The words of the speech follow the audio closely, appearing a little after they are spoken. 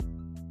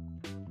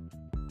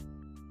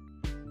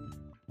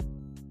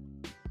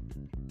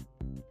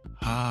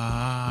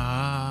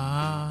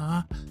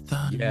Ah,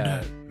 thunder.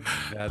 Yeah,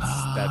 that's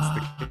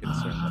the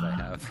concern that I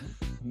have.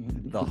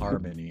 The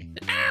harmony.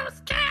 I was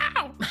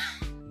down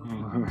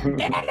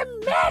In in the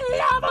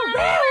middle of a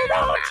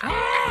railroad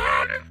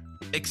track.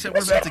 Except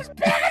we're about to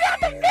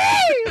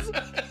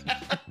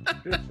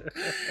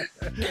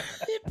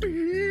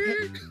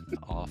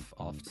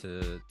off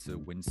to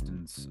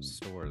Winston's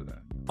store then.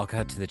 I'll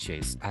cut to the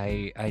chase.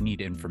 I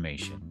need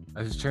information.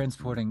 I was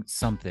transporting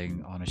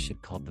something on a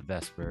ship called the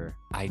Vesper.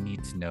 I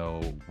need to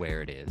know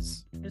where it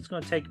is. It's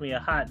going to take me a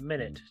hot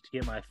minute to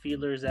get my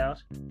feelers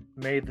out.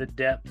 May the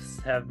depths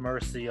have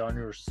mercy on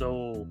your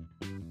soul.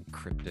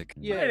 Cryptic.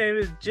 My name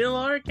is Jill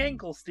R.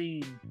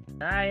 Kenkelstein.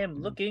 I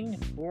am looking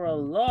for a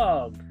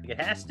log. It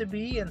has to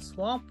be in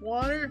swamp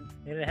water,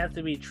 and it has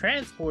to be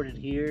transported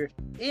here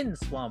in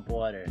swamp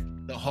water.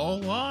 the whole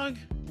log.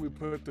 We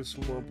put the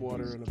swamp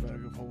water in a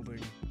bag of holding.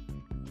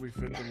 We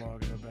fit the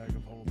log in a bag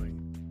of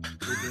holding.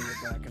 We bring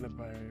it back in a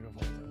bag of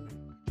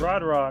holding.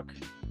 Broadrock,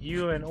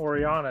 you and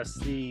Oriana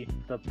see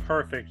the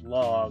perfect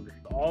log.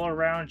 All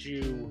around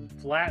you,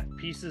 flat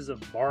pieces of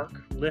bark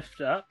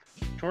lift up.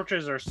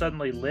 Torches are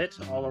suddenly lit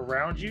all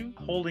around you.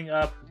 Holding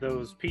up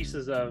those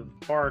pieces of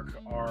bark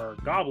are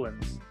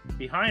goblins.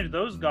 Behind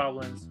those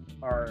goblins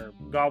are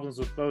goblins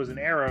with bows and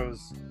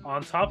arrows.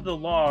 On top of the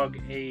log,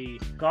 a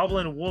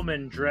goblin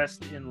woman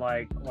dressed in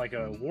like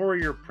a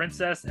warrior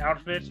princess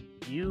outfit.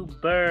 You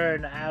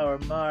burn our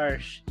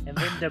marsh and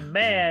then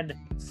demand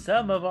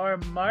some of our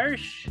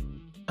marsh.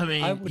 I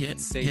mean, I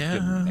wouldn't say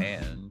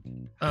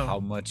demand. How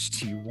much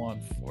do you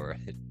want for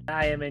it?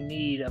 I am in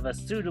need of a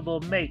suitable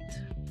mate.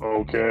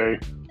 Okay,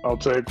 I'll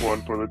take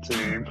one for the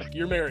team.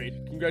 You're married.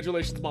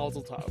 Congratulations,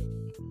 Mazel Tov.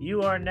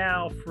 You are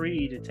now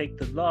free to take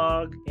the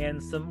log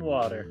and some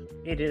water.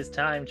 It is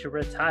time to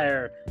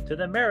retire to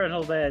the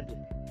marital bed.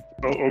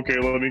 Oh, okay,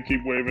 let me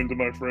keep waving to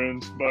my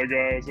friends. Bye,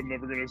 guys. I'm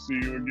never gonna see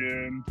you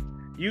again.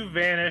 You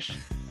vanish.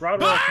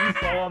 Rodwell, you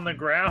fall on the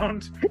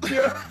ground.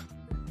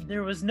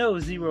 There was no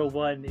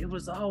 01. It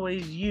was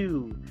always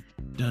you.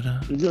 Da-da.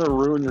 You're gonna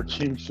ruin your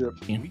kingship.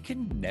 We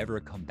can never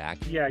come back.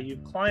 Yeah, you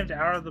climbed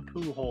out of the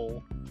poo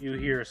hole. You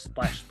hear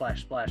splash,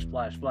 splash, splash,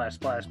 splash, splash,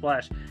 splash,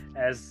 splash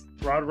as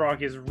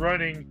Rodrock is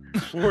running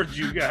towards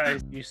you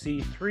guys. You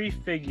see three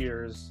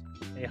figures,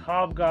 a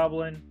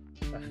hobgoblin,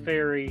 a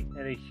fairy,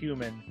 and a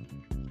human.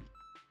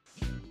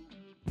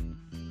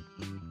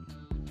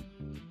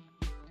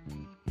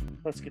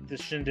 Let's get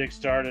this shindig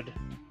started.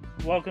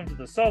 Welcome to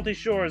the Salty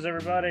Shores,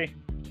 everybody.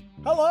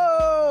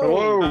 Hello!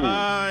 Hello!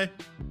 Bye.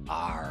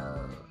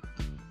 Arr.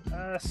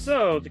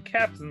 So the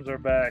captains are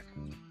back.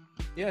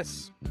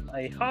 Yes.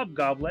 A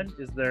hobgoblin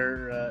is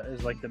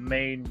is like the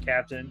main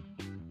captain,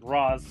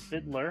 Roz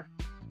Fiddler.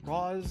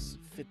 Roz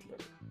Fiddler.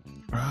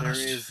 There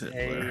is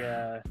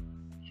a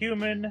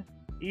human,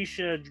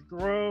 Isha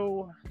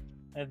Grow,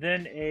 and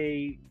then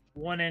a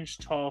 1-inch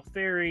tall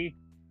fairy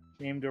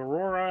named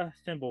Aurora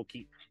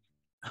Thimblekeep.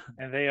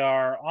 And they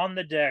are on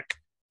the deck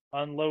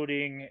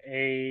unloading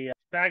a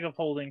bag of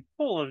holding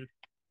full of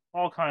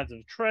all kinds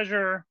of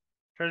treasure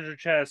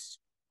chests,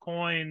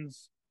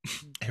 coins,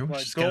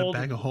 Everyone's just got a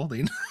bag of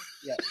holding.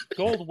 yeah,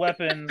 gold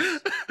weapons,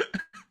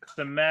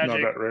 some Not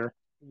magic that rare.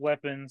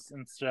 weapons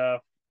and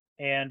stuff.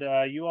 And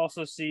you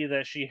also see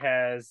that she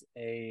has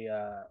a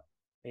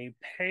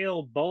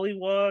pale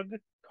bullywug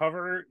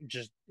covered,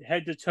 just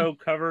head to toe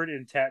covered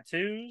in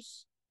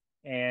tattoos,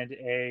 and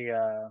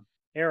a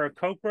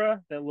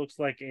Aarakocra that looks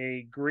like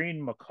a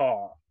green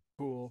macaw.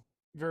 Cool.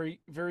 Very,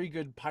 very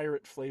good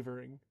pirate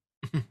flavoring.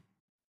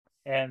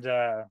 And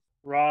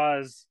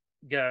Roz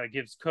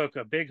gives Cook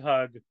a big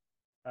hug.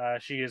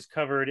 She is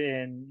covered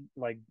in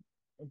like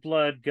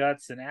blood,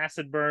 guts, and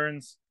acid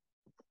burns,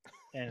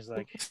 and is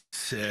like,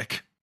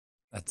 Sick.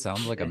 That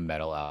sounds like a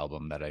metal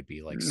album that I'd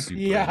be like super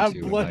Yeah,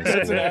 into. blood, in high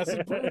guts, and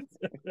school. acid burns.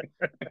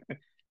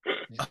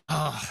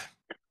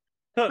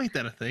 Make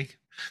that a thing,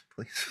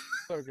 please.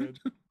 So good.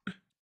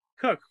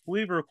 Cook,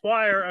 we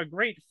require a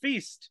great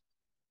feast,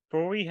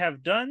 for we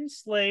have done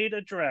slayed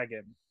a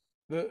dragon.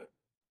 The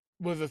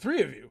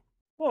three of you.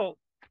 Well,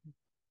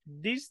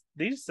 these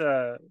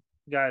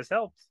guys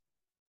helped,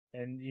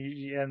 and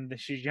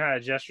she kind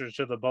of gestures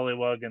to the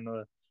bullywug and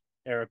the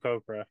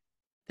Aarakocra.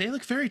 They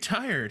look very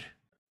tired.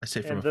 I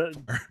say from And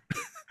afar.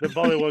 the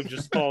bullywug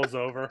just falls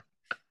over.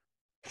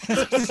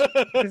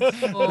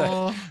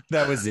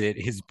 That was it.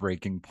 His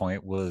breaking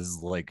point was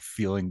like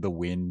feeling the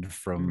wind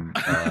from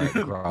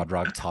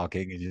Grodrock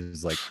talking, and he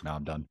was like, "No,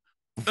 I'm done."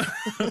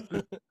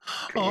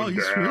 Oh,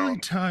 he's really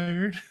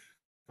tired.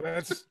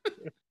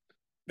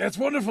 That's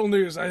wonderful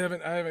news. I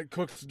haven't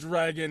cooked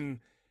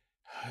dragon.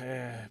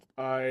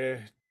 I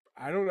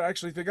don't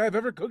actually think I've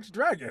ever cooked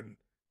dragon.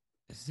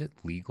 Is it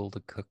legal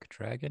to cook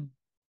dragon?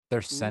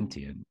 They're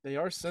sentient. They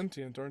are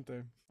sentient, aren't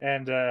they?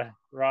 And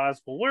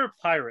Roz, well, we're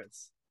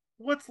pirates.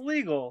 What's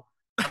legal?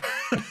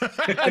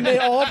 And they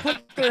all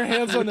put their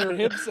hands on their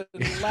hips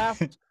and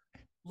laughed,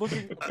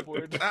 looking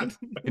upward.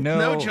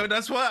 No, Joe,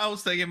 that's what I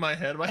was thinking in my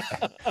head.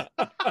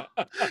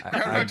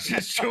 I'm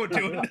just Joe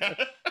doing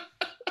that.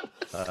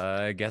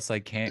 I guess I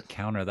can't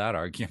counter that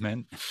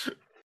argument.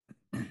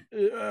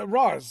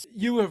 Roz,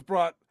 you have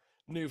brought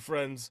new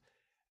friends.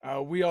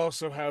 We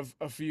also have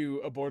a few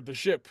aboard the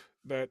ship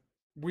that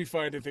we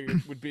find I think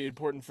it would be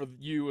important for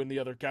you and the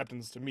other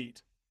captains to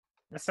meet.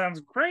 That sounds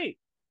great.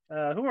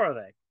 Who are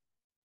they?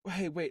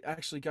 Hey, wait,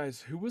 actually,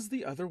 guys, who was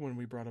the other one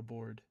we brought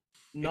aboard?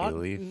 Not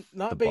Bayleaf,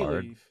 not the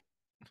bard. Bayleaf.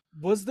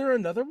 Was there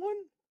another one?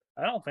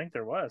 I don't think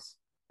there was.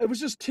 It was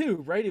just two,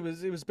 right? It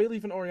was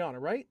Bayleaf and Oriana,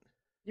 right?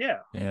 Yeah.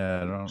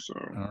 Yeah, I So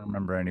don't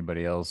remember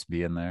anybody else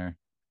being there.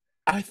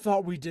 I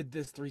thought we did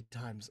this 3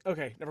 times.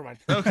 Okay, never mind.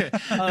 Okay.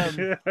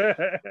 Um,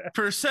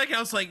 For a second, I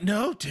was like,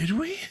 no, did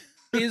we?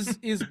 is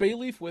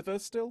Bayleaf with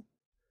us still?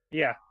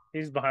 Yeah,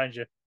 he's behind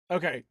you.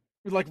 Okay,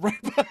 like right.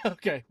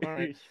 Okay, all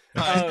right.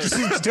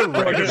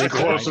 like as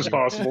close as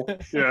possible.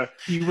 Yeah.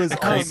 He was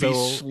Creepy also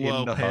slow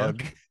in the pan.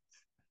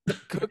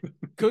 hug.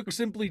 Cook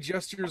simply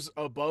gestures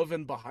above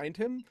and behind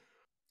him.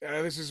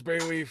 This is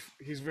Bayleaf.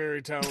 He's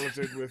very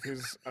talented with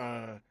his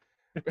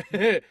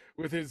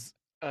with his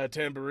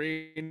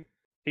tambourine.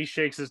 He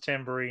shakes his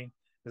tambourine.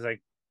 He's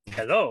like,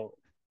 "Hello."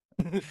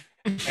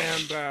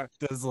 And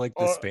Does like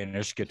the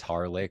Spanish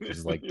guitar lick,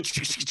 is like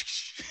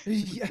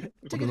yeah.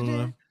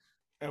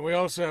 And we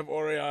also have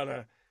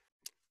Oriana.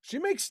 She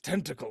makes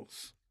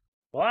tentacles.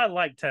 Well, I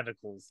like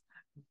tentacles.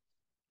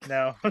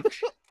 No.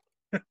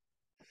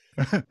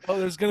 Oh,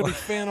 there's gonna be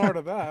fan art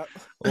of that.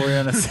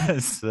 Oriana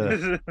says,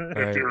 If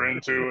right. you're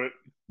into it.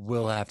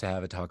 we'll have to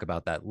have a talk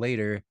about that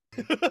later.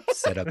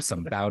 Set up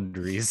some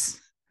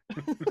boundaries.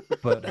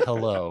 But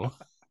hello.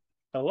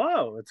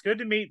 Hello. It's good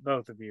to meet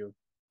both of you.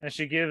 And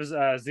she gives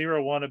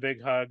 01 a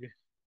big hug,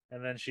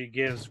 and then she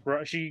gives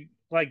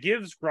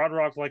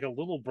Grodrock like a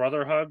little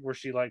brother hug, where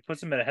she like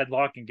puts him in a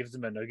headlock and gives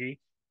him a noogie.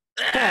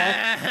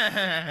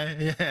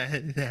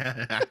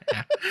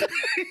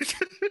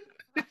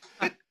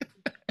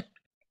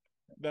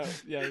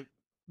 Yeah,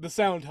 the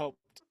sound helped.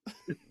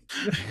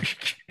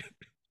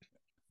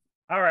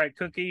 All right,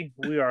 Cookie,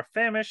 we are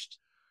famished.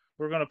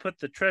 We're going to put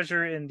the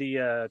treasure in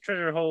the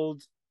treasure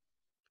hold,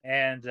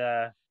 and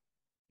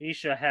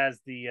Isha has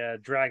the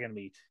dragon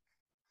meat.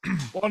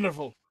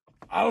 Wonderful.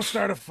 I'll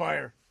start a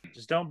fire.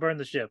 Just don't burn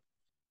the ship.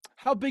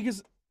 How big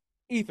is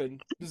Ethan?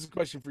 This is a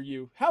question for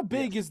you. How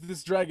big is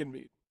this dragon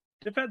meat?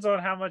 Depends on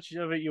how much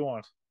of it you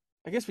want.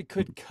 I guess we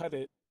could cut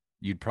it.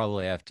 You'd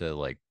probably have to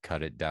like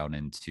cut it down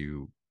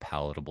into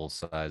palatable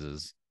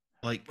sizes.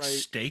 Like Right.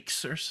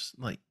 steaks or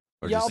like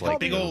Or Yeah, just I'll like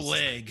big old those-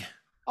 leg.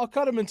 I'll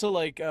cut them into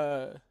like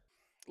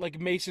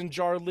mason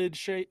jar lid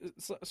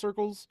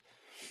circles,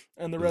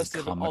 and the those rest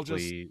of it I'll just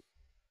comically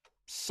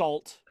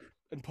salt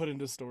and put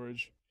into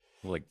storage.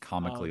 like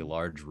comically um,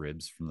 large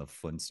ribs from the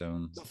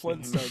Flintstones. The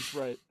Flintstones,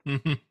 right?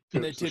 Mhm.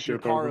 And they Tips tip the your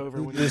ship car over.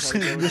 over when you This- try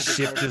to go the into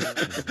ship the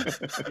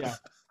just- cargo.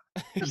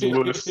 Just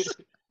Lewis.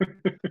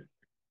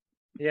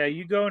 Yeah,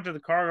 you go into the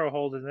cargo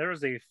hold, and there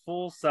is a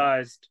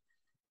full-sized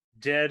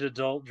dead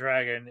adult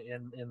dragon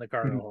in the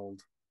cargo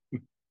hold.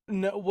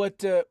 No,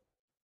 what?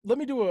 Let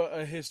me do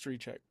a history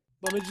check.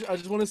 I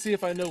just want to see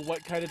if I know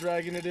what kind of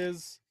dragon it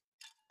is.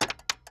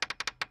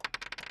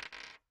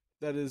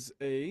 That is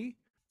a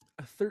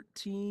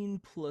 13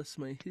 plus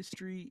my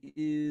history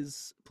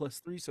is plus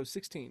 3, so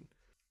 16.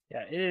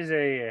 Yeah,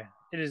 it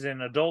is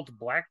an adult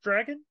black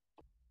dragon.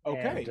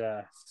 Okay.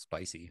 And,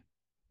 Spicy.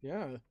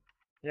 Yeah.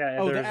 yeah.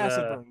 Oh, the there's,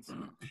 acid burns.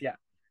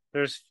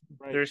 There's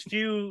Right.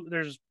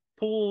 there's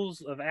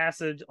pools of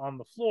acid on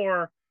the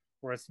floor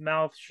where its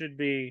mouth should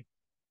be,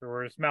 or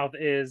where its mouth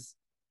is,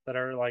 that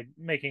are like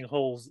making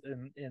holes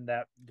in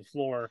the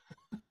floor.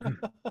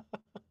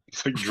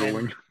 It's like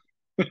drooling.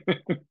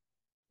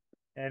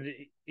 And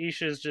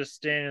Isha's just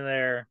standing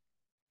there.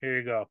 Here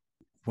you go.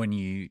 When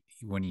you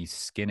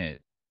skin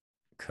it,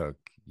 Cook,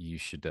 you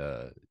should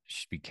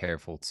be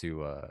careful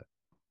to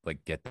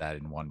like get that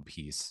in one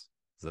piece.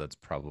 So that's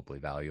probably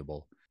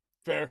valuable.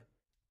 Fair.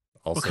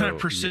 Also, What kind of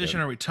precision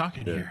the, are we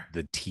talking the, here?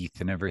 the teeth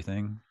and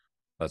everything,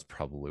 that's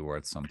probably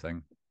worth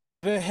something.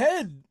 The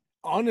head,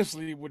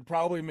 honestly, would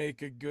probably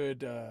make a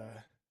good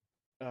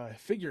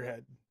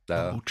figurehead.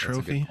 That's a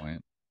trophy. good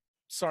point.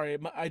 Sorry,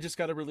 I just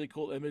got a really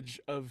cool image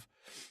of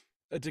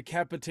a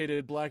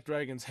decapitated black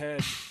dragon's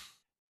head,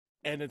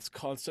 and it's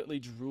constantly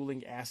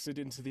drooling acid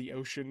into the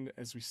ocean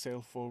as we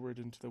sail forward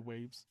into the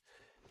waves.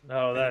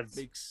 Oh, And it that's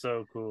makes-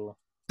 so cool.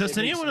 Does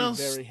It makes anyone me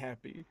else very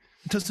happy?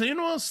 Does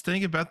anyone else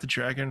think about the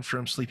dragon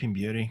from Sleeping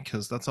Beauty?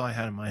 Because that's all I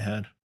had in my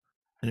head,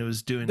 and it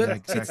was doing that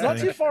exact It's not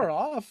thing. too far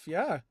off.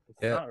 Yeah. It's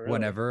Yeah, not really.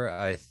 whenever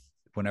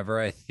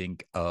I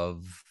think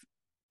of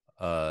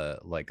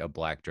like a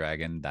black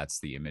dragon, that's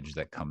the image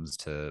that comes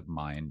to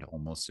mind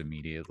almost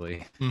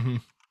immediately. hmm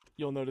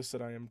You'll notice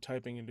that I am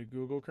typing into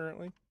Google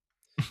currently.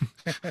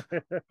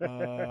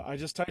 I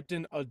just typed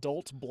in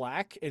adult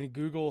black, and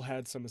Google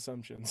had some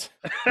assumptions.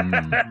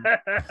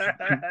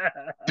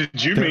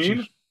 Did you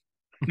mean?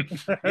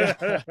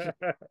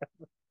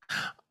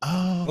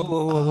 Oh, Whoa,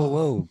 whoa, whoa, whoa,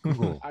 whoa,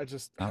 Google. I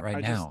just Not right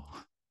I just- now.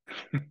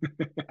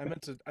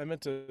 I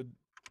meant to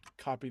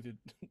copy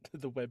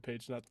the web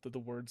page, not the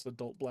words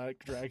adult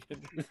black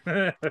dragon.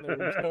 There we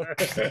go.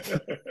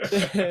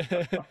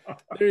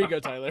 There you go,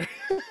 Tyler.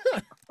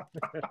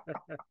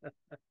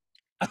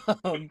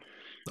 Um,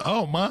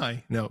 Oh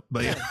my. No,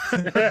 but yeah.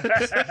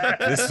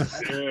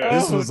 This Yeah.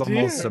 this Oh, was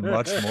almost dear. a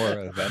much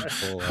more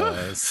eventful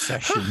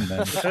session than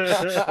I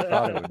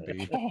thought it would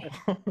be.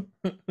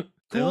 It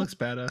Cool. looks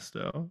badass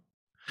though.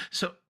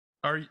 So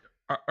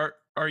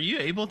are you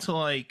able to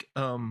like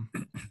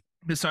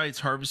besides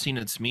harvesting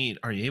its meat,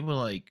 are you able to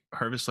like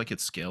harvest like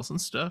its scales and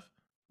stuff?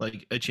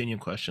 Like a genuine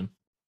question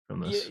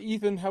from Yeah, this.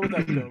 Ethan, how would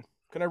that go?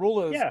 Can I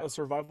roll Yeah. a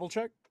survival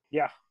check?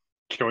 Yeah.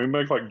 Can we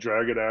make like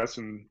jagged ass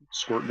and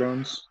squirt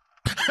guns?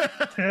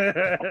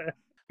 Maybe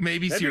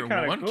That'd be Zero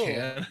kind of One cool.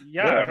 can.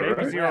 Yeah, maybe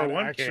right? Zero Rad,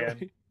 One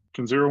actually.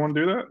 Can 01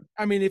 do that?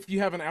 I mean, if you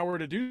have an hour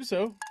to do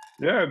so.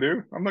 Yeah, I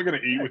do. I'm not gonna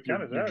eat Yeah, with it your,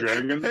 kinda your does.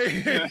 dragon.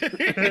 Yeah,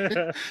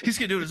 can. He's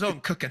gonna do his own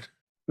cooking.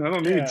 I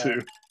don't need Yeah.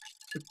 to.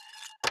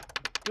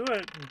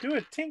 Do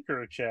a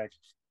tinker check.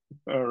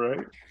 All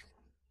right.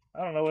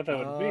 I don't know what that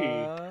would be.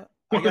 I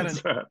What got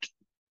is that?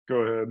 Go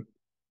ahead.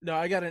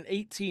 I got an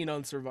 18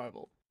 on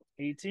survival.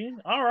 18.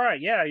 All right,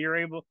 yeah, you're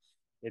able.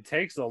 It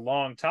takes a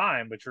long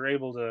time, but you're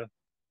able to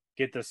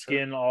get the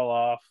skin all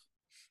off.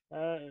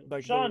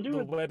 Like Sean, the do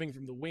it. webbing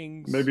from the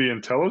wings. Maybe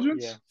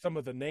intelligence? Yeah. Some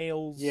of the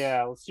nails.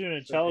 Yeah, let's do an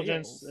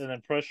intelligence nails. and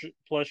then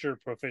plus your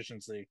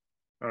proficiency.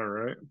 All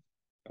right.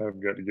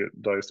 I've got to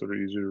get dice that are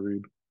easier to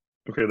read.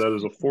 Okay, that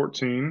is a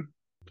 14.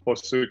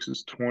 Plus 6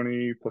 is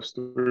 20. Plus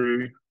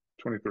 3,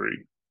 23.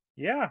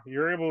 Yeah,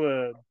 you're able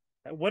to.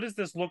 What does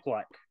this look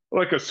like?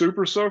 Like a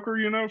super soaker,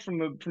 from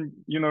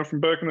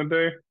back in the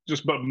day,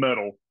 just but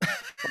metal.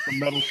 Like a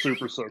metal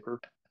super soaker.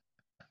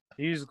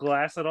 Do you use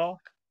glass at all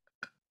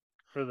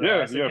for the Yeah,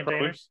 acid yeah, probably.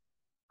 containers?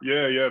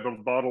 Yeah, the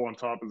bottle on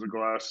top is a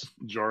glass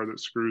jar that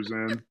screws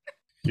in.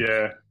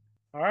 Yeah.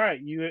 All right,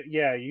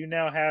 you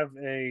now have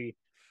a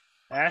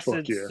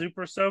acid yeah.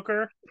 super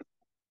soaker.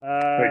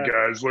 Hey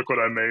guys, look what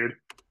I made.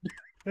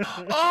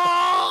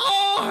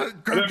 Oh,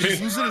 Gurk didn't is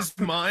mean- losing his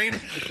mind.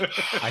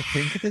 I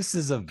think this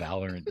is a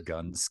Valorant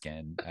gun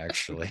skin,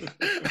 actually.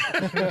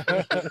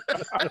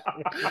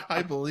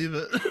 I believe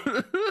it.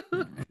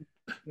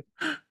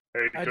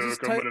 Hey I Coke,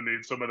 just I'm type- gonna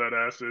need some of that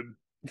acid.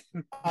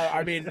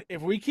 I mean,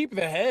 if we keep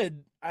the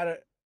head,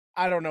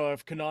 I don't know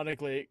if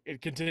canonically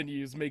it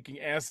continues making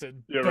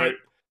acid. Yeah, but- right.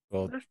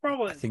 Well, There's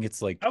probably. I think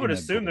it's like I would in a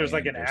assume there's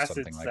like an gland or acid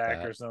something like stack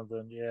that. or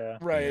something. Yeah.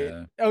 Right.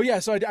 Yeah. Oh yeah.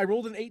 So I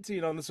rolled an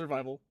 18 on the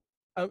survival.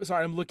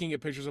 Sorry, I'm looking at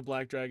pictures of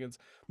black dragons.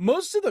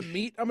 Most of the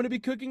meat I'm going to be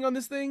cooking on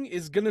this thing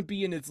is going to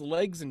be in its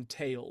legs and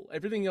tail.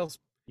 Everything else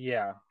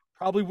Yeah.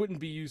 probably wouldn't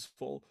be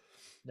useful.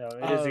 No,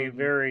 it is a Um,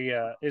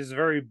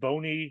 very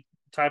bony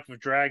type of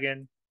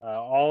dragon.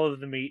 All of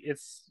the meat.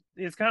 It's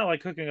kind of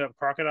like cooking up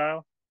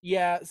crocodile.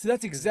 Yeah. So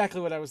that's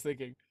exactly what I was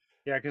thinking.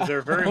 Yeah, because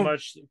they're very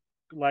much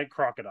like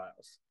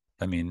crocodiles.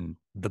 I mean,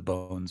 the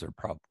bones are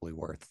probably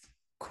worth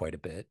quite a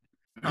bit.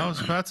 I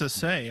was about to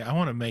say, I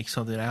want to make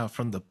something out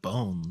from the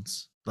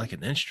bones, like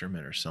an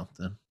instrument or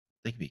something.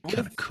 They could be What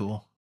kind of if-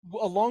 cool.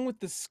 Along with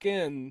the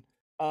skin,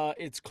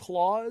 its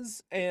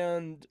claws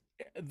and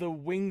the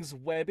wings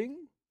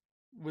webbing.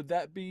 Would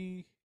that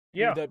be?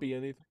 Yeah. Would that be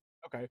anything?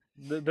 Okay.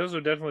 Those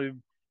would definitely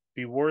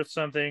be worth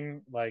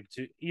something like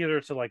to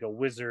like a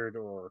wizard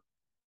or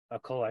a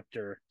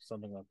collector,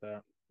 something like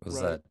that. It was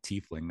Right. that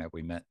tiefling that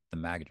we met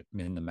in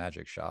the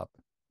magic shop.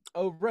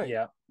 Oh right.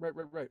 Yeah.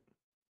 Right.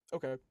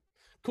 Okay.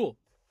 Cool.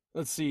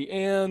 Let's see.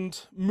 And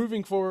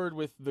moving forward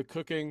with the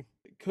cooking,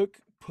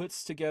 Cook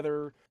puts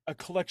together a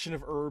collection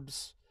of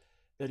herbs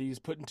that he's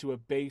put into a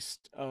base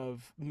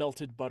of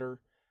melted butter,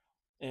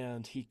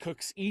 and he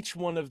cooks each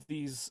one of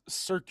these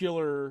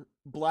circular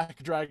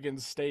black dragon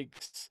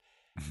steaks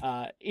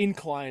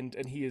inclined,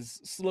 and he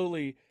is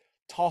slowly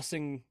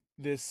tossing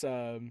this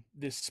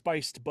this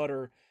spiced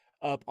butter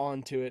up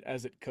onto it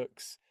as it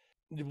cooks.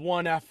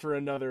 One after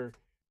another,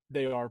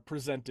 they are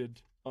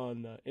presented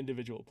on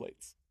individual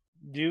plates.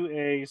 Do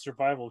a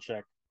survival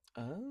check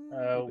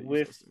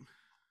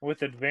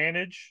with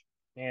advantage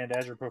and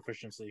as your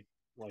proficiency.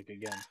 Like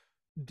again.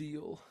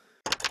 Deal.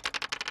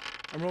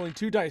 I'm rolling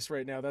 2 dice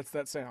right now. That's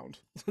that sound.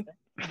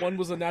 One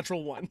was a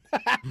natural 1.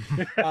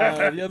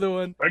 The other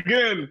one,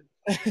 Again,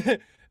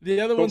 the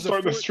other don't one's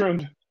start this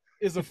trend.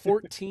 is a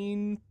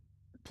 14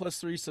 plus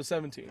 3, so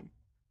 17.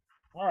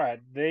 All right,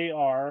 they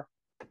are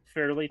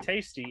fairly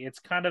tasty. It's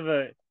kind of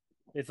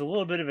it's a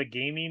little bit of a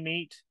gamey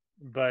meat,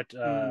 but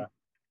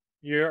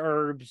your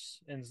herbs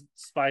and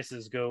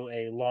spices go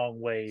a long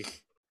way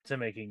to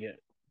making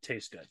it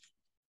taste good.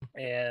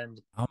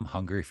 And I'm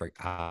hungry for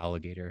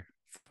alligator.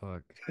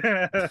 Fuck.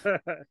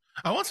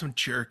 I want some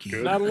jerky.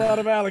 Good. Not a lot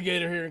of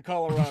alligator here in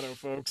Colorado,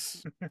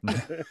 folks.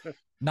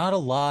 Not a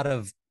lot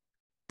of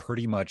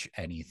pretty much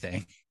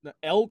anything. The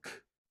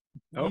elk.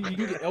 Elk. You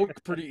can get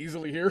elk pretty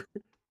easily here.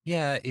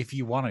 Yeah, if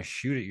you want to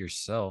shoot it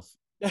yourself.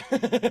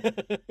 the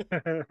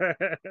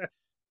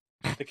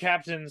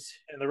captains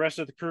and the rest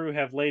of the crew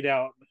have laid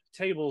out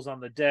tables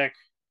on the deck.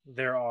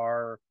 There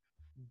are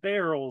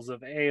barrels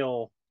of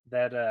ale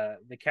that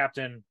the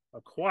captain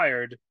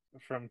acquired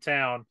from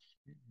town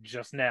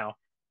just now,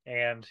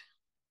 and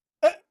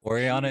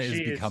Oriana is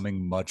She is-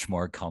 becoming much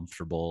more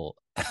comfortable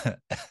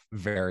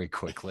very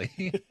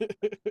quickly.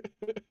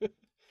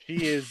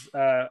 She is,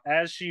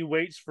 as she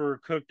waits for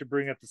Cook to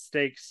bring up the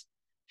steaks,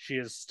 she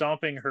is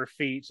stomping her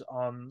feet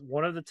on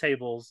one of the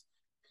tables,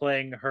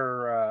 playing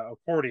her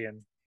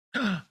accordion.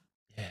 Yeah.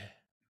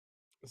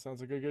 That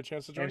sounds like a good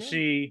chance to join And in.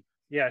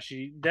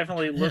 she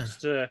definitely join looks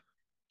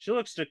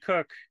to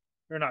Cook,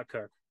 or not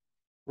Cook,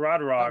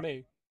 Rod Not Rock,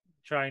 me.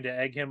 trying to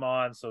egg him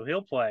on so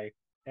he'll play.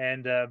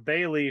 And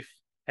Bayleaf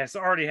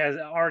already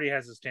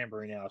has his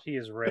tambourine out. He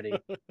is ready.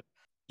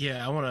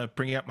 Yeah, I want to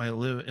bring out my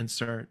lute and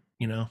start,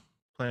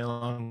 playing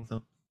along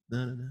with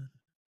them.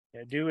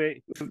 Yeah, do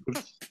it.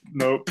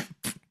 Nope.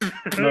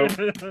 Nope.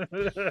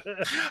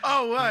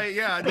 Oh, right.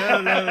 Yeah.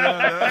 No.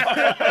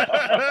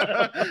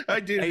 I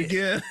did it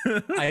again.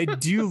 I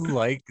do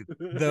like,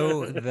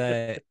 though,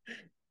 that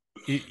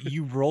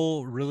you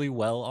roll really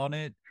well on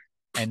it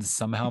and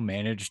somehow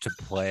manage to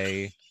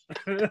play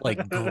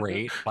like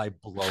great by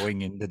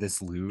blowing into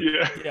this loot.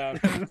 Yeah.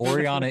 Yeah.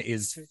 Oriana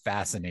is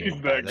fascinated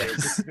He's by that good.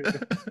 this.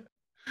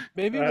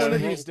 Maybe one of well-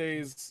 these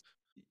days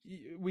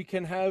we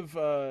can have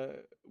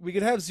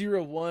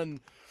 01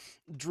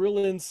 drill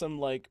in some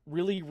like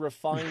really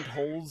refined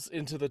holes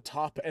into the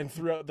top and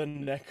throughout the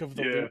neck of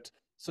the Yeah. lute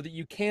so that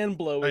you can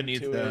blow I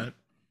need into that.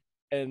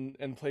 it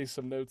and play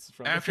some notes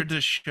from After it.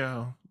 this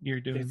show, you're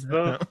doing It's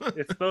that. both.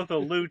 It's both a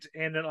lute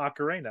and an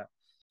ocarina.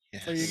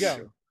 Yes. There you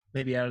go.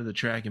 Maybe out of the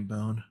dragon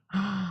bone.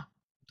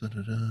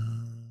 Da-da-da.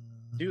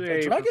 Do A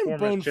a dragon performance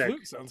bone check.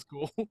 flute sounds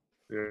cool.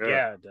 Yeah.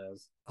 Yeah, it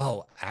does.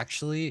 Oh,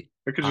 actually,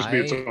 It could just be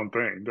its I own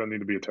thing. Doesn't need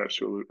to be attached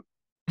to a loop.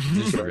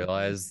 just Sorry.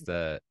 realized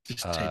that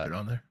Just tape it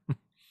on there.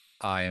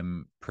 I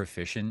am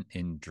proficient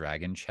in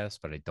dragon chess,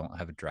 but I don't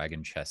have a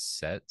dragon chess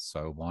set.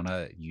 So I want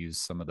to use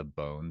some of the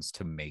bones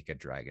to make a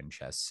dragon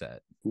chess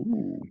set,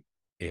 Ooh.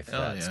 if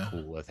Hell that's yeah.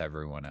 cool with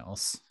everyone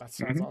else. That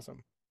sounds Mhm.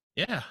 awesome.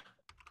 Yeah.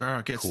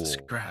 Girl gets Cool. the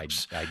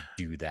scraps. I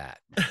do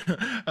that.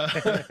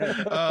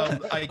 I'm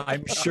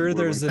I'm sure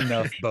there's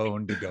enough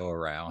bone to go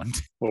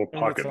around. Little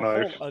And pocket it's a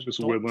knife, whole just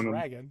adult whittling them.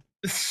 dragon.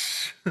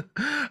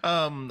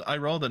 I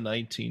rolled a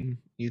 19,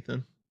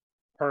 Ethan.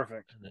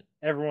 Perfect.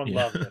 Everyone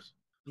Yeah. loved it.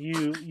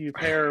 You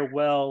pair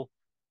well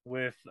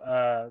with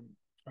her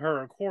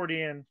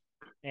accordion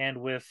and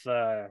with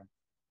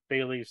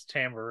Bayleaf's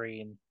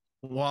tambourine.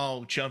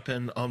 While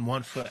jumping on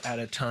one foot at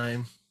a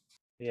time,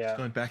 Yeah.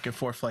 going back and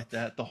forth like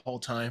that the whole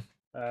time.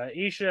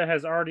 Isha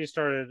has already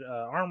started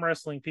arm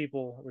wrestling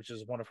people, which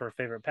is one of her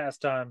favorite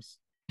pastimes,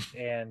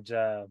 and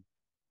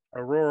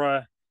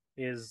Aurora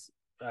is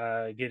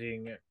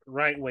getting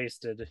right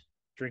wasted,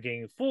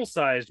 drinking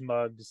full-sized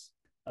mugs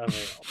of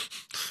ale.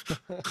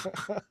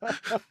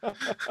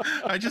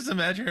 I just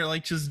imagine her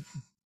like just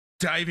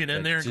diving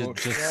in there and just, going,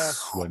 just Yeah.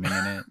 swimming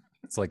in it.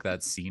 It's like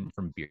that scene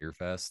from Beer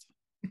Fest.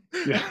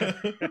 Yeah.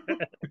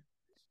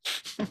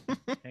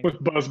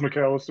 With Buzz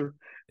McAllister.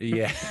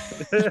 Yeah.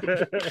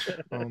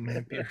 Oh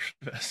man, beer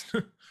fest.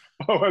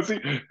 Oh, I see.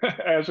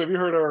 Ash, have you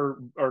heard our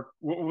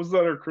what was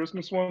that, our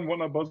Christmas one? What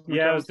not Buzz McAllister?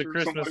 Yeah, it was the or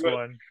something Christmas like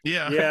one.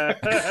 Yeah. Yeah.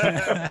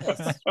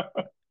 that?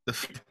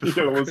 You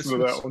gotta listen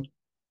to that one.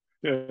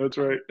 Yeah, that's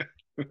right.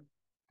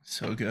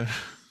 So good.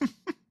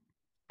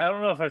 I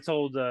don't know if I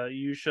told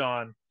you,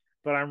 Sean,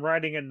 but I'm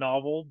writing a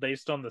novel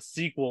based on the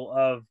sequel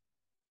of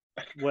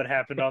what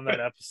happened on that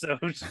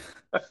episode.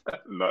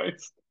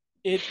 Nice.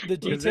 The Because it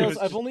details, was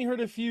I've just- only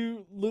heard a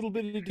few little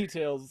bit of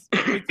details.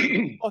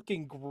 It's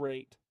fucking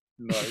great.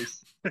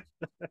 Nice.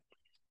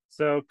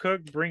 So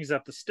Cook brings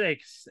up the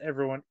steaks.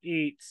 Everyone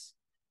eats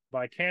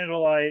by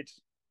candlelight.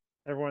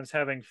 Everyone's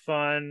having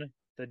fun.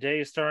 The day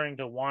is starting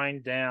to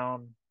wind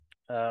down.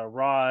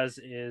 Roz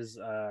is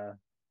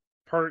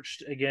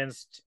perched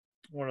against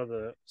one of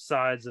the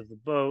sides of the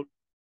boat,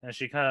 and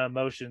she kind of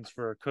motions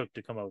for Cook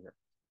to come over.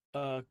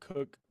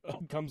 Cook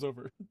comes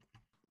over.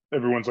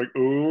 Everyone's like,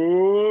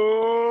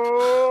 ooh.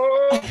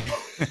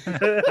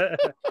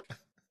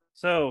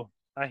 So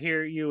I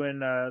hear you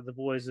and the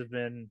boys have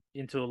been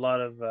into a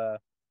lot of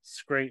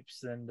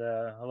scrapes and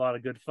a lot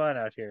of good fun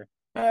out here.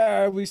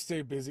 We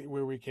stay busy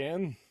where we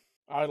can.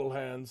 Idle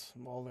hands,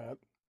 all that.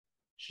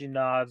 She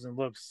nods and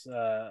looks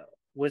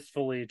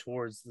wistfully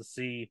towards the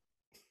sea.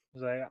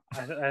 She's like,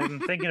 I'm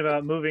thinking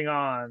about moving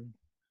on.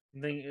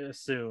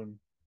 Soon.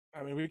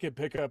 I mean, we could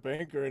pick up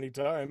anchor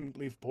anytime,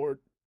 leave port.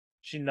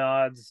 She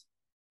nods,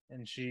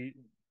 and she's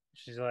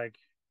like,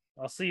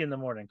 "I'll see you in the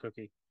morning,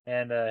 Cookie."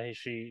 And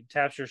she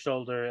taps your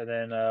shoulder and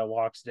then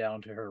walks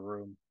down to her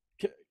room.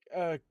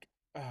 What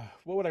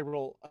would I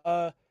roll?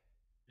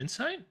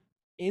 Insight?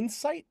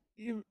 Insight?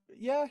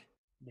 Yeah.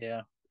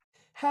 Yeah.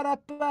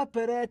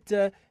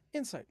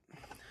 Insight.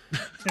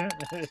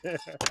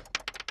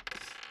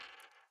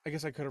 I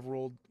guess I could have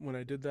rolled when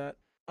I did that.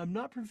 I'm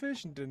not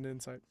proficient in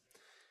insight.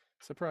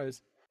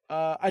 Surprise.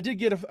 I did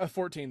get a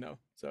 14 though,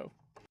 so.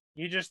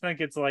 You just think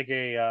it's like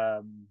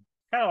a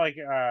kind of like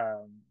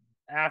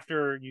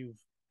after you've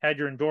had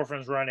your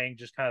endorphins running,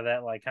 just kind of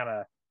that like kind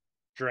of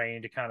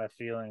drained kind of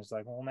feeling. It's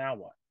like, well, now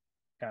what?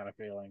 Kind of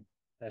feeling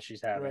that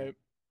she's having. Right.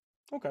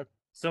 Okay.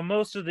 So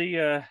most of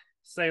the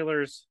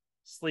sailors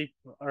sleep,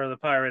 or the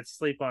pirates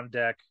sleep on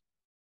deck.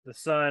 The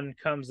sun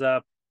comes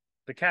up.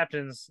 The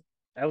captain's,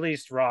 at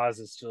least Roz,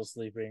 is still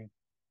sleeping.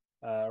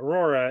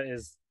 Aurora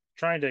is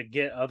trying to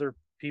get other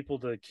people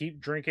to keep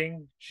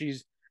drinking.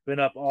 She's been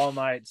up all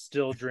night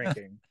still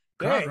drinking.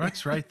 Dang.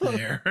 Rock's right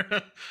there.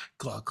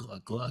 Glug,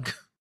 glug, glug.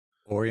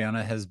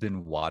 Oriana has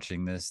been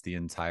watching this the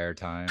entire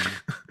time,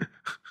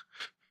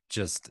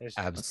 just It's-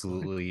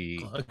 absolutely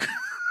Glug.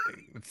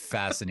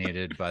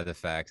 fascinated by the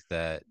fact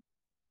that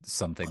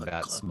something Glug,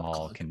 that glug, small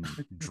glug. can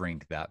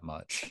drink that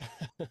much.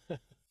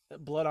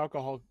 Blood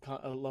alcohol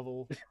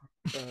level.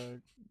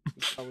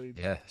 Probably.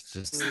 Yeah, it's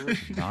just Really?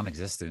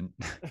 non-existent.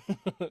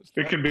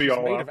 It can be It's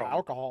all made of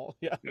alcohol.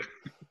 alcohol.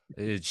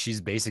 Yeah.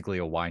 She's basically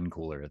a wine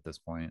cooler at this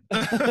point.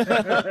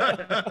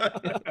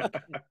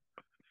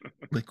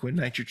 Liquid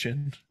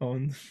nitrogen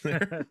on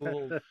there. A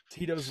little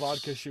Tito's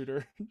vodka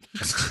shooter.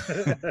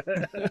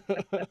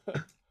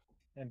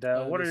 And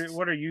This-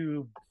 what are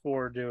you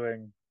four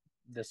doing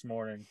this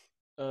morning?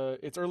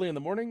 It's early in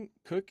the morning.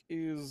 Cook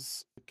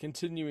is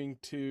continuing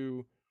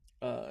to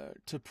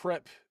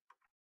prep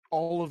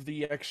all of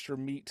the extra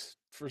meat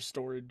for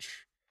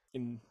storage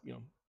in the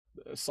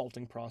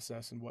salting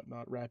process and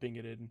whatnot, wrapping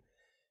it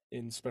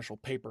in special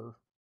paper,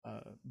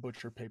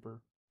 butcher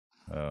paper.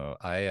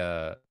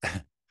 I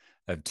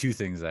have two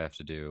things I have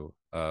to do.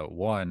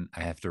 One,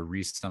 I have to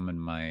resummon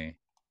my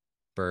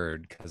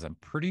bird because I'm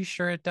pretty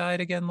sure it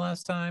died again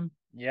last time.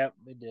 Yep,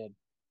 they did.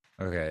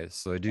 Okay,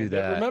 so I do And it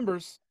that.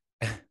 remembers.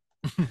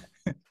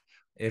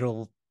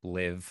 It'll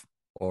live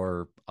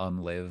or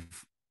unlive,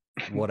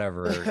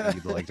 whatever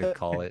you'd like to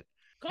call it.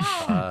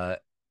 And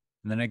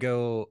then I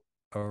go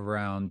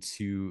around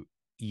to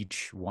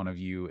each one of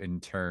you in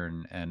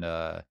turn, and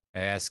I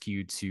ask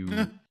you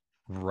to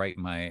write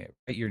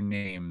your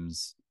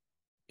names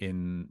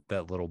in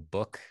that little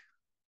book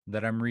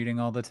that I'm reading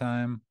all the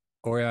time.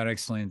 Oriana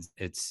explains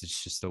it's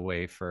just a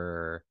way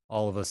for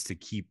all of us to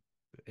keep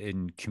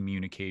in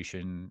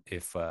communication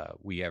if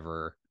we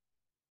ever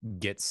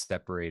get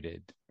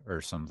separated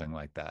or something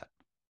like that.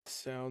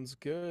 Sounds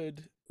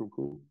good.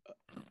 Cool.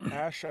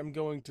 Ash, I'm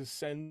going to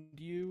send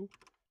you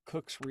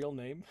Cook's real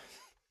name.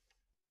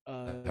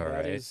 That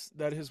right.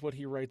 is what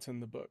he writes in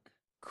the book.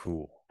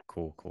 Cool.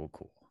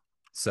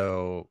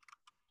 So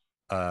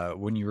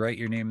when you write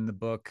your name in the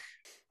book,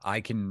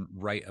 I can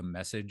write a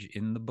message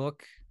in the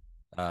book,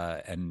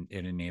 and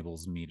it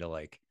enables me to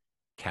like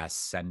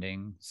cast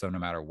sending. So no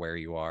matter where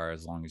you are,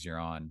 as long as you're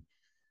on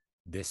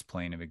this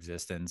plane of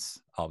existence,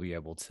 I'll be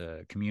able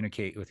to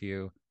communicate with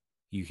you.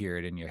 You hear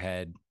it in your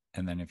head,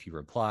 and then if you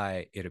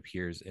reply, it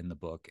appears in the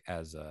book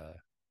as a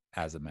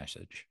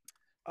message.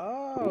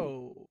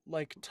 Oh,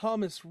 like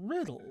Thomas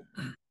Riddle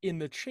in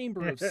the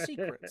Chamber of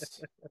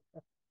Secrets.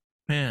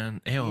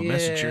 Man, AOL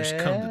messengers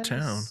come to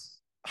town. Yes,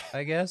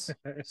 I guess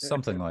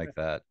something like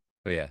that.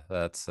 But yeah,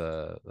 that's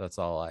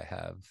all I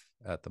have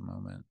at the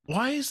moment.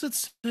 Why is it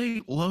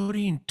say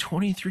loading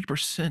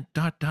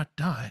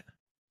 23% ...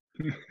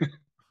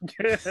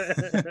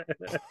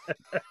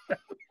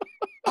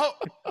 Oh,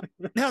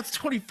 now it's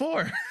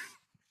 24.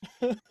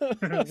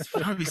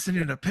 I'll be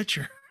sending a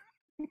picture.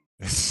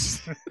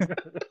 This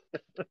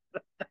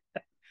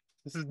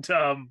is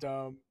dumb.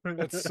 Dumb.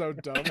 That's so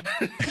dumb.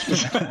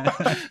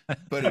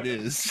 But it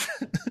is.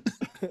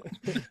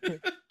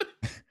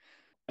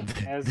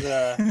 As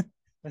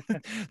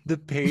The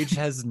page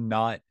has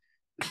not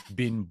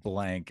been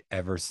blank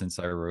ever since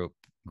I wrote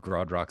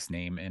Grodrock's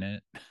name in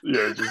it.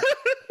 Yeah, just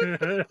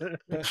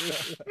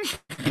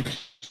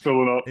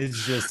filling up.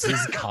 It's just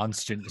his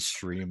constant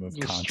stream of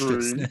The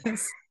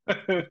consciousness.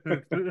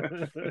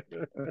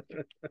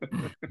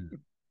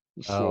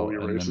 Slowly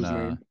and erase his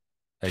then name.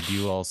 I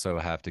do also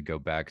have to go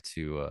back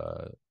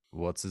to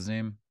what's his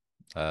name?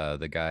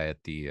 The guy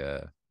at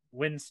the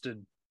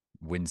Winston.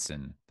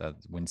 Winston.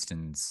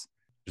 Winston's.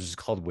 It's just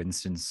called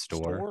Winston's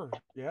store.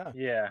 Yeah.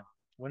 Yeah,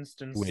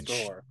 Winston's Which-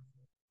 store.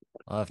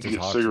 I'll have to Get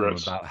talk to him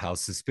cigarettes. about how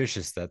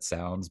suspicious that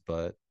sounds,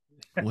 but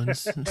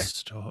Winston's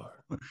store.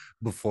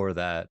 before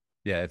that,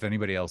 yeah, if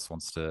anybody else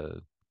wants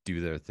to do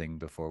their thing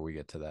before we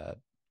get to that.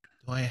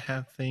 Do I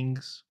have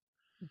things?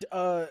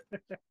 01.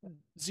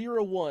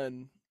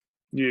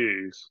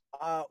 Yes.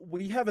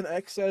 We have an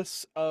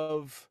excess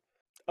of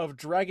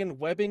dragon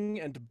webbing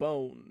and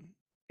bone.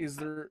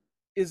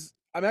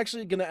 I'm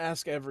actually gonna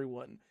ask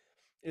everyone,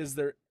 is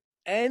there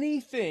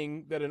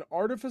anything that an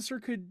artificer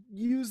could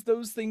use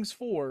those things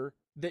for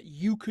that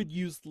you could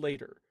use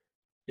later?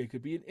 It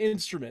could be an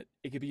instrument,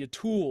 it could be a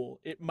tool,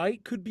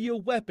 could be a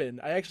weapon.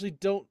 I actually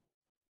don't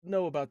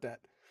know about that.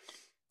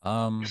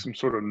 Some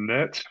sort of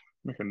net,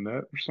 make a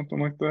net or something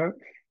like that.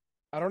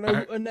 I don't know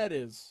who Annette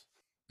is.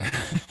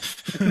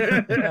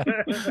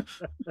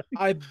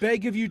 I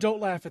beg of you, don't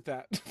laugh at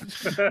that.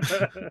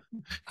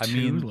 I Too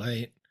mean,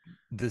 late.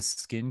 the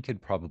skin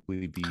could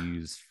probably be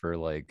used for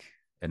like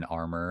an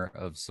armor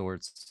of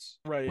sorts,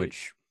 Right.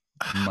 which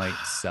might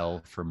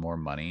sell for more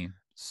money.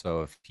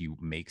 So if you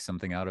make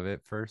something out of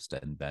it first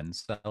and then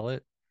sell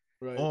it,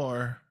 Right.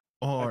 Or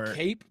A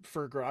cape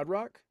for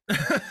Grodrock?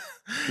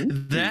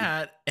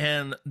 that,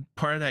 and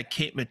part of that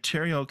cape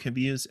material can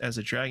be used as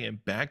a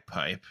dragon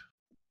bagpipe.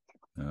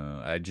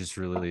 I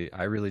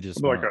really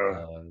just Like want,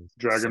 a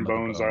dragon some of the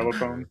bone bone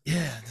xylophone.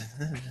 Yeah.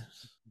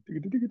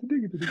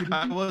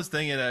 I was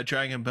thinking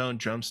Dragon Bone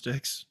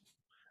drumsticks.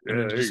 Yeah,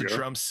 And then there just you a go.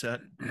 drum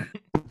set.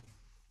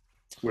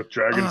 With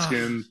dragon Ah.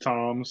 skin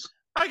toms.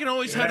 I can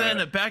always have that Yeah.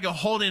 in a bag of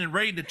holding and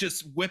ready to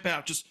just whip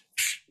out. Just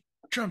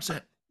drum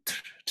set.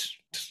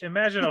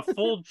 Imagine a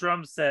full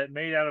drum set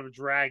made out of a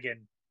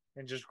dragon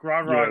and just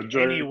Grog Yeah,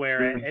 dragon.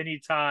 anywhere at any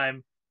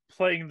time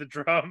playing the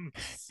drums.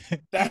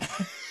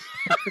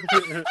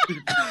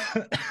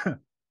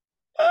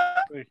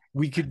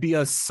 We could be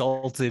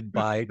assaulted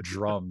by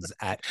drums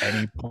at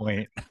any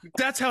point.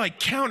 That's how I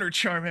counter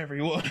charm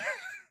everyone.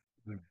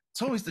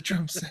 It's always the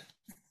drum set.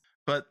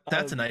 But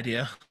that's an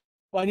idea.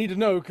 Well, I need to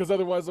know because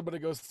otherwise I'm going to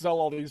go sell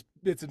all these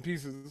bits and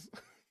pieces.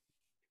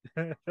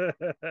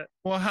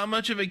 Well, how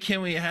much of it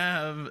can we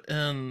have?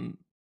 And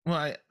well,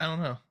 I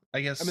don't know.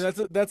 I guess. I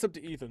mean, that's up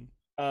to Ethan.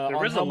 There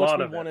on is how a much lot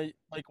we of want it. to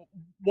like,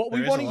 what we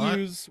There is want a to lot.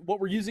 use, what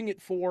we're using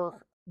it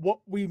for, what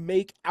we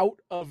make out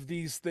of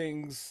these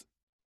things,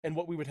 and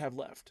what we would have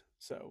left.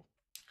 So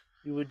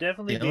You would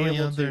definitely the be only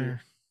able to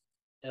other.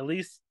 at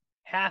least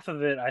half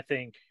of it. I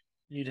think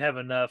you'd have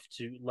enough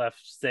to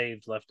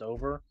saved left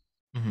over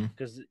Mhm.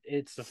 because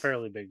it's a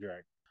fairly big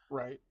dragon.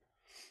 right.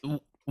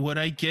 Would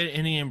I get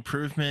any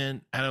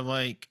improvement out of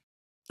like,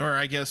 or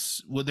I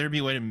guess would there be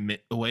a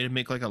way to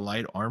make like a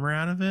light armor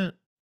out of it?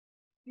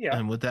 Yeah,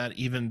 And would that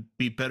even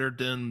be better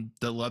than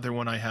the leather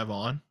one I have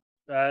on?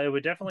 it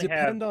would definitely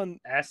Depend have on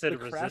acid the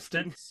crafting.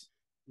 resistance.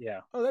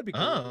 Yeah, Oh, that'd be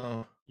cool.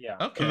 Oh, yeah.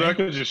 okay. So I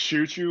could just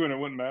shoot you and it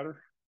wouldn't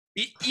matter.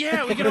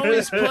 Yeah, we can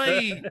always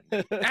play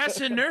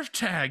acid nerf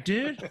tag,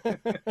 dude.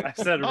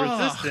 Acid Oh.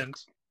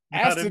 resistant.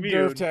 Not Acid immune.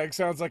 nerf tag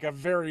sounds like a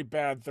very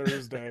bad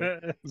Thursday.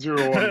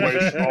 01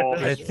 wastes all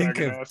I his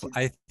dragon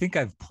I think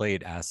I've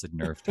played acid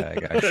nerf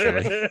tag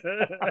actually.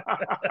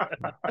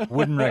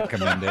 Wouldn't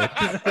recommend it.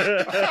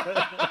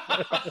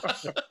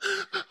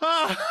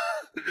 Ah,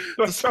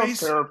 That the sounds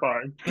space,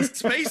 terrifying. the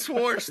space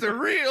wars, they're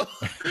real.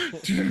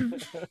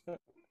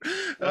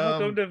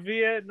 Welcome to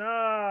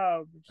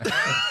Vietnam.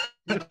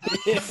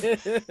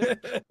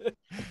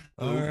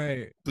 All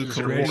right. The This is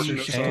your Ready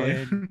fortunate son.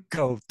 and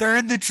go. They're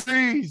in the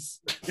trees.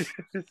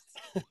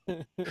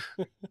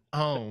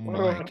 Oh Why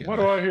my do god.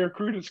 I hear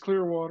Creedence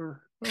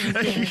Clearwater?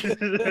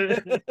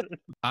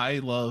 I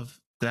love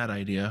that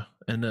idea.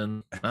 And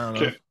then I don't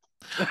know.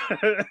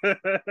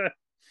 Okay.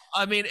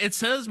 I mean, it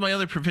says my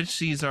other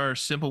proficiencies are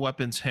simple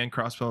weapons, hand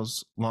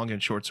crossbows, long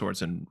and short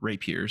swords, and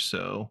rapiers.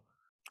 So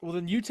Well,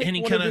 then you take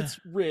Any one of kinda- its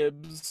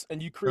ribs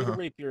and you create a Uh-huh.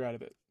 rapier out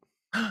of it.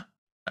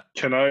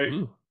 Can I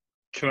ooh.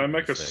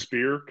 make a Sick.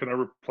 spear? Can I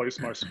replace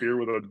my spear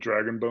with a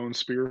dragon bone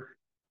spear?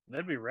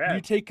 That'd be You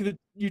rad. take the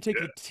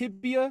Yeah.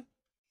 tibia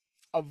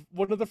of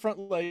one of the front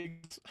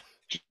legs.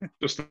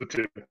 Just the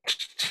tip.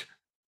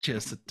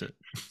 Just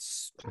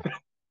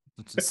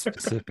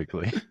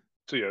Specifically.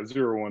 So yeah,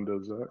 01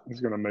 does that.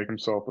 He's gonna make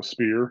himself a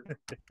spear,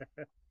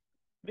 But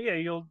yeah,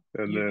 and you,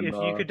 then if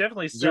you could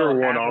definitely sell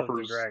 01 half of the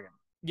offers dragon.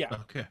 Yeah.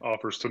 okay.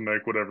 offers to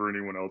make whatever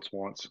anyone else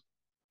wants.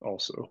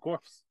 Also, Of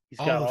course, he's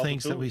All got the all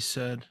things that we tools.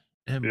 said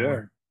and yeah.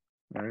 more.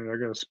 All right, I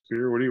got a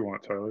spear. What do you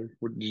want, Tyler?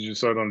 What did you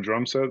decide on?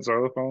 Drum set,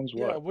 xylophones?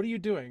 Yeah. What? What are you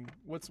doing?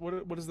 What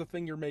is the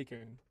thing you're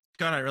making?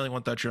 God, I really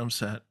want that drum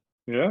set.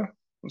 Yeah,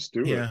 let's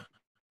do Yeah, it.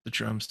 the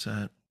drum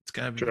set. It's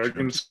gotta be the Dragon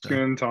drum set.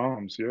 skin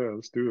toms. Yeah,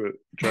 let's do it.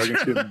 Dragon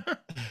skin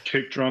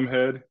kick drum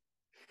head.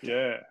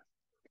 Yeah.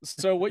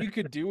 So what you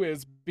could do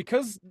is,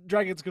 because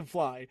dragons can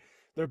fly,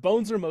 their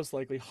bones are most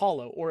likely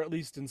hollow, or at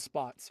least in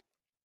spots.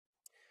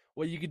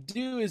 What you could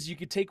do is you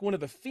could take one of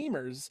the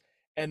femurs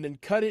and then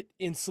cut it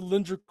in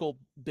cylindrical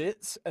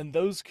bits, and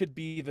those could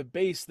be the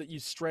base that you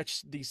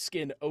stretch the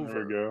skin over.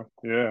 There we go.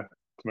 Yeah,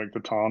 to make the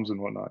toms and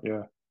whatnot.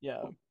 Yeah,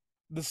 Yeah.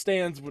 The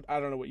stands would, I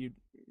don't know what you,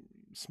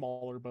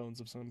 smaller bones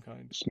of some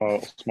kind.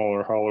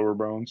 smaller, hollower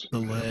bones. The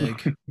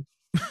leg.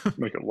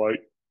 Make it light.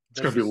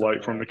 It's Those gotta be are so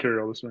light for him to rad.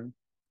 carry all this thing.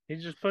 He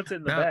just puts it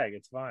in the Now- bag.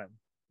 It's fine.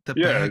 The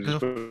Yeah, bag just of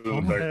put it in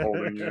the bag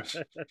holding. Yes,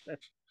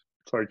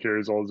 that's how he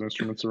carries all his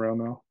instruments around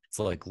now. It's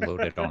like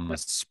loaded on a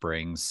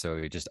spring, so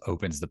he just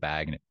opens the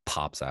bag and it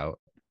pops out.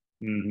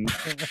 Hmm.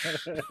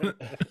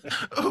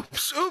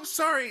 oops,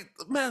 sorry.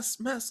 Mess.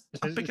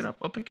 I'll pick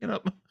it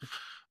up.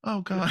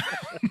 Oh god.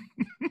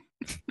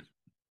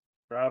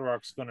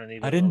 Broadrock's gonna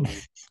need. I a didn't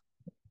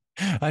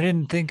load. I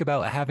didn't think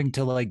about having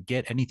to like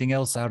get anything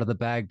else out of the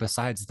bag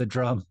besides the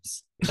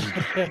drums.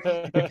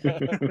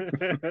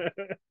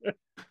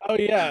 Oh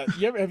yeah,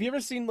 have you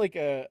ever seen like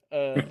an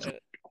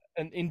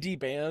indie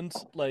band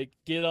like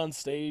get on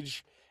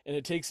stage and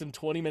it takes him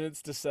 20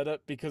 minutes to set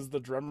up because the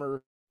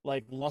drummer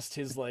like lost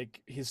his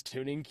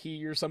tuning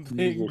key or something?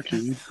 Little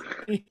key.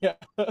 Yeah.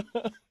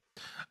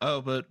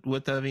 Oh, but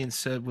with that being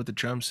said, with the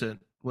drum set,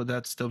 would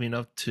that still be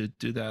enough to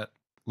do that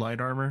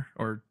light armor,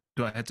 or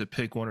do I have to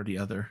pick one or the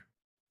other?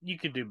 You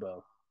could do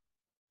both.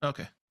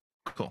 Okay,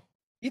 cool.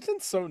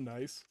 Ethan's so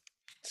nice.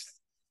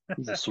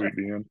 He's a sweet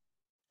DM.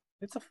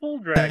 It's a full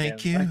dragon.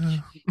 Thank you. Like,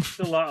 you can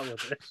do a lot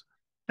with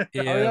it.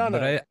 Yeah,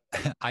 but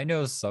Ariana. I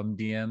know some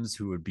DMs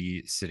who would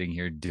be sitting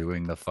here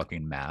doing the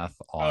fucking math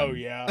on Oh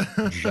yeah.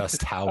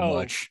 just how Oh.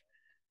 much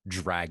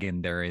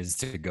dragon there is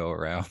to go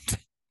around.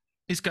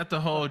 He's got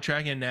the whole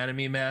dragon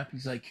anatomy map.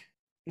 He's like,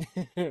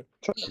 Technically.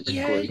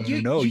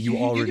 Yeah, No, you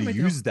can already make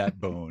used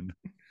that bone.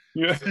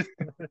 Yeah.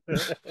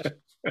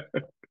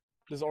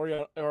 Does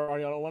Oriana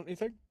want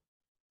anything?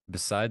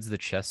 Besides the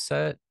chess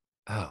set,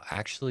 oh,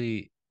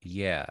 actually,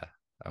 yeah.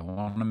 I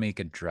want to make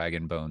a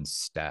dragon bone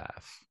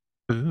staff.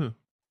 ooh.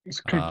 It's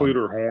complete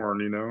her horn,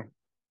 you know.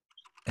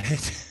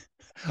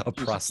 A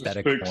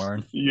prosthetic fix-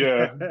 horn.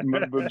 Yeah,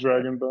 the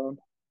dragon bone.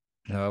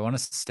 No, I want a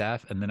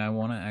staff, and then I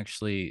want to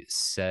actually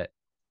set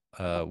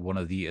one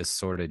of the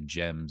assorted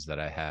gems that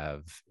I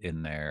have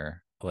in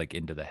there, like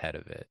into the head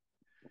of it.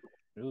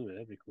 Ooh,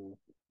 that'd be cool.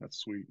 That's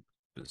sweet.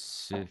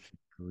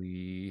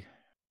 Specifically,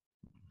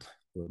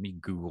 let me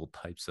Google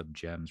types of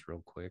gems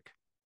real quick.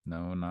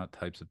 No, not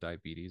types of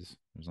diabetes.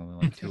 There's only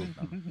like 2 of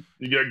them.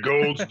 You got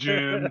Gold's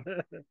Gem,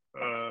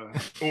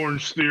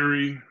 Orange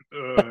Theory.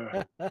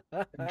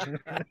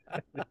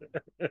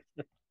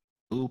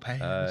 Ooh,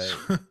 pass.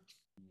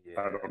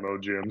 I don't know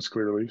gems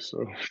clearly,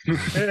 so.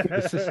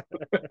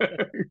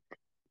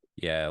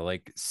 Yeah,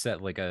 like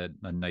set like a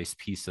nice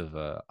piece of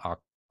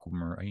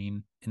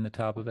aquamarine in the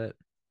top of it.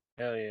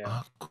 Hell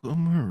yeah.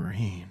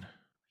 Aquamarine.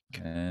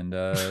 And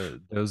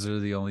those are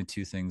the only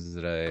 2 things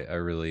that I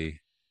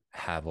really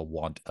have a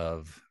want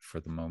of for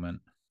the moment.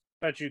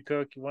 Bet you,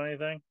 Cook. You want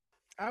anything?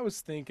 I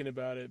was thinking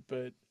about it,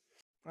 but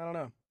I don't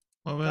know.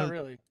 What Not about,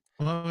 really.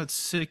 what about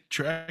sick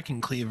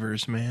dragon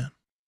cleavers, man?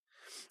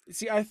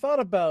 See, I thought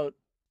about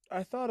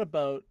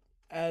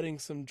adding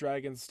some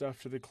dragon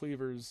stuff to the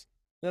cleavers.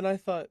 Then I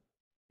thought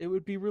it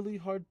would be really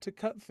hard to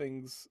cut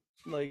things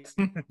like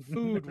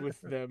food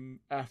with them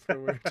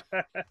afterward.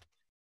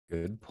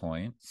 Good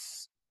point.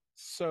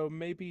 So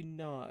maybe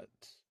not.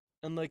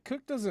 And like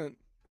Cook doesn't,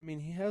 I mean,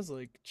 he has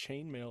like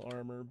chainmail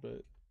armor,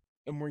 but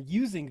and we're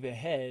using the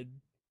head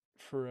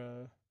for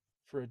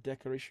a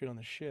decoration on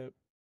the ship.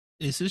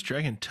 Is this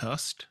dragon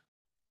tusked?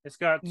 It's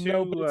got 2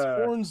 No, but its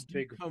horns do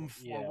big come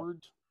yeah.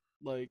 forward.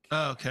 Like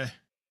Oh, okay.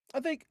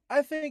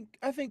 I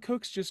think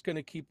Cook's just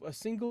gonna keep a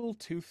single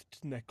toothed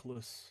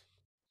necklace.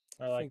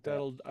 I like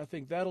that. I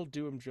think that'll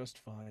do him just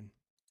fine.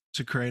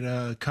 To create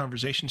a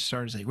conversation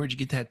starters like, where'd you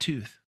get that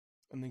tooth?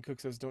 And then Cook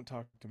says, "Don't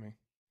talk to me."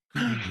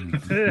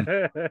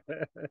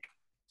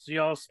 So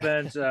y'all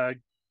spent a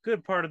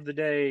good part of the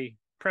day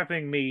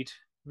prepping meat,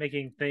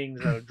 making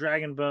things out of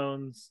dragon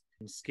bones,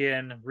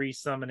 skin,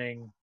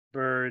 resummoning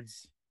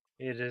birds.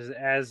 It is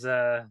as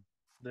the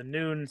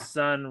noon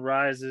sun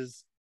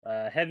rises,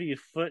 heavy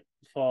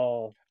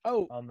footfall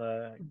Oh, on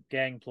the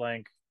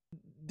gangplank.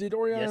 did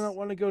Oriana Yes. not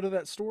want to go to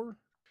that store?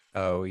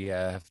 Oh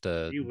yeah, I have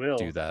to You will.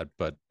 do that,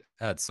 but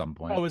at some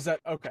point. Oh, is that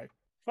okay?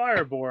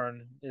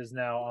 Fireborn is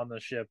now on the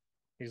ship.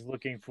 He's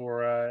looking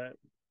for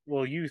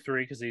well, you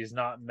 3, because he's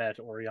not met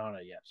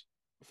Oriana yet.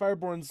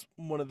 Fireborn's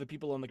one of the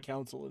people on the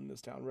council in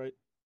this town, right?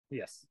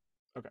 Yes.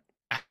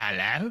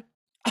 Hello?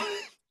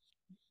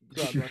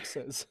 Godrock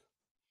says.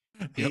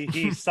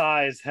 He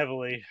sighs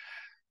heavily,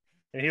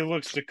 and he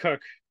looks to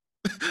Cook.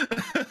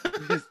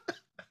 The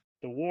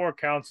war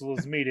council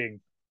is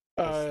meeting.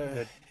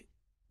 The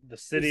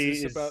city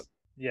is this about-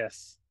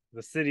 yes.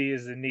 The city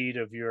is in need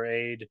of your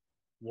aid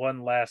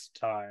one last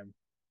time.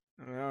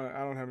 I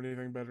don't have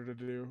anything better to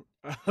do.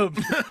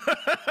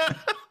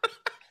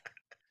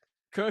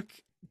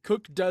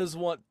 Cook does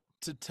want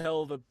to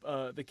tell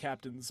the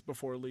captains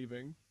before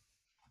leaving.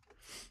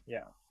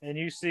 Yeah, and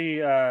you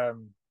see,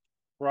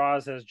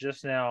 Roz has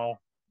just now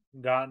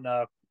gotten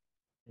up,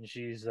 and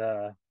she's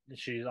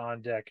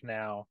on deck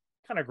now,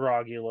 kind of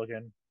groggy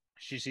looking.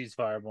 She sees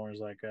Fireborn,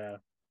 is like,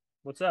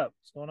 "What's up?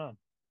 What's going on?"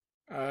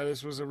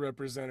 This was a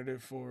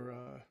representative for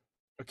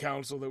a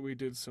council that we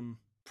did some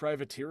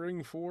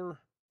privateering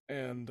for,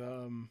 and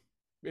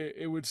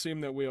it would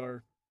seem that we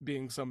are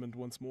being summoned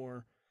once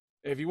more.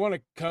 If you want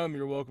to come,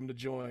 you're welcome to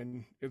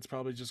join. It's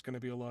probably just going to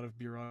be a lot of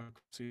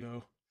bureaucracy,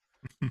 though.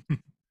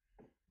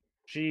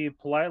 She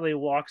politely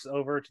walks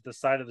over to the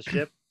side of the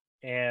ship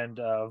and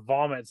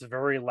vomits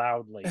very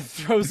loudly. And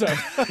throws up.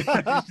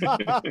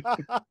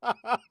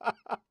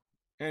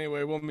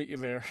 Anyway, we'll meet you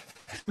there.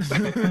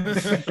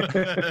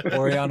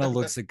 Oriana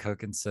looks at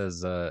Cook and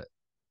says,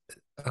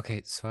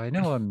 okay, so I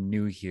know I'm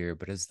new here,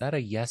 but is that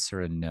a yes or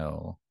a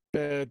no?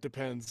 It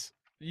depends.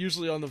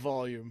 Usually on the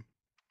volume,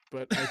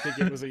 but I think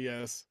it was a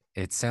yes.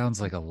 It sounds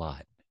like a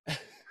lot.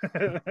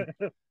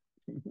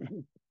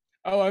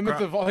 Oh, I meant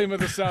the volume of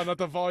the sound, not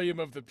the volume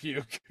of the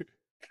puke.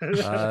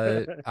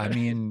 I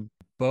mean,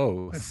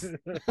 both,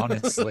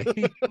 honestly.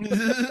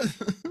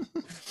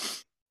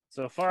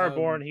 So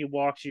Fireborn, he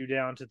walks you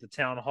down to the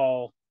town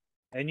hall,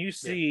 and you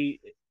see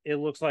it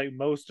looks like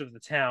most of the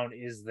town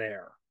is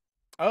there.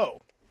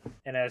 Oh.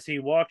 And as he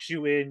walks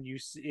you in, you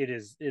see it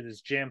is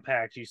jam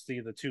packed. You see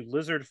the 2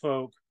 lizard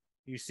folk,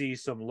 you see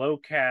some low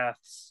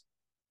caths,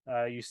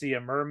 you see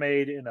a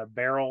mermaid in a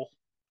barrel,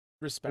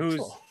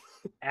 Respectful.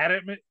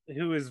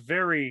 who is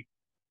very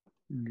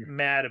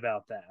mad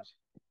about that.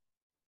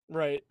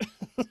 Right.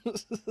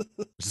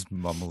 Just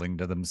mumbling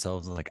to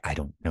themselves, like, I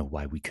don't know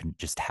why we couldn't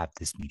just have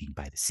this meeting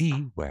by the sea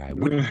where I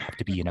wouldn't have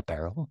to be in a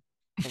barrel.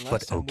 The last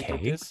But time we did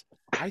okay. this,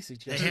 I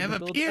suggested have we a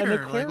build pier, an like,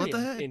 aquarium what the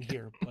heck? in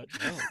here, but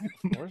no,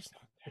 of course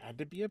not. It had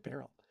to be a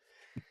barrel.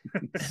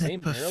 Same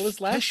But barrel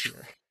as last fish-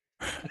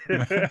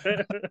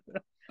 year.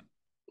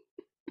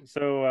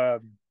 So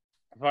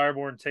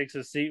Fireborn takes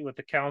a seat with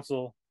the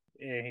council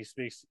and he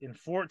speaks. In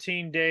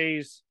 14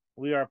 days,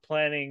 we are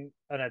planning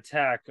an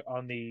attack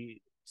on the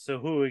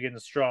Sahuagin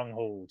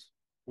stronghold.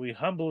 We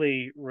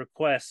humbly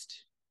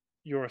request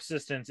your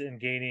assistance in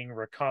gaining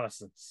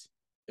reconnaissance.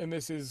 And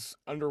this is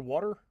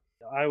underwater?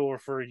 I will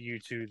refer you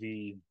to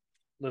the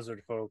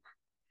lizard folk.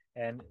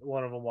 And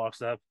one of them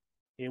walks up.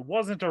 It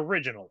wasn't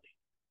originally,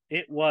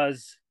 it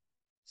was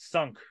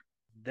sunk.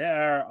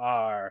 There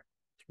are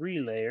 3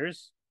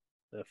 layers.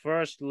 The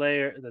first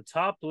layer, the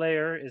top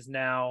layer is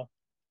now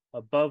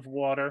above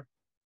water,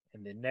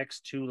 and the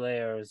next 2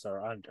 layers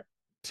are under.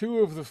 2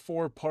 of the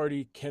 4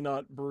 party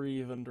cannot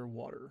breathe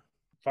underwater.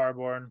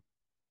 Fireborn,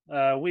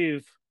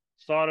 we've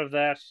thought of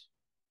that.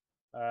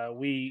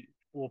 We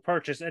will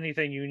purchase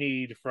anything you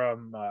need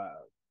from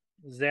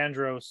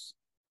Xandros,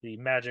 the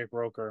magic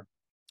broker,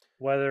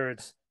 whether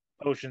it's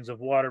potions of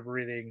water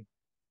breathing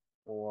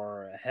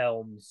or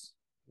helms,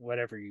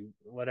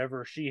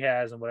 whatever she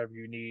has and whatever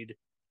you need,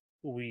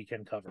 we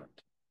can cover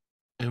it.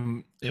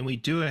 And we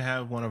do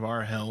have one of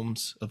our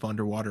helms of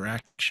underwater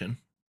action.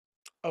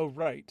 Oh,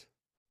 right.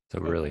 So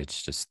really,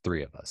 it's just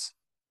 3 of us.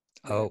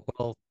 Oh,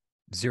 well,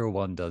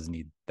 01 does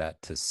need that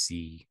to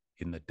see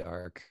in the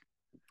dark.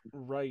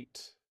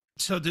 Right.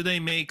 So do they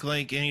make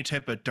like any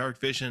type of dark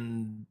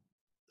vision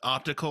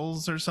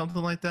opticals or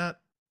something like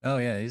that? Oh,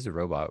 yeah, he's a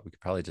robot. We could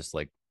probably just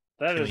like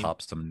That is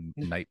pop some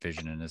night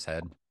vision in his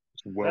head.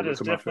 Weld that it is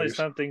to my definitely face.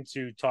 something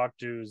to talk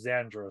to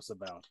Xandros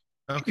about.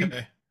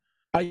 Okay.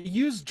 I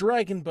use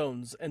dragon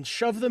bones and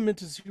shove them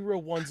into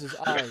 01's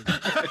eyes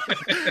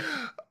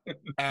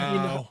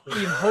Ow.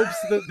 in hopes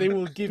that they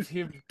will give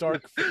him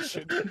dark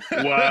vision.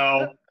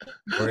 Wow.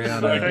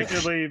 Oriana,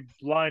 Effectively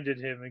blinded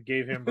him and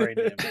gave him brain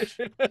damage.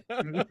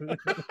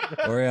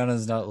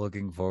 Oriana's not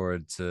looking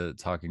forward to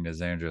talking to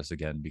Xandros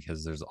again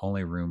because there's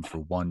only room for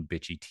one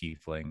bitchy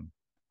tiefling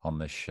on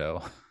this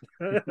show.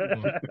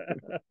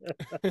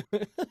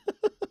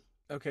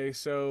 Okay,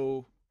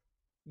 so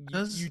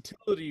Does-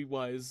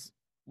 utility-wise,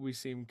 we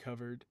seem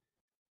covered.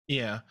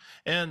 Yeah.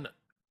 And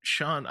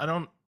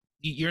Sean,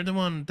 you're the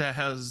one that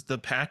has the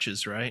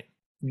patches, right?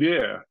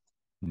 Yeah,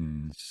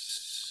 Hmm.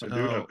 I do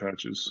So- have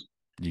patches.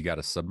 You got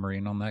a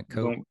submarine on that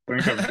coat?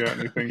 Don't think I've got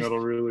anything that'll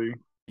really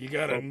You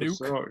got a help us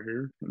nuke? out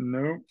here.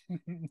 Nope.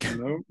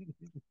 Nope.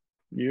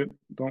 Yep.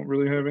 Don't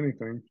really have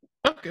anything.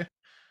 Okay.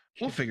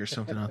 We'll figure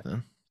something out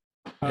then.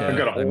 I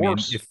got a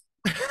horse.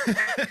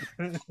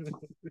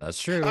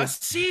 That's true. A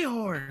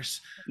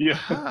seahorse. Yeah.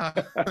 Ah.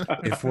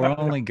 If we're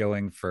only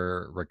going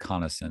for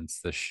reconnaissance,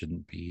 this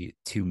shouldn't be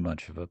too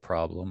much of a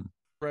problem.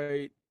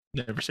 Right.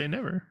 Never say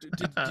never.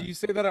 Do you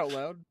say that out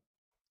loud?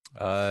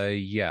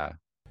 Yeah.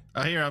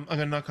 Here, I'm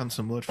gonna knock on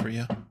some wood for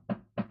you.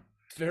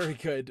 Very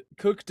good.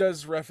 Cook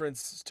does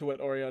reference to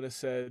what Oriana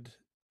said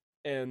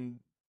and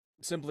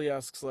simply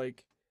asks,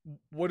 like,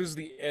 what is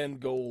the end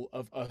goal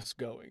of us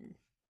going?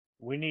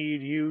 We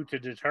need you to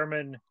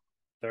determine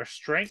their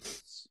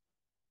strengths,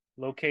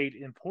 locate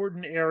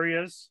important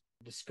areas,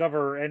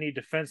 discover any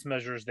defense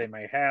measures they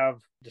may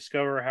have,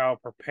 discover how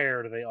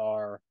prepared they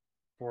are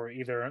for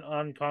either an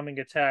oncoming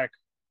attack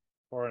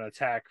or an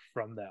attack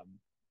from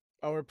them.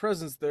 Our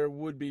presence there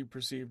would be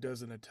perceived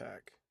as an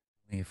attack.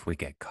 If we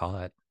get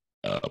caught.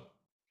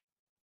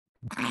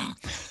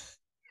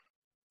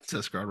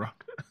 Says Ground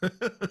Rock.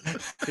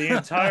 The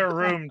entire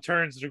room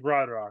turns to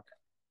Grodrock.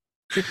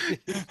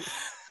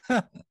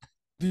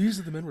 These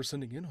are the men we're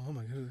sending in? Oh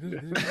my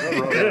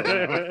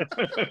god.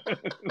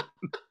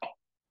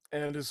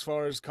 And as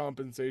far as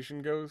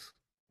compensation goes?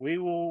 We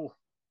will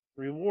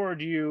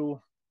reward you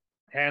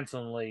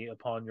handsomely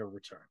upon your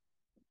return.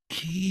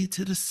 Key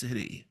to the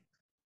city.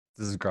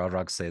 Does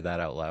Grodrock say that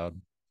out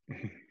loud?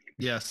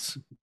 Yes.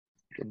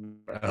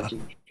 I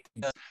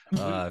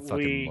fucking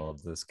We-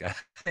 love this guy.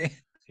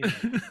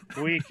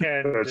 We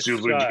can That's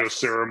usually just discuss,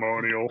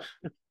 ceremonial.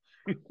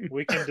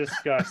 we can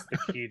discuss the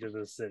key to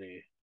the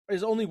city.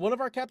 Is only one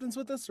of our captains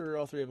with us, or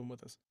all 3 of them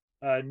with us?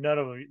 None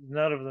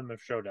of them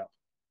have showed up.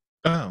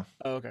 Oh.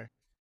 Oh, okay.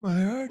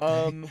 Why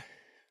are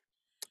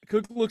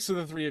Cook looks to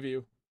the 3 of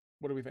you.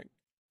 What do we think?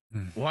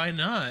 Why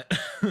not?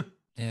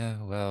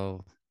 Yeah,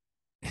 well,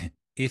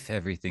 if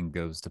everything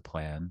goes to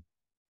plan,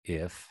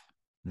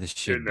 this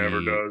should It never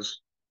be does.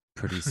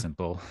 pretty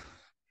simple.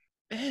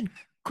 And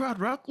Ground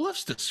Rock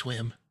loves to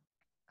swim.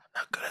 I'm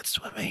not good at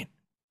swimming.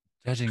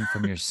 Judging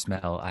from your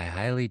smell, I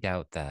highly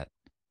doubt that.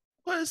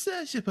 What is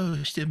that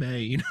supposed to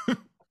mean?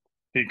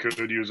 He could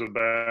use a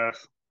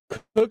bath.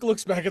 Cook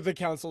looks back at the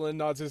council and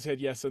nods his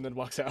head yes, and then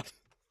walks out.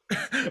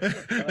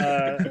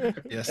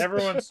 Yes.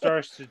 Everyone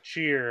starts to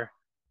cheer,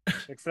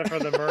 except for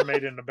the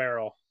mermaid in the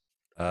barrel.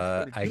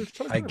 I give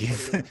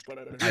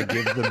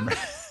them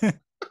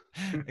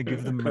I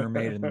give the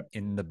mermaid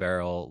in the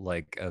barrel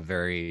like a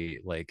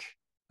very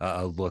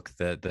a look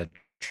that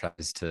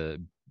tries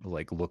to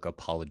like look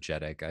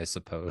apologetic, I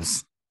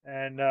suppose.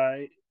 And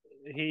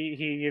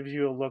he gives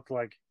you a look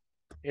like,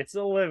 It's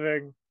a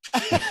living.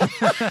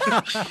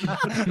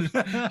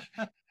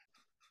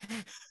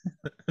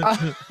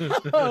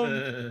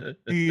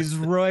 He's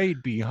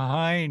right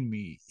behind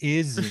me,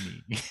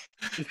 isn't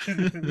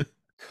he?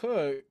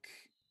 Cook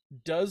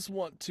does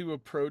want to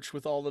approach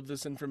with all of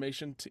this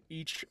information to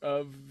each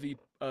of the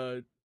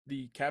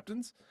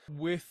captains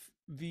with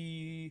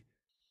the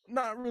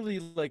not really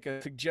like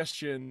a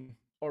suggestion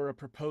or a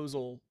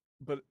proposal,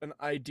 but an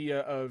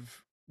idea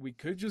of we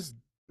could just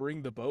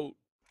bring the boat.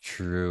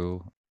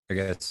 True. I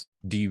guess.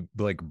 Do you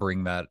like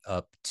bring that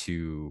up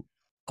to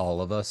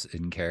all of us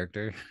in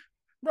character?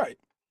 Right.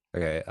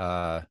 Okay.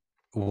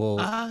 Well,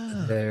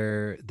 Ah.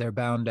 they're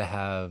bound to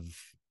have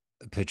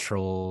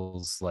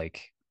patrols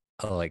like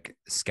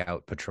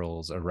scout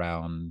patrols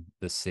around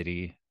the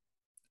city.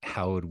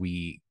 How would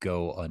we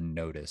go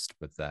unnoticed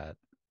with that?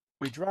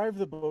 We drive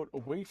the boat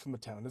away from the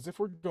town as if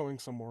we're going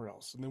somewhere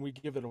else, and then we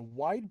give it a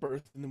wide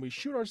berth, and then we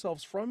shoot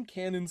ourselves from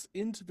cannons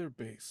into their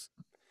base.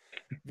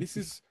 This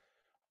is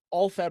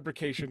all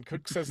fabrication.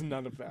 Cook says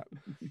none of that.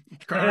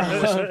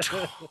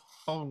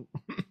 Oh,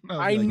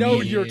 I like,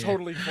 know you're yeah.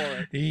 totally for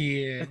it.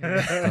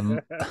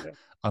 Yeah.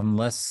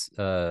 Unless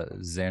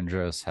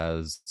Xandros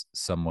has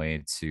some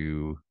way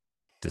to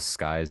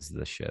disguise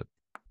the ship.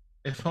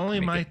 If only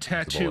Make my it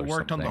visible tattoo or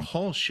worked on the something.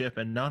 whole ship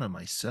and not on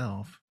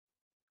myself.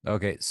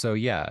 Okay, so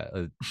yeah,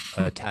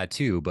 a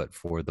tattoo, but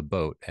for the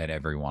boat and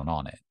everyone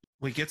on it.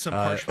 We get some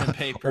parchment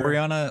paper.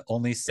 Oriana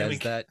only we says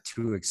can- that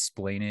to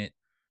explain it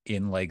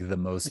in like the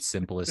most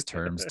simplest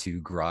terms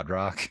to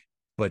Grodrock,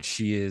 but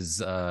she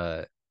is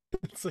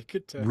It's like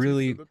a tattoo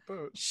really for the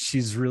boat.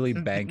 she's really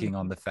banking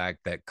on the fact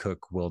that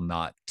Cook will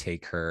not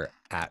take her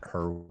at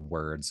her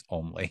words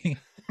only.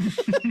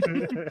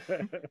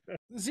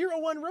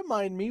 01,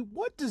 remind me,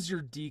 what does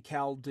your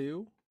decal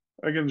do?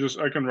 I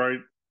can write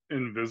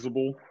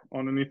invisible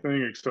on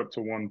anything except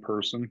to one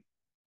person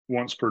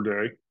once per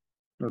day.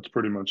 That's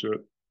pretty much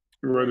it.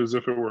 You write as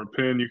if it were a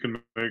pen. You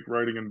can make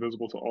writing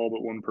invisible to all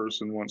but one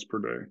person once per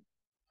day.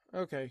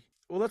 Okay.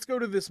 Well, let's go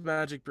to this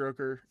magic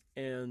broker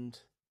and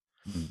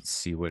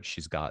See what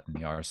she's got in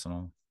the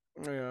arsenal.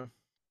 yeah.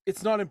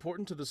 It's not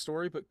important to the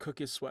story, but Cook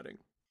is sweating.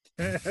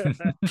 It's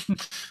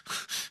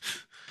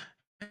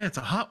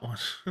a hot one.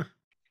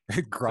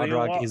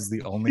 Grodrock is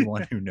the only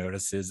one who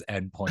notices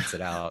and points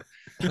it out.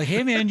 Like,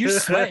 hey man, you're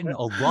sweating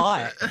a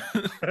lot.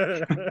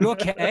 You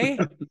okay?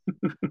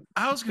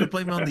 I was gonna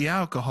blame it on the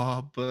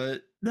alcohol,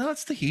 but no,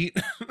 it's the heat.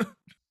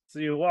 So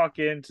you walk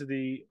into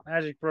the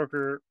magic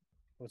broker,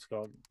 what's it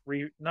called?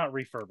 Not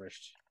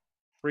refurbished,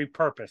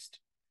 repurposed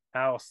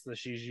house that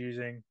she's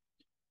using.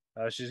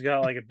 She's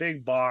got like a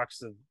big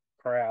box of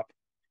crap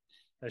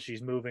that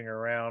she's moving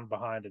around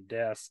behind a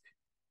desk,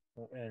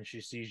 and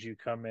she sees you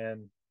come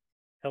in.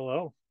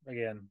 Hello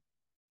again,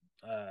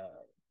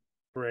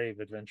 brave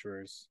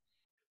adventurers.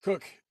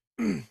 Cook.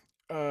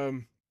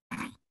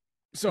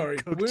 Sorry.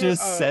 Cook we're,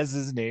 just says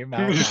his name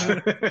out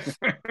loud.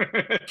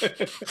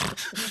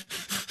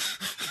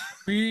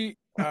 we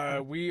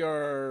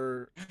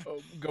are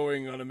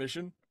going on a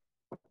mission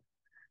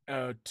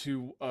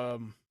to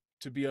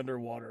be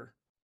underwater.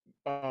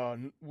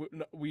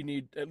 We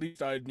need, at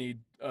least I'd need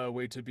a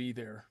way to be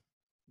there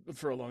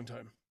for a long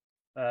time.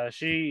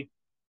 She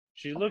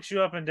looks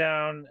you up and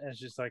down and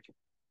she's like,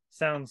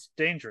 sounds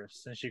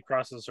dangerous, and she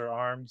crosses her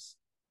arms.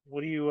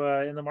 What are you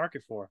in the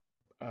market for?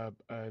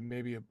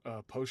 Maybe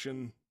a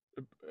potion,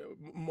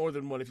 more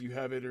than one if you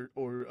have it,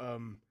 or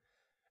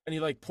and he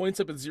like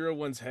points up at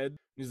 01's head.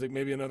 He's like,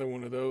 maybe another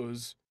one of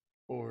those,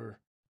 or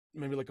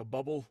maybe like a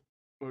bubble,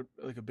 or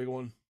like a big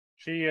one.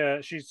 She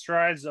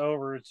strides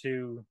over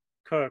to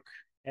Cook,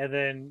 and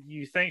then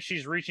you think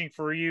she's reaching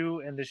for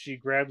you, and then she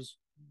grabs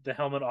the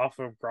helmet off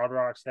of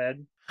Grodrock's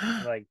head,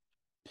 and, like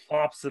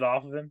plops it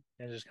off of him,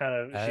 and just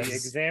kind of she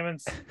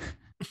examines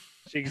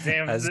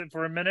it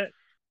for a minute.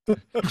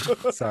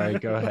 Sorry,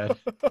 go ahead.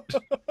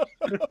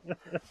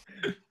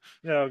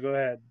 No, go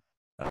ahead.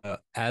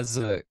 As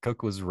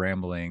Cook was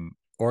rambling,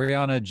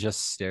 Oriana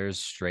just stares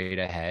straight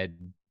ahead,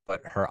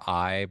 but her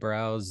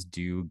eyebrows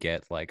do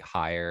get like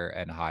higher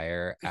and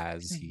higher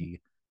as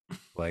he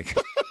like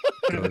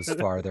goes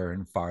farther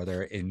and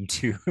farther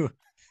into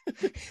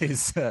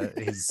his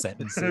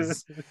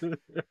sentences.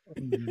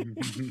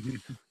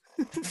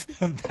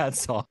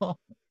 That's all.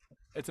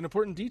 It's an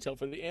important detail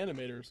for the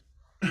animators.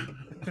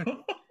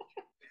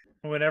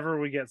 Whenever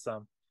we get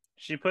some.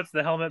 She puts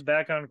the helmet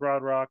back on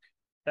Grodrock.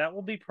 That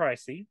will be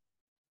pricey,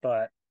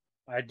 but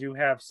I do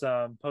have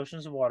some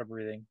potions of water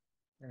breathing.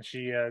 And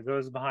she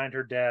goes behind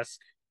her desk,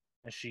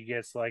 and she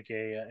gets like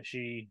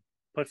she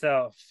puts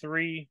out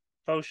 3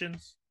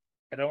 potions.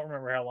 I don't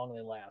remember how long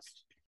they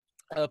last.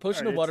 A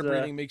potion Alright, of water it's,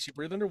 breathing makes you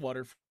breathe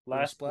underwater for a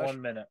Last splash.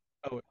 1 minute.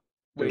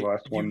 They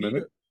last you 1 need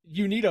minute.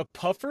 You need a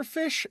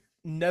pufferfish,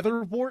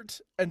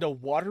 netherwort, and a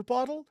water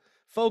bottle,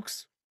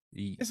 folks.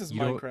 This is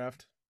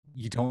Minecraft.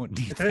 You don't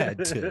need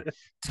that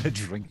to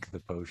drink the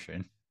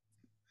potion.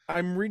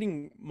 I'm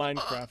reading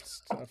Minecraft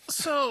stuff.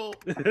 So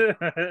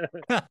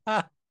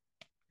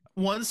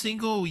one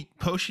single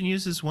potion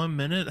uses 1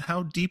 minute.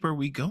 How deep are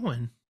we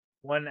going?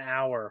 1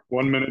 hour.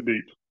 1 minute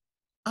deep.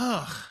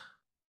 Ugh.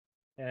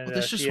 And Well,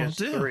 this she just won't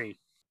has do. 3.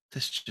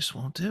 This just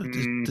won't do.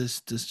 Mm.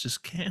 This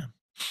just can't.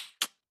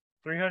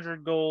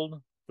 300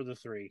 gold for the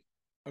 3.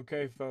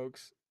 Okay,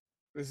 folks,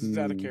 this is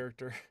out of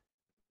character.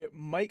 It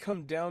might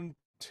come down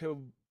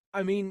to,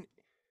 I mean,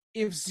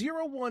 if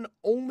 01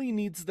 only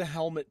needs the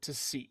helmet to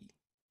see.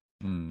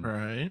 Hmm.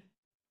 Right.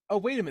 Oh,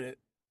 wait a minute.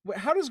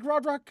 How does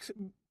Grodrock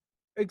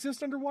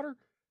exist underwater?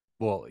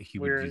 Well, he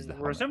would use the We're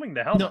helmet. assuming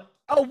the helmet. No,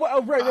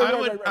 Oh, right.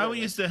 I would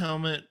use the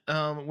helmet.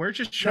 We're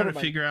just trying Never to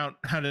mind. figure out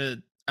how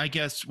to, I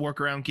guess, work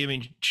around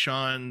giving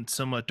Sean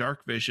somewhat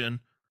dark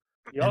vision.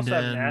 You also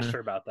haven't then- asked her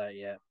about that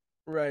yet.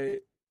 Right.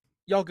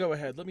 Y'all go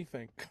ahead. Let me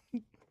think.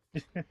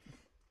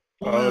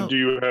 Well, Do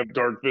you have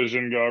dark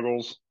vision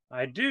goggles?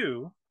 I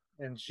do.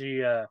 And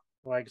she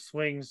like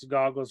swings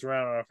goggles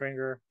around on her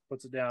finger,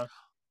 puts it down.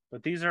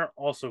 But these are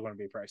also going to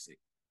be pricey.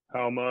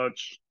 How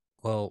much?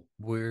 Well,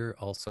 we're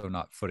also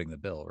not footing the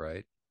bill,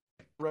 right?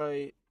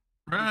 Right.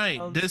 right.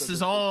 town This said is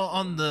that they all could.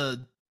 on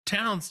the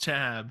towns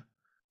tab.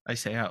 I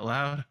say out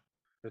loud.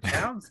 The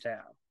town's tab.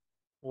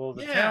 Well,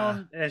 the Yeah.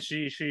 town, and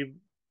she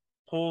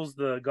pulls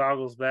the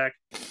goggles back.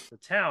 The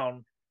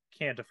town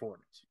can't afford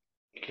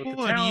it.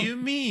 What do you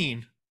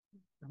mean?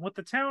 What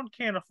the town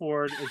can't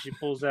afford is she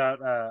pulls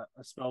out a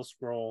spell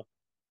scroll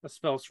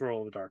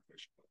of dark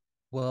vision.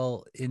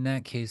 Well, in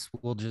that case,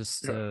 we'll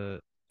just Yeah.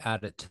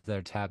 add it to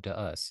their tab to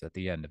us at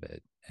the end of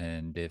it.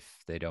 And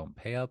if they don't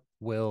pay up,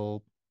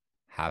 we'll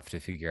have to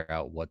figure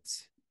out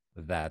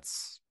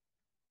that's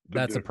a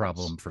difference.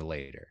 problem for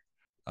later.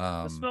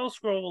 The spell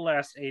scroll will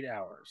last 8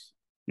 hours.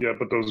 Yeah,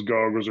 but those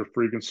goggles are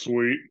freaking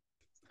sweet.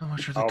 How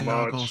much are the How much?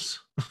 goggles?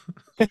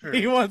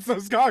 He wants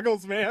those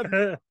goggles,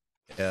 man.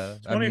 Yeah,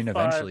 I mean, 25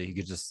 eventually he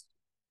could just.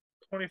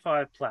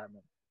 25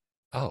 platinum.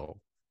 Oh,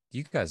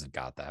 you guys have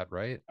got that,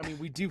 right? I mean,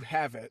 we do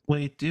have it.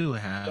 We do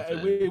have It,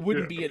 it, it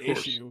wouldn't Yeah, be of an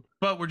course. issue.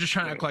 but we're just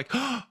trying to act like,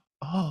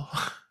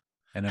 oh,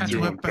 And I have to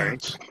mean, Doing whip out.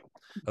 things.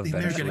 The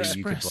American eventually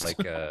you could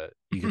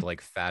Express.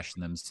 like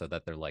fashion them so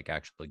that they're like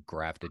actually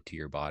grafted to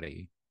your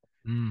body.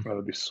 Mm.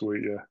 That'd be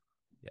sweet, yeah.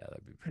 Yeah,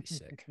 that'd be pretty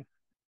sick.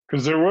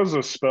 Because there was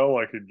a spell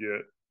I could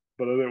get,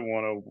 but I didn't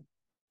want to.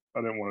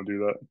 I didn't want to do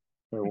that.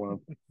 I didn't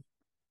want to.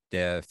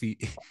 Yeah,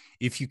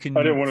 if you can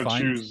I didn't want to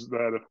find, choose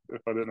that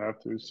if I didn't have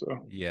to.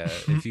 So yeah,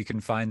 if you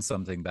can find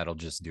something that'll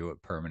just do it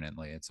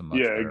permanently, it's a much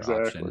yeah, better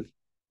exactly. option.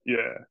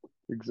 Yeah,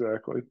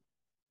 exactly.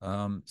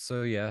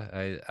 So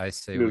yeah, I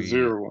say The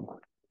 01.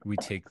 we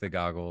take the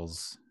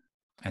goggles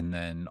and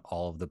then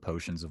all of the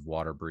potions of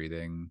water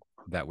breathing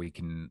that we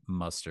can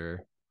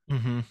muster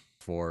Mm-hmm.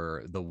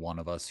 for the one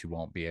of us who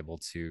won't be able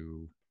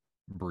to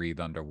breathe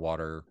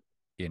underwater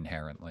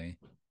inherently.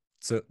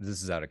 So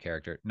this is out of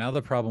character. Now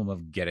the problem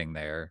of getting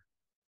there,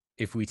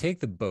 if we take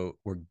the boat,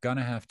 we're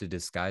gonna have to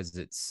disguise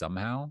it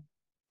somehow,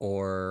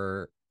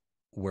 or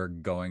we're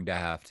going to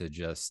have to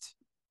just,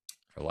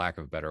 for lack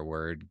of a better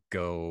word,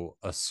 go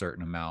a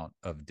certain amount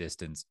of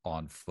distance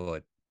on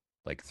foot,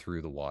 like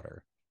through the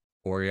water.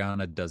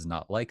 Oriana does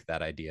not like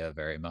that idea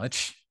very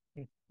much,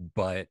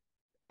 but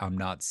I'm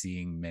not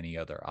seeing many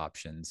other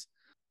options.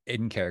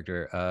 In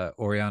character,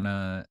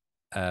 Oriana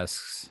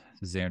asks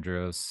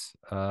Xandros,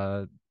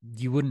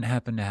 you wouldn't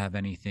happen to have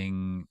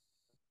anything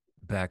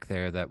back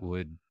there that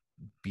would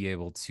be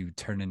able to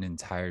turn an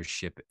entire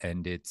ship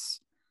and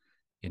its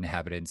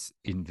inhabitants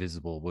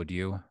invisible, would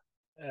you?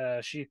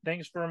 She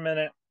thinks for a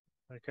minute.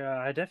 Like,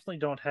 I definitely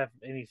don't have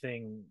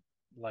anything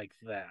like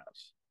that.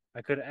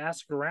 I could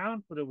ask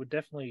around, but it would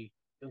definitely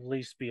at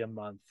least be a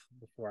month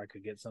before I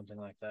could get something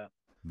like that.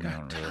 We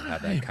Got don't really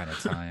have time. that kind of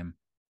time.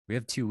 We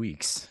have 2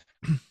 weeks.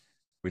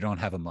 We don't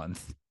have a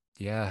month.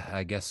 Yeah,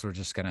 I guess we're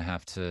just gonna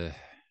have to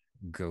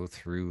go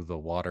through the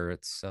water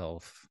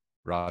itself.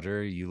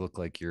 Roger, you look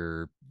like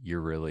you're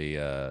really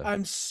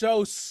I'm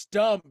so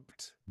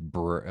stumped.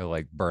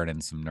 like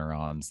burning some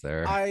neurons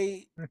there.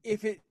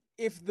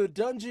 If the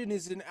dungeon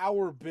is an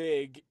hour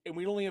big and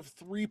we only have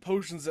 3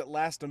 potions that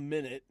last a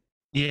minute,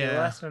 It'll Yeah.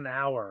 last an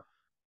hour.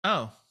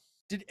 Oh,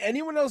 did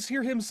anyone else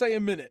hear him say a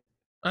minute?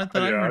 I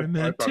thought I heard a I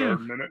minute thought I heard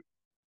too. a minute.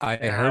 I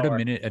An heard hour. a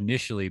minute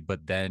initially,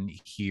 but then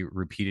he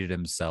repeated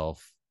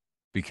himself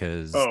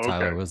because Oh, okay.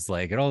 Tyler was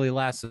like, it only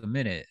lasts a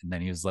minute. And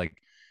then he was like,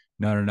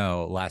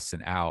 no, it lasts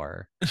an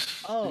hour.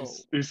 Oh,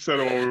 He said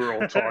it while we were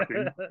all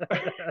talking.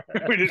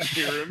 We didn't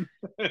hear him.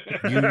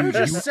 you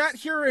just sat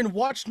here and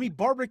watched me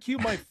barbecue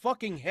my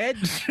fucking head.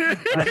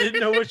 I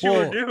didn't know what you were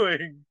Well,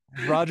 doing.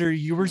 Roger,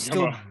 you were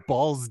still on.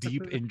 balls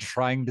deep in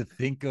trying to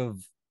think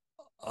of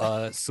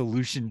a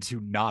solution to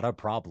not a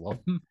problem.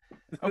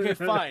 Okay,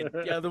 fine.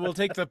 Yeah, then we'll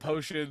take the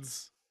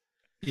potions.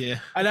 Yeah.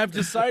 And I've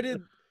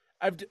decided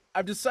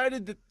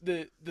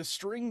that the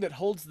string that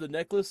holds the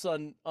necklace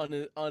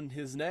on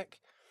his neck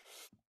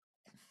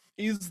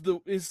is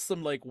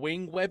some like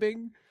wing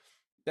webbing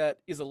that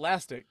is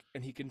elastic,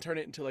 and he can turn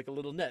it into like a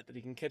little net that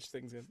he can catch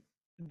things in.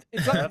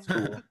 It's not, That's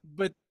cool.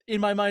 but in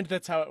my mind,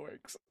 that's how it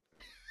works.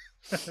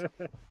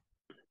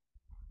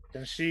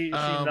 And she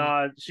Um,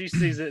 nods. She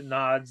sees it,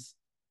 nods.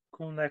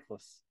 Cool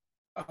necklace.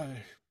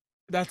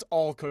 That's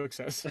all Cook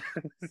says.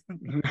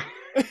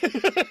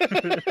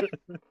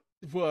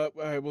 Well,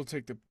 we'll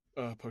take the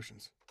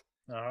potions.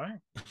 All right.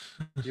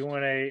 You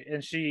want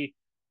and she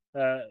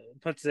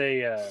puts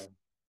a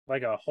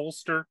like a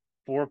holster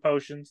for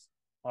potions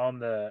on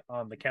the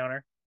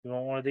counter. You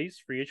want one of these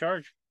free of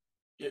charge?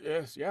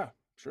 Yes, yeah,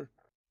 sure.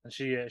 And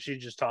she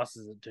just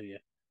tosses it to you.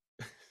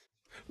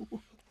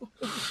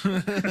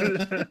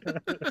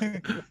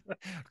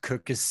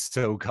 Cook is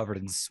so covered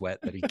in sweat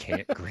that he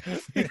can't grip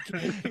it.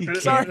 He can't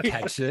Sorry.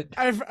 catch it.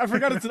 I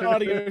forgot it's an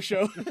audio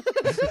show.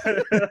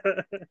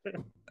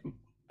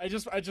 I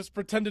just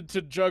pretended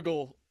to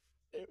juggle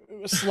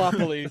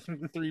sloppily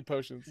 3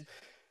 potions.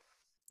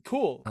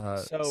 Cool.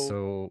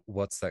 So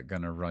what's that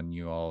gonna run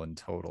you all in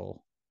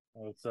total?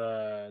 Well, it's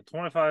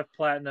 25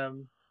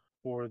 platinum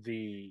for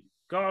the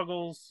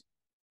goggles,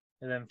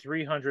 and then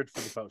 300 for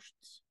the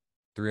potions.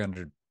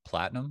 300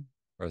 platinum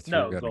or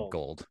No, 300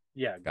 gold?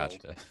 Yeah, gold.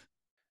 Gotcha.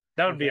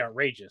 That would be Okay.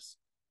 outrageous.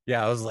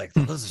 Yeah, I was like,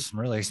 those are some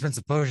really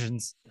expensive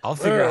potions. I'll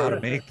figure out how to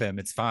make them.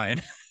 It's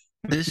fine.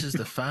 This is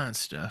the fine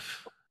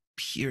stuff.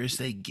 Pure as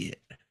they get.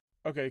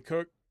 Okay,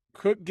 Cook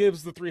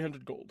gives the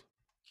 300 gold.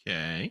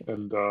 Okay.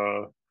 And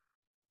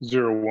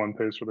 01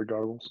 pays for the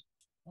goggles.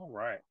 All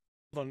right.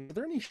 Hold on, are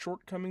there any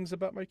shortcomings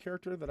about my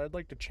character that I'd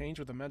like to change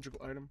with a magical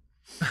item?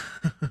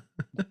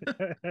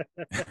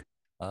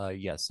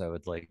 Yes, I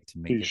would like to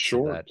make He's it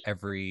short. so that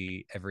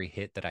every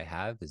hit that I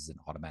have is an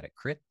automatic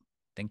crit.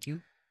 Thank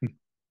you.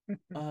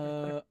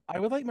 I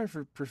would like my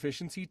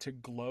proficiency to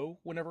glow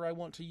whenever I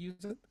want to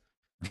use it,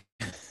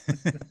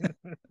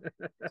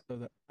 so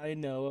that I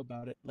know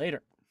about it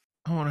later.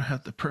 I want to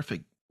have the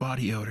perfect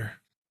body odor.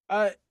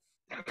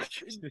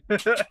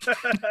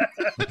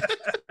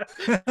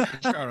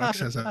 Sharrock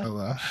says that out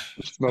loud.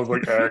 It smells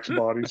like Axe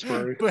body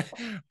spray.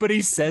 but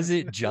he says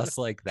it just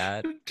like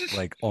that,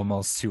 like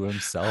almost to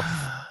himself.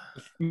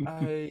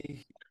 I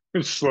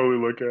Just slowly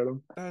look at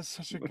him. that's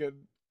such a good.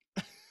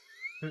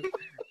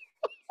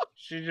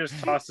 She just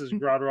tosses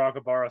Grodrock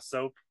a bar of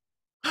soap.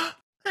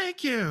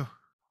 Thank you.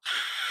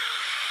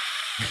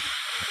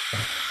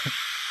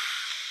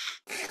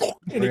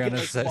 And it Brianna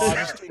gets, says-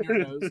 lodged in your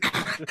nose.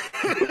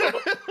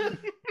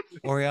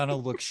 Oriana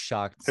looks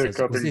shocked. Says,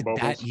 Hiccuping was it that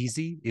bubbles.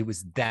 easy? It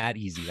was that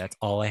easy. That's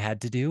all I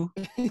had to do.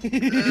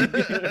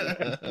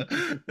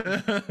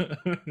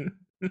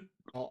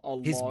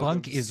 A His log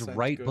bunk of is scent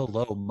right good.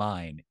 below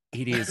mine.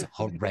 It is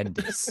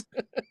horrendous.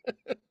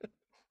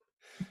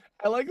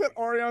 I like that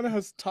Oriana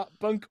has top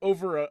bunk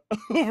over a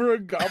over a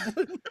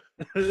goblin.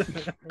 Well,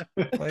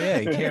 yeah,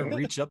 he can't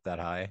reach up that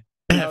high.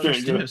 Yeah, for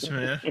steps,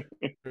 man.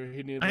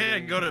 He needed I a had to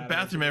little go to the ladder.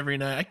 bathroom every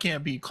night. I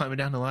can't be climbing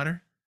down the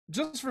ladder.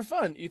 Just for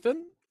fun,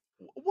 Ethan.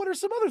 What are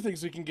some other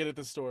things we can get at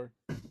the store?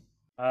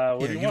 What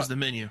do Here, you here's want? the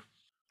menu.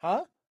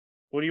 Huh?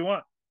 What do you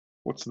want?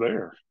 What's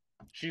there?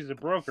 She's a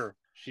broker.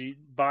 She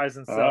buys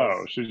and sells.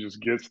 Oh, she just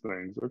gets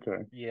things.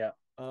 Okay. Yeah.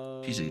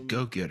 She's a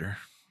go-getter.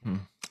 There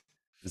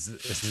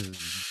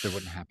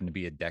wouldn't happen to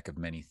be a deck of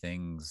many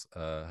things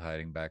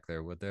hiding back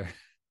there, would there?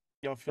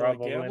 Y'all feel like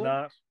Probably gambling?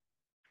 not.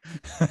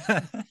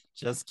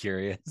 Just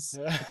curious.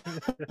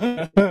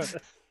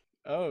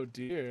 Oh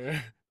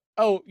dear.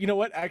 Oh, you know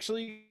what?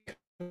 Actually,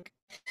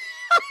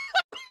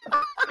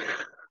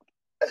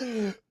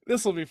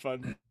 this will be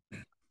fun.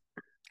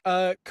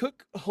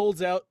 Cook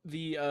holds out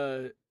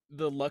the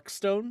luck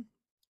stone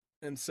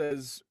and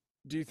says,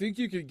 "Do you think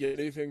you could get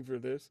anything for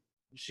this?"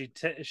 She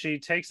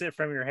takes it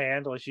from your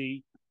hand, like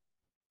she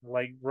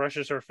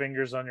brushes her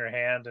fingers on your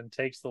hand and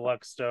takes the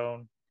luck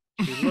stone.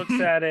 She looks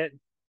at it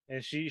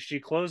and she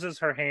closes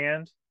her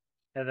hand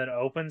and then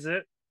opens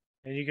it,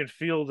 and you can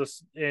feel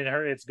this in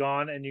her. It's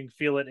gone, and you can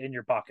feel it in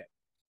your pocket.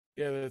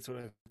 Yeah, that's what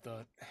I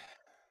thought.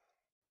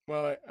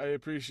 Well, I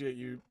appreciate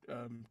you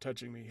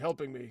touching me,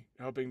 helping me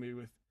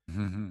with.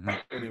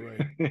 Anyway,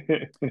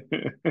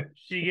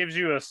 She gives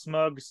you a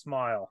smug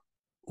smile.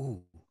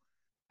 Ooh,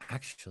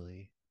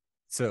 actually,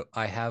 so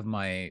I have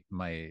my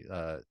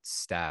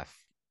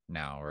staff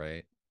now,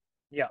 right?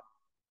 Yeah.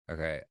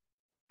 Okay.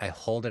 I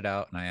hold it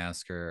out and I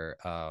ask her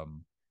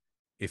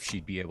if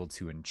she'd be able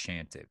to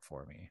enchant it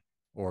for me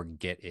or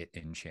get it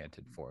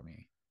enchanted for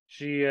me.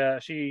 She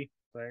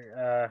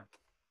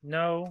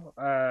no,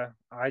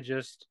 I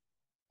just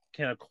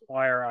can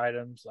acquire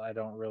items. I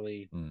don't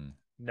really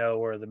know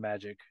where the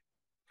magic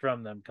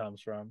from them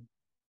comes from.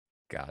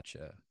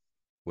 Gotcha.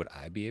 Would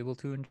I be able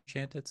to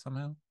enchant it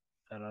somehow?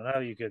 I don't know.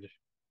 You could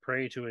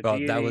pray to a Well,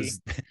 deity. that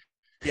was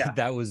Yeah,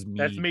 that was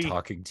that's me.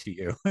 talking to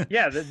you.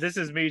 Yeah, this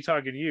is me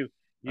talking to you.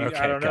 Okay,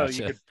 I don't know.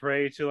 gotcha. You could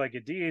pray to like a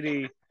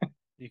deity.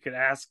 You could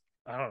ask,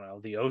 I don't know,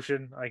 the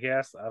ocean, I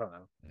guess. I don't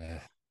know.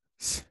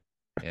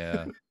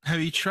 Yeah.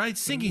 Have you tried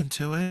singing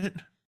to it?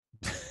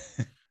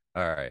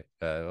 All right.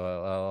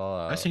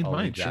 Well, I sing I'll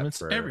my leave that instruments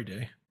for- every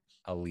day.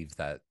 I'll leave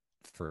that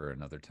for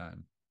another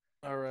time.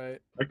 all right.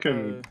 I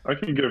can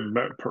give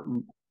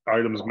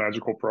items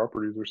magical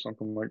properties or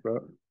something like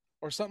that.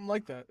 Or something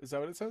like that. Is that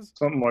what it says?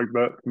 Something like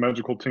that.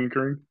 Magical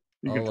tinkering.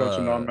 You can I'll, touch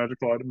a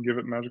non-magical item, give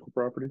it magical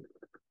property.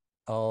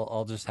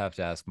 I'll just have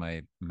to ask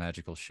my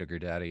magical sugar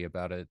daddy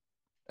about it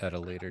at a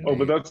later Oh, date.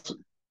 but that's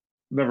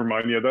never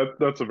mind. Yeah,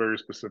 that's a very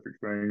specific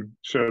thing.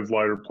 Sheds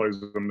lighter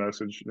plays a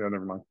message. Yeah,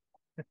 never mind.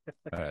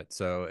 All right.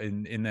 So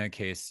in that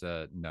case,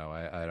 no,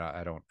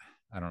 I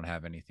don't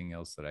have anything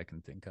else that I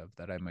can think of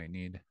that I might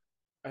need.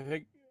 I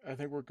think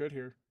we're good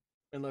here,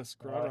 unless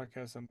Grodrock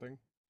has something.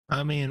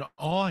 I mean,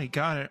 all I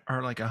got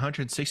are like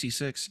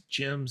 166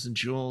 gems and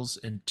jewels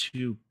and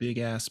 2 big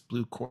ass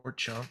blue core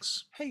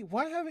chunks. Hey,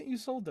 why haven't you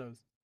sold those?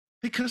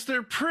 Because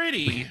they're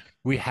pretty.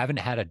 We haven't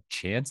had a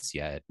chance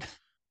yet.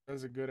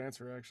 That's a good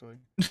answer, actually.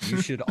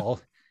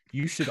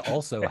 You should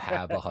also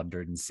have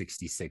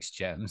 166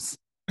 gems.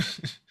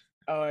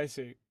 Oh, I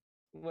see.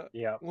 Well,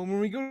 Yeah. when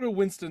we go to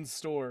Winston's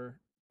store,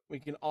 we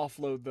can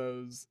offload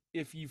those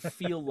if you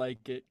feel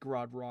like it,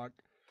 Grodrock.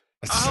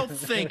 I'll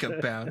think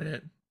about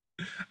it.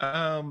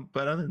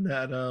 But other than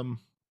that,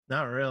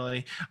 not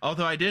really.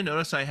 Although I did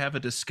notice I have a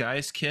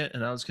disguise kit,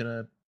 and I was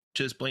gonna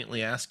just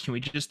blatantly ask, can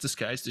we just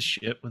disguise the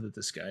ship with a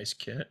disguise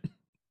kit?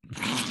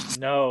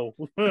 No.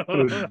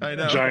 I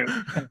know.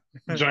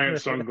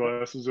 Giant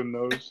sunglasses and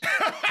nose.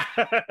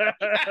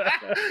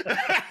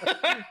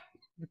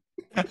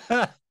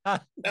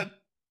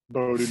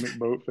 Bodie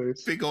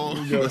McBoatface. Big old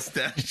There you go.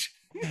 mustache.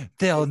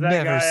 They'll Does that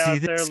never guy see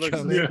out there this look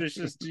coming.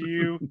 suspicious to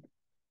you?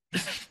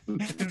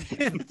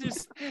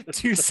 Just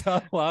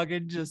Tucson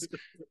just,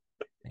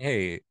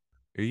 hey,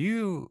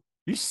 you're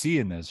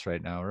seeing this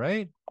right now,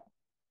 right?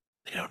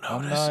 They don't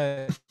I'm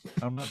notice.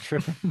 I'm not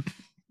tripping.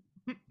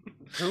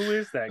 Who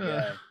is that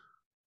guy?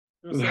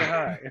 Go say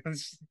hi.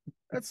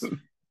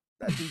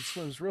 That dude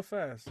swims real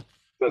fast.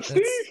 That's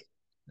Steve.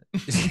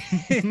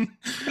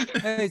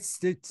 Hey,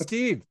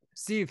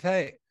 Steve,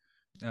 hey.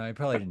 No, he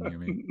probably didn't hear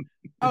me.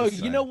 Oh, It's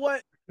you fine. know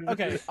what?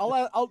 Okay,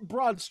 I'll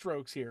broad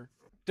strokes here.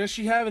 Does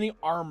she have any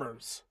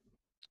armors?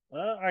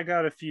 I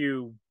got a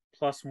few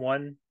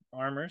 +1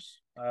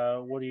 armors.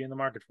 What are you in the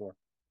market for?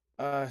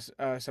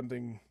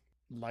 Something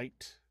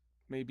light,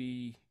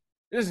 maybe.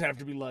 It doesn't have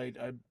to be light.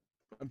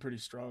 I'm pretty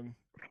strong.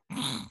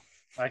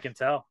 I can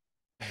tell.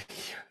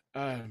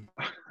 Um,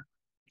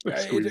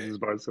 Squeezes his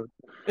bicep.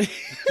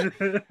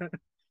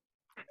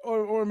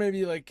 or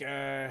maybe like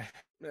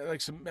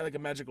like a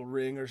magical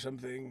ring or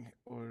something.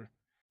 Or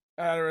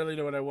I don't really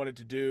know what I wanted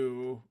to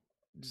do.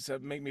 Just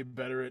make me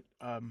better at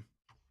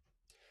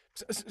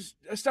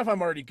stuff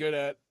I'm already good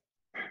at.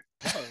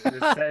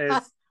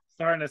 It's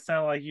starting to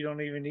sound like you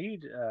don't even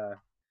need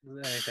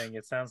anything.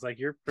 It sounds like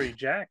you're pretty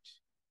jacked.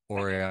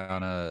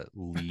 Oriana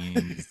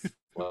leans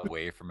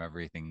away from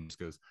everything and just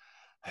goes,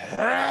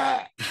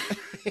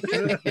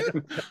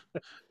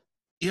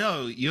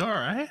 Yo, you all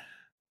right?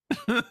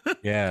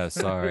 yeah,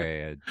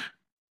 sorry. I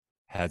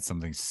had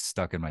something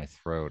stuck in my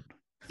throat.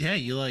 Yeah,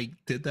 you like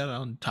did that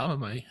on top of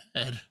my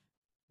head.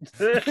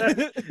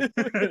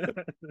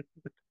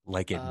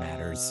 Like it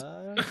matters.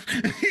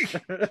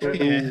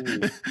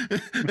 Yeah.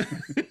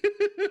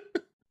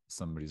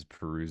 Somebody's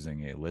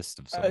perusing a list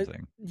of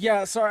something.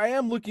 Yeah, sorry, I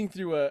am looking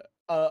through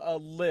a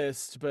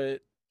list,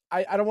 but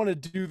I don't want to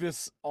do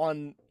this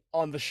on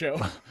the show.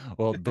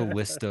 Well, the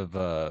list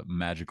of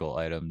magical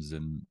items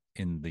in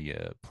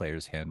the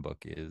player's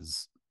handbook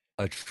is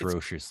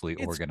atrociously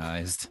it's-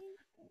 organized.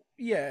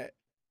 Yeah,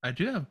 I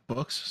do have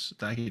books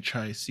that I could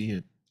try to see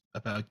it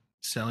about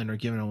selling or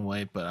giving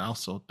away, but I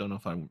also don't know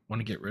if I want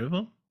to get rid of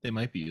them. They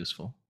might be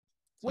useful.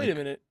 wait a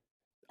minute.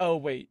 Oh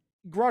wait,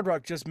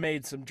 Grodrock just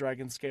made some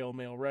dragon scale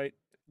mail, right?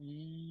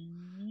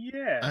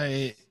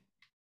 Yeah.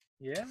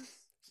 Yes.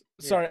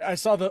 Sorry, I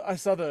saw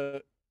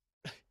the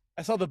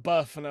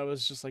buff and I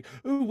was just like,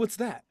 ooh, what's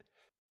that?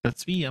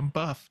 That's me. I'm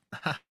buff.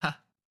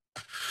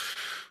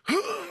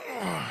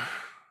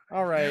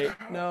 All right,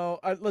 no,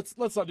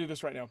 let's not do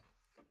this right now.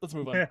 Let's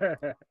move on.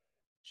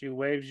 She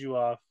waves you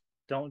off.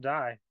 Don't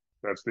die.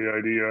 That's the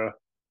idea.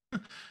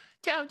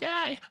 Don't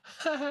die.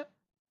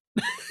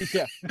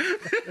 Yeah.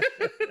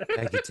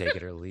 I could take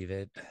it or leave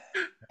it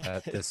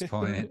at this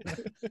point.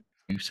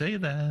 You say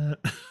that.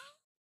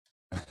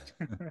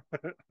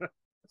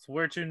 So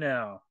where to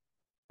now?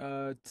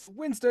 It's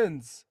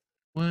Winston's.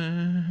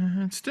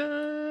 Winston's.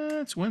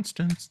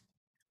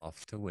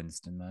 Off to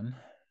Winston then.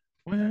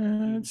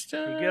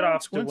 Winston's. You get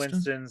off to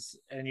Winston's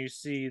and you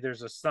see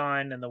there's a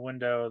sign in the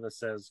window that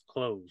says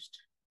closed.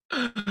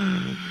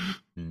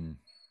 Hmm.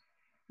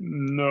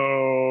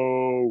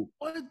 No.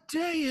 What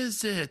day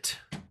is it?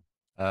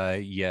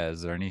 Yeah,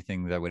 is there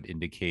anything that would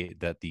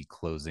indicate that the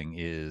closing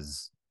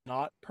is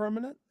Not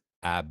permanent.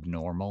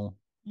 abnormal?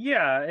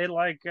 Yeah, it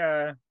like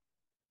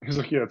He's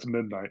like, yeah, it's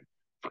midnight.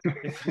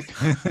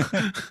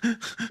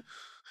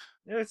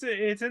 it's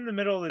in the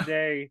middle of the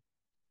day.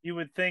 You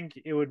would think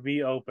it would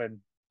be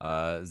open.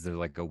 Is there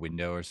like a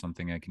window or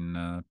something I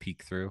can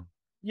peek through?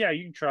 Yeah,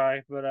 you can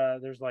try, but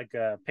there's like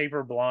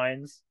paper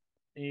blinds,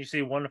 and you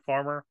see one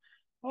farmer.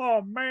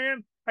 Oh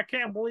man, I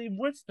can't believe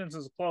Winston's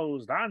is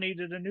closed. I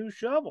needed a new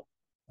shovel.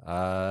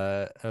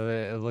 I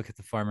look at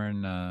the farmer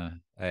and I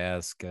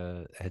ask,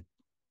 have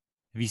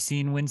you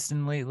seen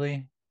Winston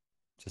lately?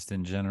 Just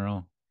in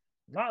general?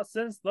 Not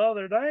since the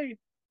other day.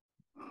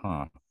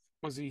 Huh.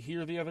 Was he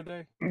here the other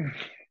day?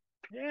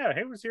 Yeah,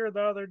 he was here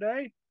the other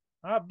day.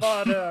 I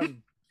bought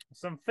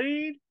some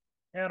feed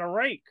and a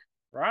rake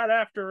right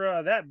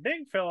after that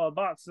big fella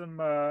bought some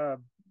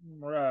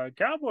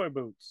cowboy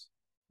boots.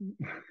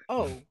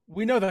 Oh,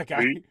 we know that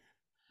guy.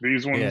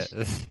 These Yeah.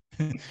 ones.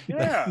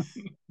 Yeah,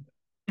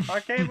 I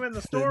came in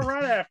the store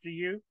right after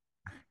you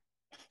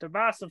to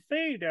buy some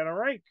feed and a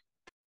rake.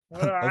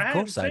 Well, I Of hadn't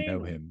course I seen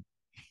know him.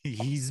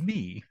 He's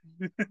me.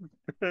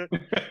 but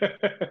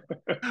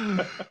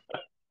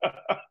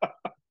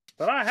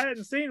I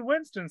hadn't seen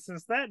Winston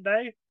since that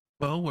day.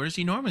 Well, where does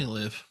he normally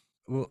live?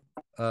 Well,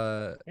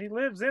 He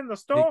lives in the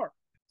store.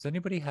 does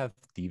anybody have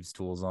thieves'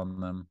 tools on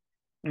them?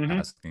 Mhm.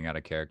 Asking out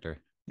of character.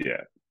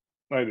 Yeah,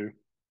 I do.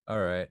 All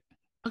right.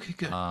 Okay,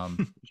 good.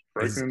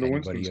 Breaking into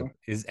Winston's. Huh?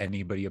 Is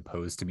anybody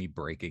opposed to me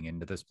breaking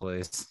into this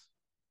place?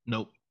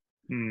 Nope.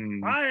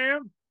 Hmm. I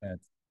am.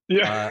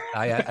 Yeah.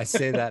 I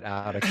say that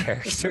out of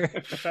character.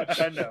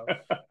 I know.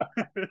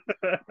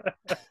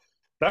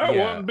 That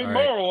Yeah, wouldn't be all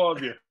right. moral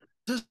of you.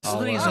 This I'll,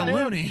 lady's uh, a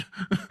loony.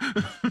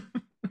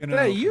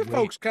 Hey, you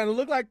folks kind of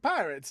look like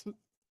pirates.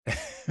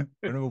 I'm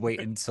gonna wait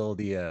until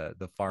the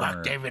farmer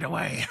Lock David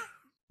away.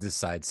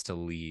 decides to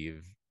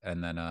leave,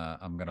 and then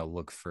I'm gonna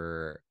look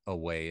for a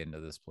way into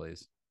this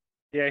place.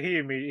 Yeah,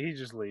 he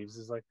just leaves.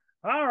 He's like,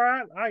 all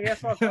right, I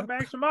guess I'll come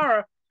back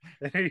tomorrow.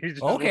 He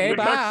just Okay, leaves.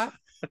 bye.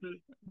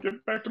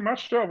 Get back to my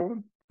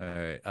shovel. All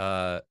right.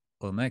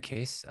 Well, in that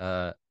case,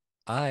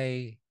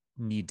 I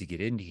need to get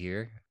into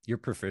here. You're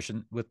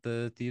proficient with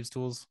the thieves'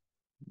 tools.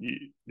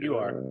 You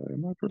are.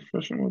 Am I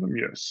proficient with them?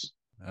 Yes.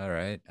 All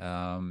right.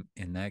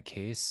 In that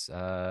case,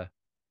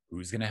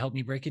 who's gonna help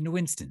me break into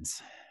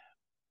Winston's?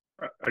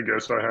 I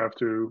guess I have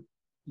to.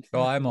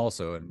 Oh, I'm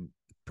also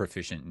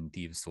proficient in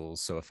thieves'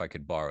 tools, so if I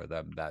could borrow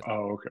them,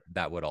 Oh, okay.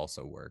 that would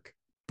also work.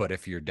 But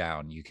if you're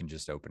down, you can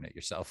just open it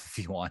yourself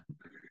if you want.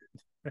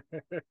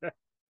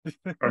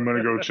 I'm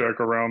gonna go check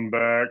around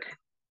back.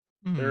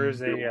 There is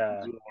Hmm.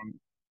 a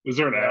Is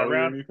there an yeah, alley or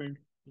around- anything?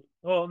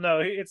 well, no,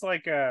 it's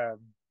like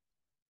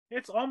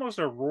it's almost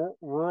a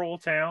rural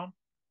town,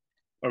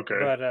 Okay.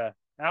 but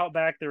out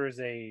back there is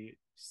a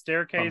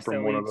staircase from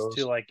that one of leads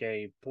to those. like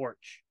a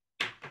porch.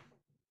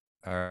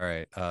 All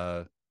right.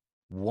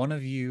 One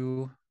of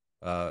you,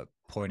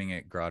 pointing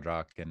at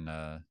Grodrock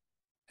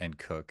and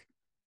Cook.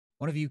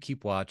 One of you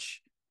keep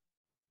watch.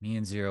 Me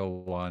and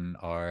 01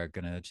 are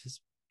gonna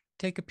just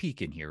take a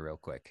peek in here real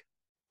quick.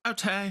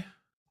 Okay.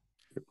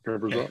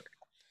 Trevor's Okay. up.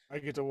 I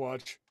get to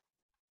watch.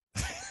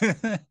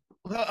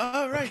 Well,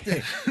 all right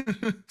then.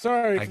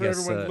 Sorry I for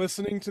guess, everyone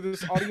listening to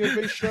this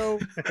audio-based show.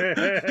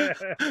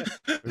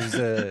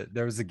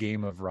 There was a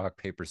game of rock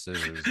paper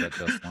scissors that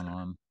just went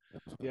on.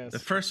 Yes. The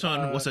first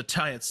one was a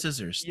tie at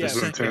scissors. yeah. The This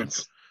is second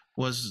intense.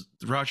 was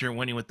Roger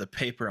winning with the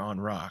paper on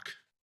rock.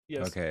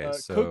 Yes. Okay,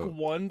 so- Cook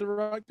won the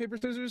rock paper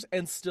scissors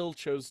and still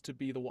chose to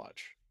be the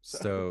watch.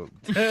 So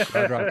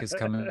Grodrock is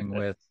coming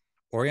with.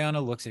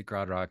 Oriana looks at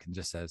Grodrock and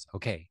just says,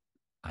 "Okay,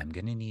 I'm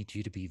gonna need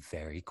you to be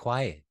very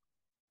quiet.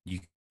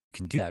 You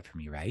can do that for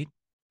me, right?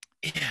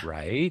 Yeah.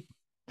 Right?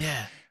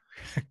 Yeah.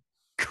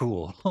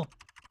 Cool."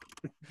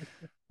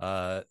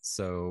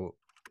 So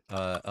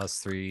us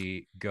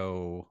three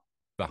go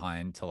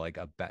behind to like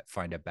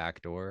find a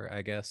back door,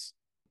 I guess.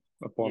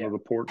 Up onto Yeah. the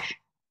porch.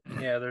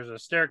 Yeah, there's a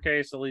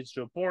staircase that leads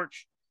to a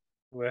porch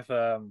with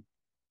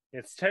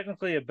it's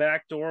technically a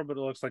back door, but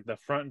it looks like the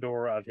front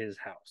door of his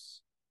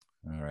house.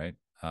 All right.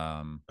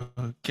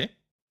 Okay.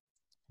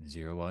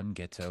 01,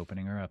 get to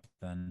opening her up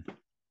then.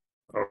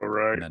 All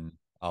right. And then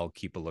I'll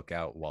keep a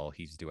lookout while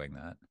he's doing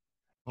that.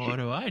 What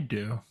do I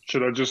do?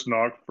 Should I just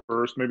knock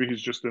first? Maybe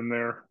he's just in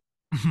there.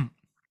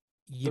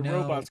 You The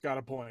know, robot's got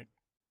a point.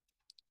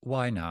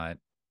 why not?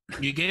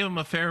 You gave him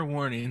a fair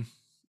warning.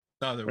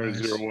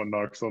 Otherwise, 01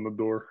 knocks on the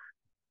door.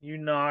 You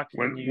knock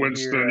and you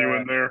Winston, hear, you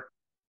in there?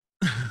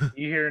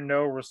 you hear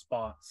no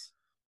response.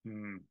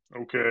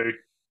 Okay.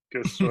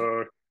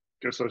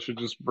 Guess I should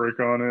just break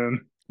on in.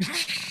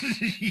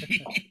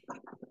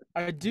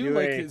 I do You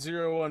like a-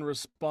 that 01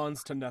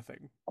 responds to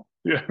nothing.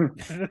 Yeah.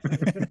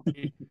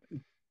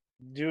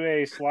 Do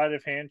a sleight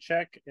of hand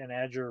check and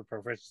add your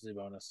proficiency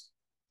bonus.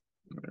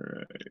 All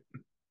right.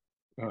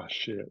 Oh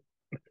shit.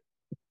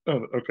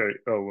 Oh, okay.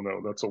 Oh well,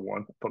 no, that's a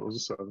 1. I thought it was a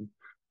 7.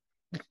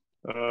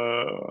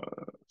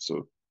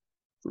 So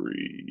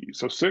 3.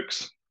 So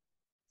 6.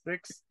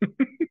 6.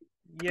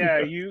 Yeah,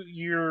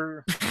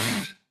 your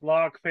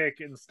lockpick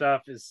and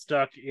stuff is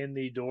stuck in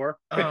the door.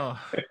 Oh,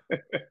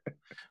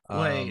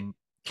 wait. Um,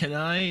 Can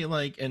I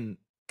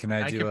can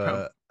I I do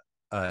could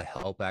a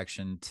help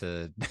action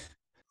to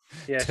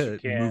Yes, you to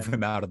can. move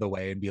him out of the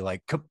way and be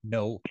like, "Come-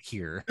 no,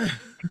 here."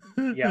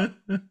 Yeah.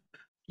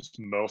 Just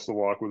melts the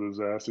lock with his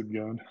acid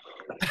gun.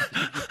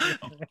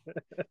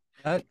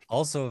 That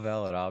also a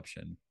valid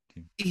option.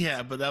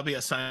 Yeah, but that'll be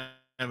a sign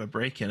of a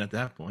break-in at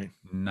that point.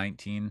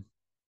 19.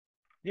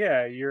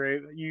 Yeah,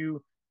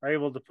 you are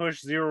able to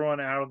push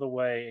 01 out of the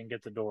way and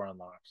get the door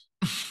unlocked.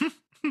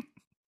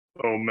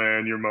 Oh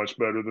man, you're much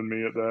better than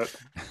me at that.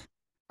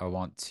 I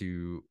want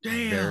to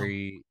Damn.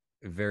 very,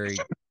 very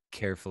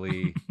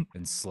carefully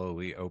and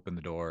slowly open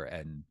the door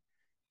and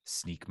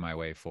sneak my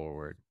way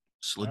forward.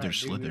 Slither, Alright,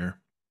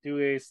 slither. Do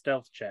a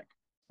stealth check.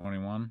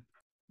 21.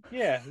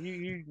 Yeah,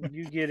 you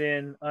get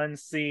in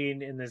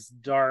unseen in this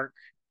dark,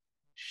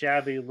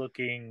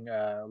 shabby-looking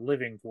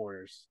living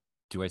quarters.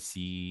 Do I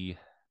see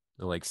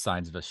like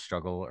signs of a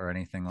struggle or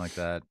anything like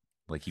that?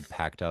 Like he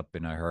packed up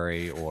in a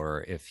hurry,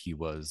 or if he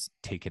was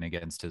taken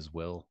against his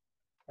will?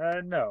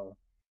 No,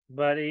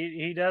 but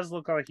he does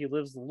look like he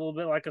lives a little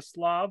bit like a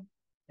slob.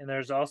 And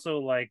there's also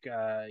like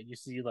you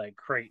see like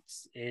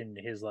crates in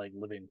his like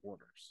living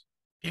quarters.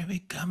 Can we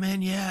come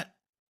in yet?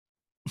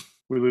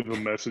 We leave a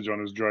message on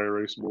his dry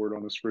erase board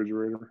on his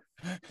refrigerator.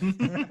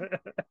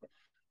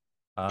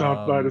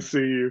 Stop by to see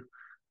you.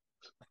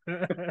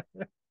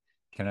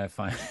 Can I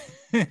find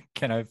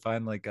can I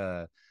find like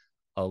a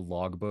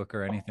logbook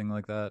or anything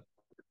like that?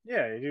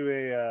 Yeah, you do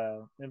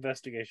a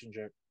investigation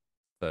check.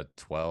 The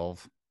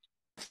 12.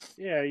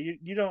 Yeah,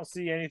 you don't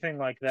see anything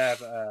like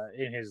that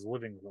in his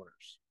living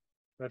quarters.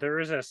 But there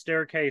is a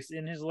staircase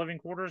in his living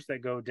quarters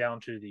that go down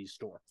to the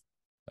store.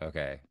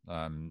 Okay.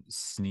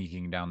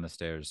 Sneaking down the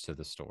stairs to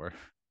the store.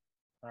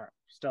 All right,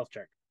 stealth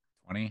check.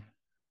 20.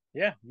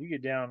 Yeah, you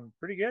get down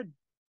pretty good.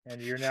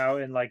 And you're now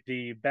in like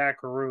the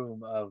back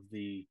room of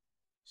the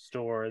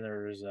store, and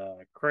there's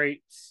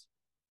crates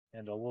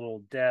and a little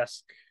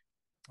desk.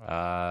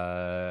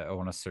 I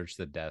want to search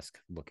the desk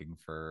looking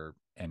for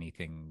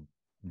anything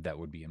that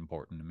would be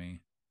important to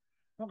me.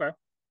 Okay.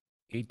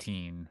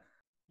 18.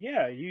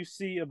 Yeah, you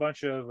see a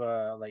bunch of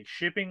like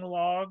shipping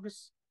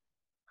logs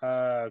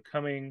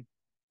coming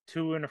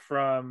to and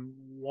from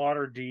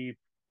Waterdeep,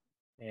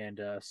 and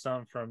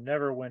some from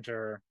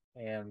Neverwinter,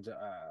 and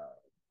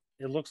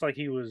it looks like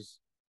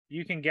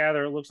you can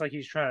gather, it looks like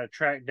he's trying to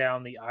track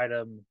down the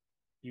item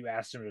you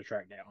asked him to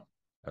track down.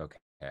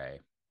 Okay.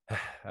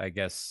 I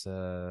guess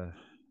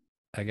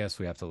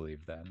we have to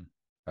leave then.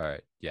 All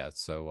right. Yeah,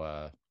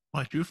 so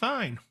What'd you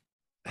find?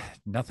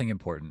 nothing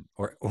important.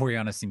 Or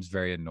Oriana seems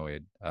very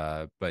annoyed,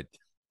 but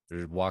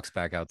walks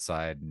back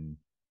outside and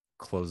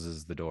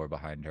closes the door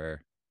behind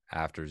her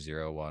after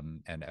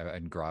 01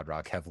 and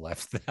Grodrock have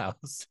left the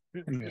house.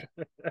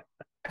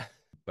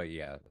 But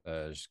yeah,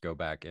 just go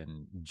back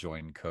and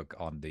join Cook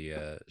on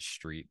the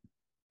street.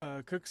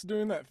 Cook's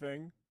doing that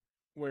thing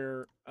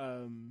where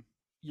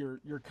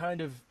you're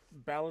kind of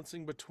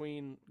balancing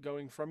between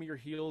going from your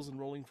heels and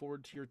rolling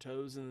forward to your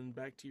toes and then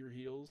back to your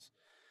heels.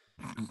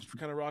 Just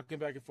kind of rocking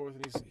back and forth,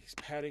 and he's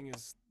patting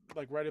his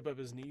like right above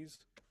his knees.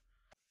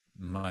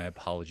 My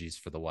apologies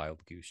for the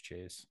wild goose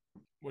chase.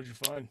 What'd you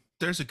find?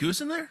 There's a goose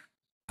in there?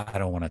 I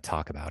don't want to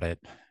talk about it.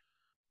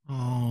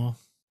 Oh.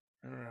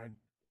 All right.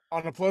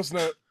 On a plus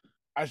note,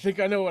 I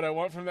think I know what I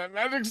want from that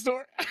magic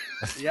store.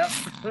 Yep.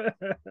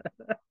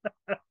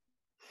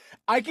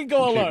 I can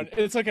go alone.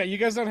 It's okay. You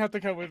guys don't have to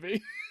come with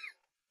me.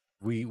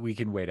 We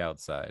can wait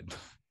outside.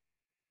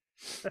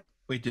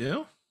 We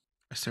do?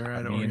 I stare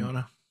at I mean,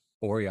 Oriana.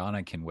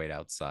 Oriana can wait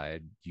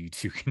outside. You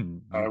two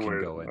can I can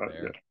wait, go in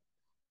there.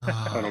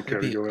 I don't care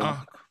to go in.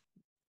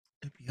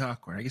 It'd be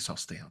awkward. I guess I'll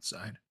stay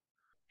outside.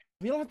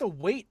 We don't have to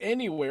wait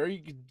anywhere.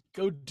 You could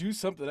go do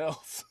something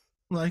else.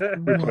 Like, We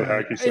play what?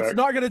 hacky It's sack.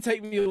 not going to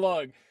take me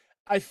long.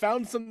 I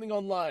found something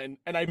online,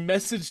 and I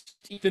messaged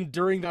Ethan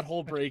during that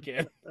whole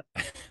break-in.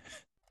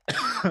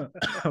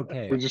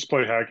 Okay. We just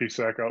play hacky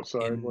sack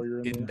outside while you're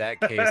in In there.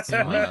 that case,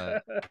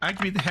 I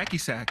could be the hacky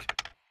sack.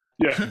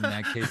 Yeah. in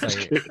that case,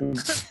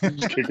 Just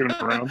kicking him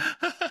around.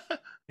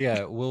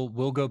 yeah,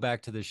 we'll go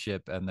back to the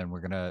ship, and then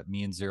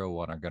me and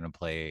 01 are gonna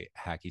play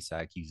hacky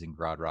sack using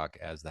Grodrock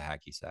as the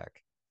hacky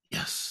sack.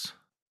 Yes.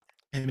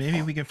 And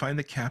maybe we can find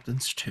the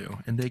captains too,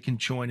 and they can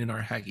join in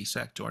our hacky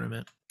sack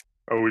tournament.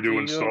 Oh, we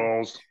doing Eagle.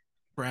 stalls.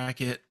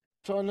 Bracket.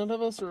 John, none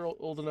of us are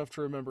old enough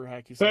to remember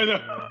hacky I sack. know.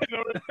 anymore.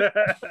 I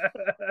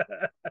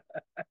know.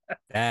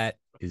 That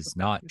is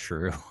not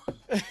true.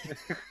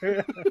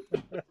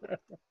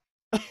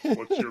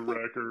 What's your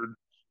record?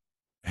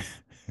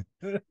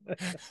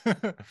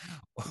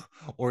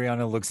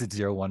 Oriana looks at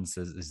 01 and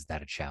says, "Is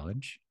that a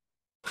challenge?"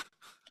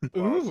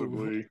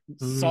 Possibly.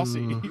 Saucy.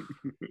 Ooh.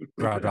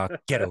 Grodrock,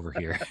 get over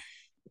here.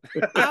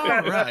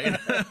 All right.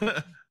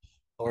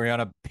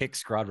 Oriana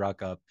picks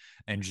Grodrock up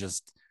and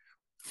just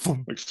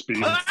Like speed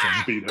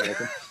hacking.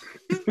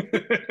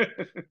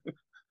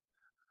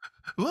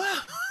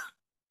 Wow.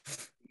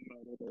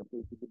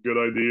 Good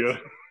idea.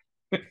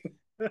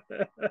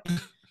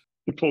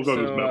 He pulls out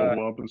his metal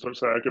lump and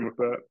starts hacking with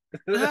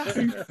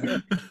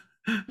that.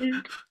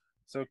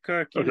 So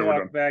Cook, you Okay, we're walk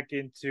done. back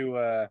into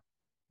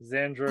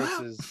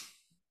Xandros's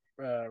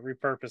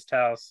repurposed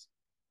house.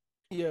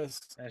 Yes.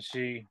 And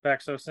she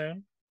back so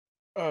soon?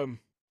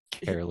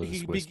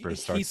 careless whisper he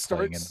starts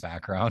playing in the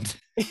background.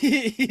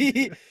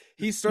 he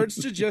starts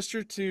to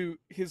gesture to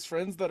his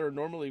friends that are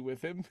normally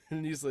with him,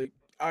 and he's like,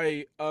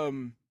 I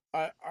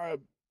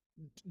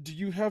do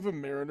you have a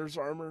mariner's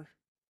armor?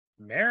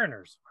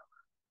 Mariners.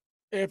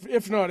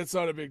 If not, it's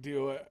not a big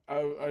deal.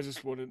 I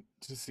just wanted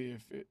to see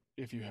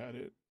if you had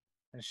it.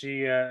 And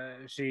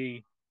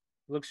she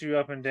looks you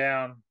up and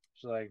down.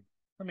 She's like,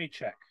 let me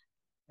check.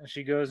 And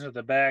she goes into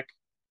the back.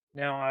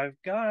 Now I've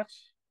got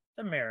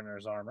the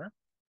mariner's armor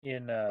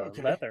in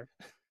leather,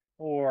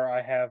 or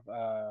I have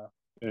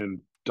And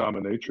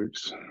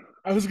dominatrix.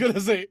 I was gonna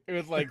say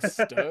with like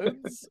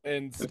studs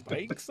and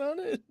spikes on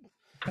it.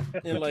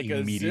 in like a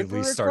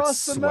immediately zipper starts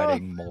across the mouth.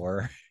 sweating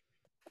more.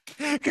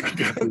 His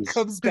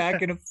Comes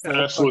back in a full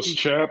Assless fucking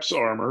chaps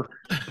armor.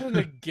 in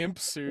a gimp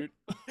suit.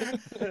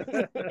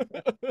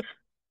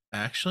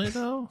 Actually,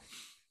 though,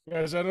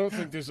 Guys, I don't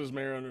think this is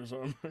Mariner's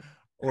armor.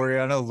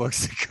 Oriana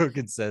looks at Cook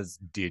and says,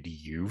 "Did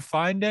you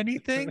find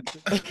anything?"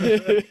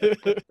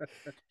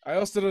 I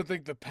also don't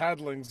think the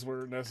paddlings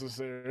were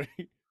necessary.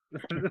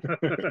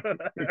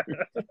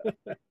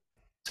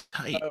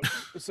 tight.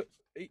 So,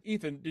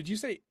 Ethan, did you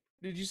say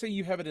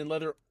you have it in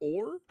leather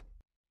or?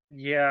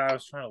 Yeah, I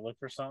was trying to look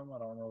for something. I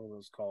don't know what it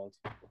was called.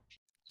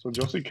 So did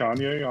y'all see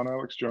Kanye on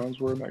Alex Jones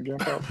wearing that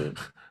gimp outfit?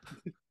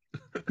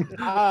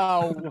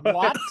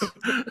 What?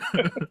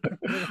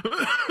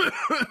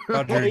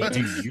 Roger, Wait.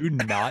 do you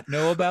not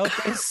know about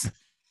this?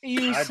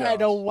 You I said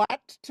don't. a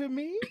what to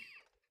me?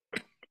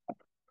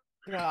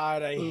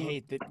 God, I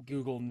hate that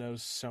Google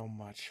knows so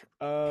much.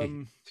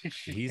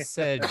 He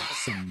said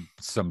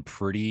some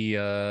pretty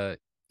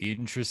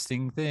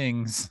interesting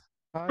things.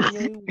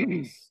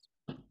 Kanye West,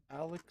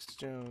 Alex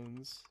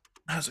Jones.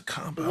 How's a It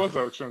combo? was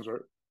Alex Jones, right?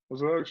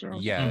 Was it Alex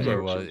Jones? Yeah, It it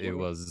was was Alex it Jones,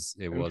 was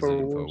it was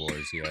Infowars.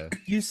 Infowars, yeah.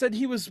 You said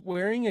he was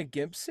wearing a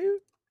gimp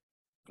suit?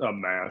 A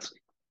mask.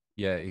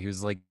 Yeah, he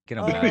was like in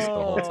a mask the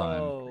whole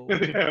time. Oh.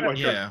 He had like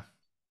Yeah.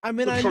 I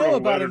mean, some I sort know of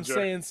about leather him jacket.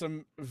 saying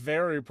some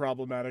very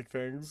problematic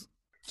things.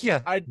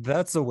 Yeah, I-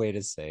 that's a way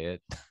to say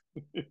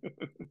it.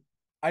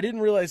 I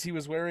didn't realize he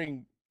was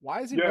wearing.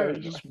 Why is he Yeah,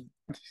 wearing? he just. Who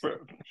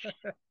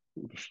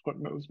the fuck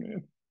knows,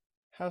 man?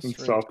 How in strange.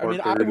 South I mean,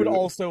 Park I would parodied it.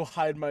 also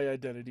hide my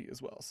identity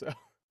as well. So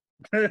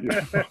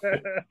Yeah.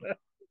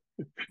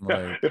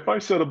 Like, If I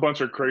said a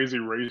bunch of crazy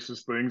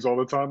racist things all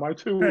the time, I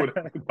too would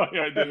hide my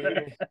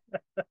identity.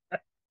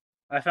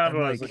 I found And,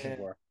 what I was like, looking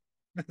for.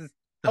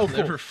 They'll Oh, cool.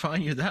 never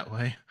find you that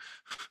way.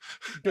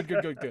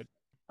 good.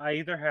 I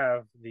either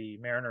have the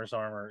mariner's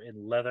armor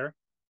in leather,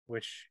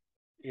 which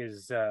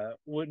is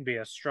wouldn't be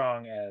as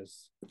strong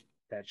as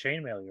that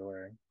chainmail you're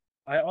wearing.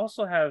 I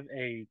also have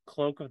a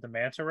cloak of the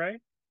manta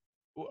ray.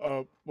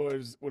 What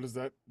does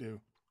that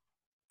do?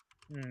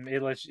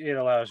 It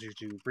allows you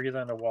to breathe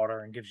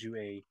underwater and gives you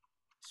a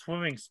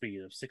swimming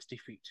speed of 60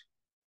 feet.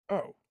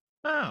 Oh,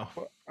 Oh.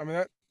 well, I mean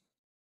that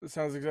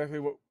sounds exactly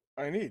what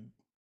I need.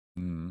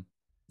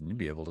 you'd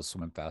be able to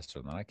swim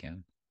faster than I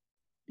can.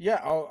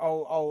 Yeah,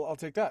 I'll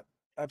take that.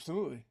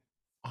 Absolutely.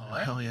 Oh,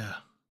 Alright. hell yeah.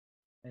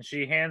 And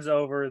she hands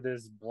over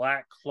this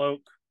black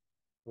cloak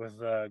with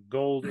a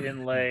gold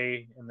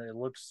inlay, and it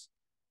looks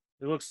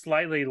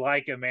slightly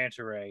like a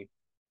manta ray.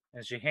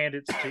 And she hands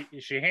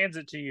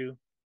it to you,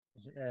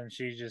 and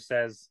she just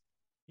says,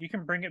 "You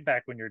can bring it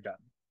back when you're done."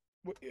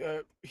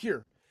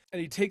 Here,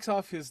 and he takes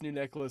off his new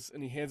necklace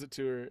and he hands it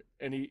to her,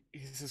 and he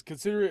says,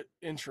 "Consider it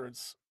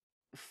insurance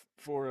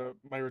for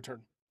my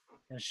return."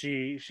 And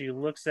she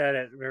looks at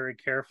it very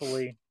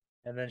carefully,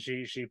 and then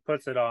she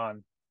puts it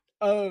on.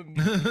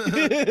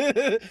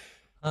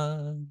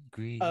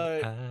 Hungry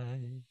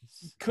eyes.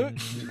 Cook.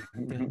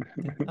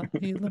 I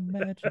feel the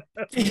magic.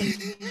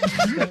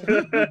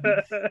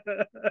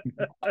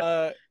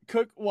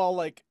 Cook, while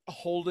like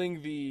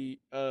holding the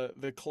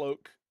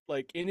cloak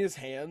like in his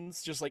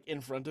hands, just like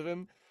in front of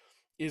him,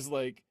 is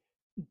like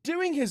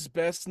doing his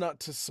best not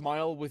to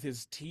smile with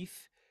his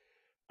teeth.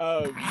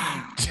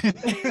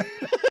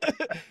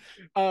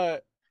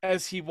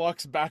 As he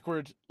walks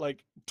backward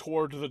like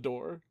toward the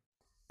door,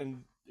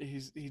 and he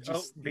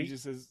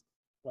just says,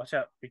 "Watch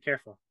out! Be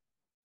careful."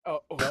 "Oh,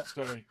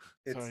 sorry,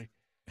 sorry.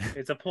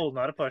 It's a pull,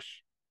 not a push.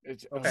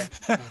 It's Okay.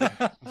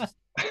 I'm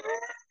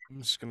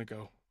just gonna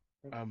go.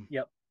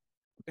 Yep.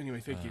 Anyway,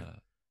 thank you."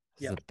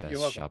 This is the you're best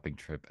welcome. shopping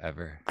trip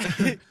ever.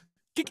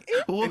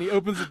 And he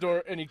opens the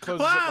door and he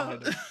closes it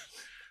behind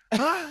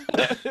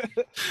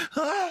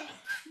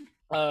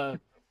him.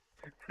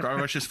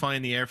 Garbush is flying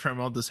in the air from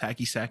all this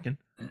hacky sacking.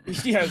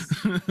 Yes,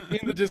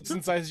 in the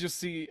distance, I just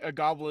see a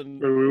goblin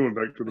We went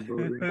back to the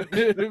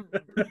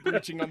boat.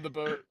 reaching on the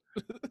boat.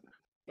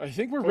 I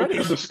think we're Oh, it ready.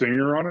 has a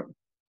stinger on it.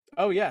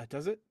 Oh yeah,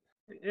 does it?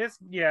 It's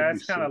Could be kind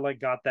sick. of like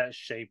got that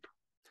shape.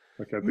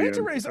 Like at the Manta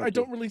end, rays, at I the-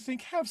 don't really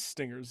think have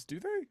stingers, do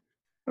they?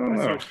 I don't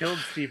That's know. what killed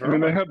Steve I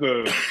mean, they Irwin. have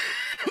the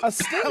A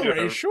stingray,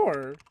 Yeah.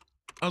 sure.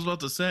 I was about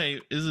to say,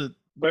 is it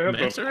they have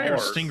manta the ray or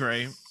part.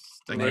 stingray?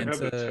 They have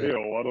the Manta-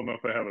 tail. I don't know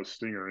if they have a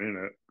stinger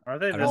in it. Are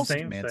they I the don't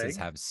same think mantas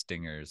thing? have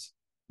stingers.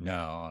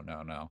 No.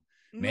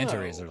 Manta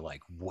rays No. are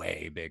like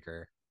way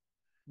bigger.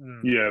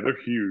 Yeah,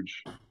 they're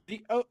huge.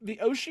 The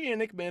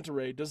oceanic manta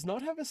ray does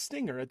not have a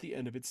stinger at the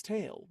end of its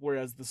tail,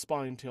 whereas the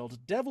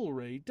spine-tailed devil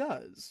ray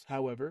does.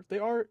 However, they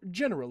are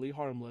generally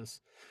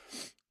harmless.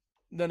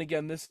 Then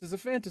again, this is a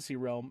fantasy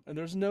realm, and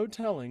there's no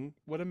telling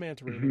what a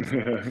manta ray looks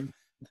like.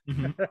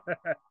 Mhm.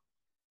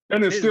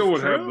 And it It's still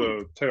would have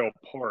true. the tail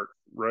part,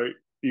 right?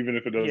 Even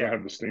if it doesn't Yeah.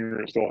 have the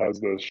stinger, it still has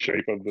the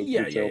shape of the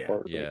Yeah, tail yeah.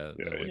 part. right? Yeah,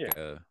 they're like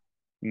Yeah.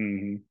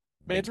 Mm-hmm. big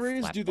Manta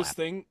rays flat do this flap.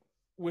 thing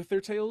with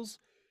their tails,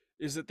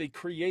 is that they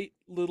create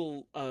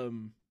little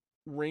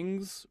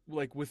rings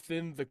like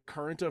within the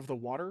current of the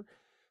water,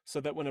 so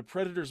that when a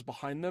predator's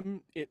behind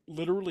them, it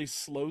literally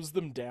slows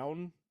them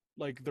down,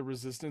 like the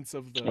resistance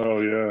of the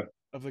Oh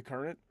yeah.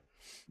 current.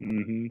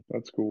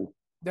 That's cool.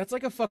 That's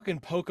like a fucking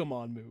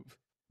Pokemon move.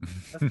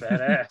 That's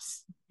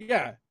badass.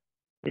 Yeah.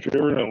 If you're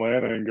ever in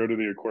Atlanta and go to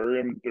the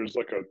aquarium, there's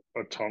like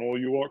a tunnel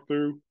you walk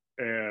through,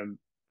 and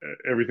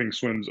everything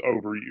swims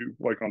over you,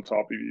 like on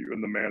top of you,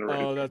 and the manta rays.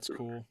 Oh, that's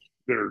cool.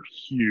 They're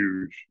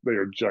huge. They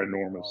are Oh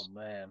ginormous,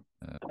 man,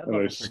 Uh, I'd and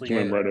love they to sleep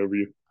swim right there. over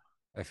you.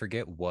 I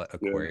forget what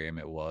aquarium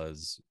it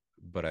was,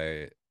 but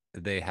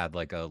they had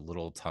like a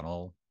little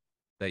tunnel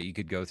that you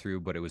could go through,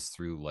 but it was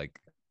through like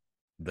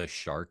the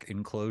shark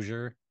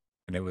enclosure,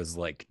 and it was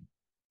like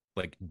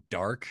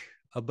dark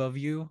above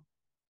you.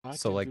 Hot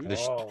So like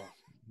deboosh. Oh,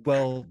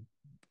 well, They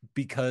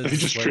because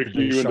just like trick the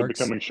you into sharks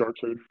becoming shark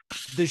food.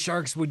 the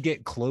sharks would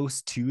get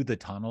close to the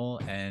tunnel,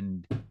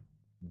 and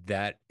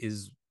that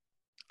is,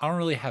 I don't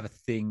really have a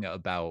thing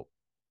about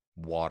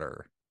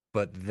water,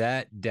 but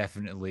that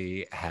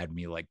definitely had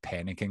me like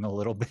panicking a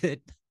little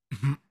bit.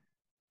 Have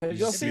y'all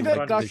Just seen feel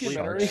that like the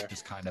documentary? sharks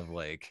just kind of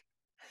like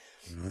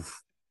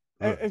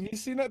Have you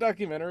seen that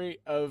documentary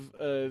of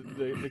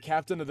the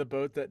captain of the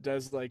boat that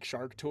does like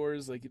shark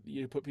tours? Like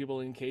you put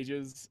people in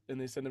cages and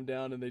they send them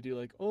down and they do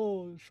like,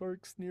 oh,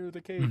 sharks near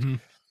the cage. Mhm.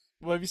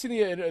 Well, have you seen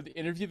the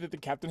interview that the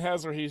captain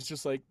has where he's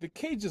just like, the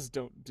cages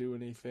don't do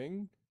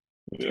anything.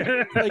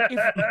 Yeah.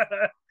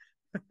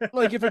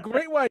 Like if a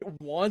great white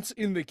wants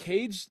in the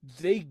cage,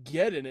 they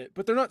get in it,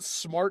 but they're not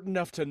smart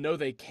enough to know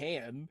they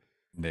can.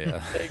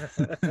 yeah.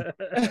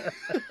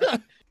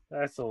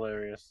 that's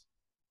hilarious.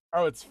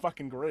 Oh, it's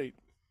fucking great.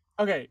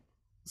 Okay,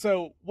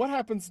 so what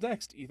happens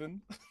next,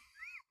 Ethan?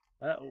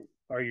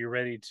 Are you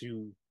ready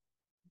to?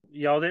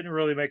 Y'all didn't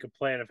really make a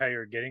plan of how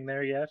you're getting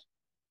there yet.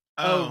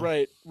 Oh,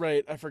 right.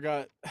 I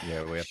forgot.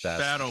 Yeah, we have to ask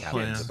Battle the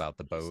captains plan. about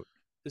the boat.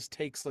 This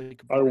takes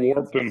like. I brains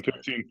warped and them stuff.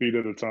 15 feet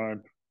at a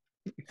time.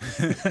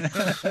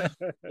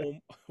 Womp,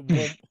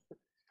 womp,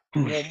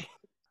 womp.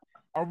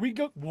 Are we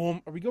going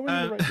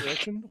in the right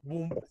direction?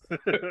 Womp.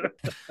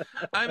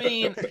 I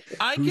mean,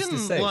 I Who's to can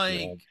say?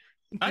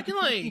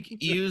 like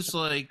use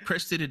like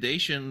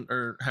prestidigitation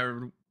or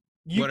however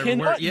You whatever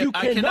cannot. word. Yeah, You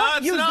I cannot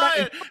cannot use deny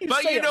that. it. You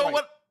But say you it know right.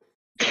 what?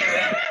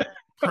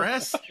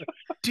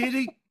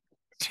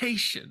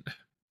 Prestidigitation.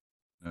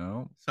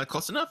 No. Is that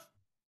close enough?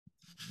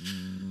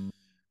 Mm,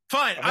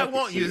 Fine, I'd I have to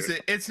won't see use it.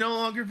 it. It's no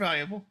longer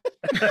valuable.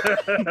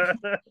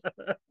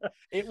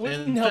 It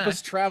wouldn't In help us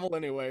fact- travel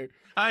anyway.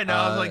 I know.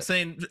 I was Uh, like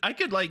saying I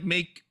could like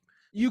make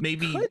You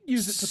maybe could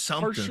use it to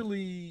something.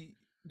 partially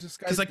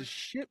disguise like- the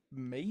ship,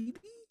 maybe.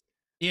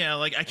 yeah,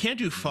 like I can't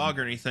do fog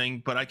or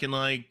anything, but I can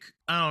like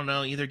I don't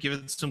know, either give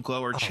it some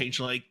glow or Oh. change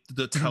like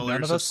the do colors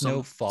none of us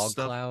know some fog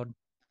stuff. cloud?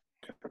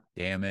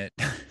 Damn it.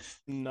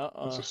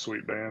 Nuh-uh. That's a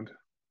sweet band.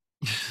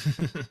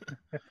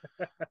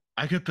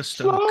 I could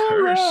bestow a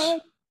curse.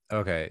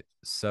 Okay,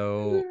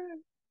 so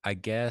I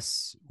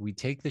guess we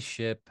take the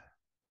ship,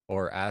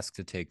 or ask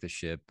to take the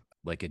ship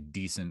like a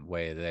decent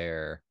way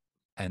there,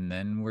 and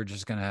then we're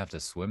just gonna have to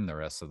swim the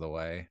rest of the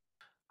way.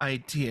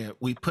 Idea: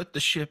 we put the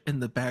ship in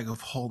the bag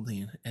of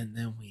holding, and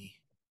then we.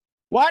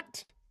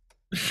 What?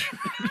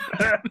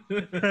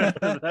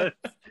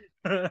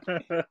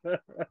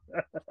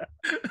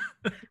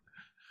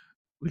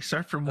 We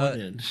start from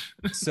one end.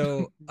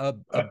 So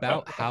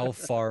about how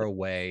far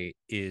away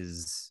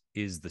is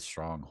the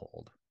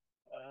stronghold?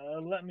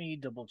 Let me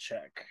double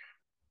check.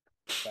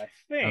 I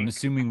think. I'm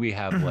assuming we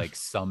have like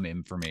some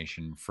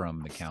information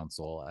from the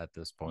council at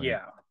this point.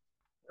 Yeah.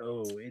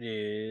 Oh, it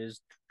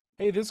is.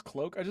 Hey, this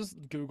cloak. I just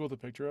googled a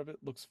picture of it.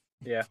 Looks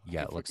Yeah.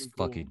 Yeah, it looks fucking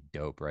cool. fucking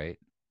dope, right?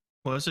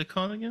 What was it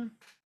called again?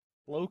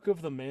 Cloak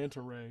of the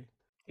Manta Ray.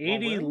 80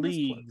 wearing this cloak.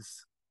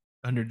 leagues.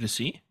 Under the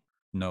sea?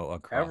 No,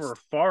 across. However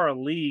far a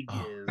league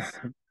Oh. is.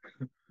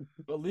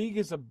 The league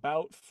is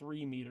about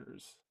 3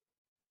 meters.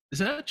 Is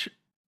that?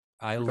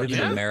 I live in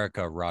Yeah?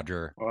 America,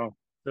 Roger. Wow.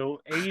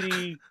 So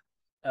 80,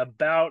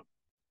 about,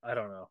 I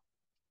don't know.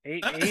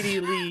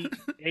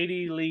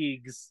 80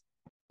 leagues.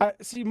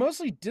 See,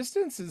 mostly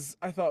distances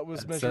I thought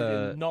was That's,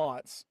 measured in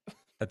knots.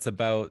 That's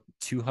about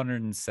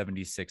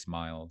 276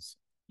 miles.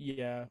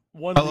 Yeah,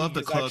 one I league love the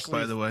is cloak, actually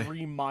by the way.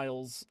 3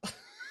 miles.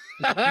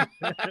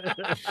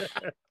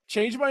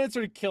 Change my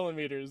answer to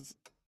kilometers.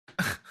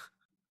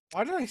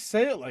 Why did I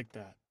say it like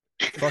that?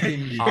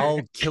 Fucking,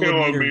 I'll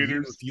kilometer you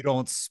Kilometers. if you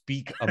don't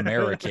speak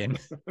American.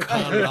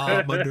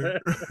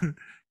 Kilometer.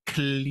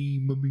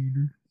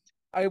 Kilometer.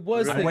 I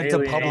was Really? I went to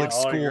alienate public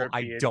all school. I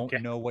European don't ca-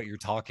 know what you're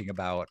talking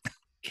about.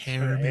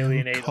 Caramel.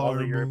 Alienate all the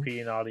caramel.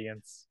 European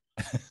audience.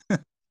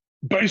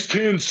 Base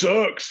 10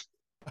 sucks.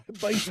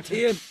 base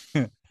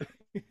 10.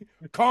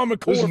 Common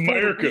Core This is for the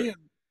America. win.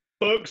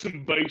 Fuck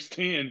some base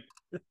 10.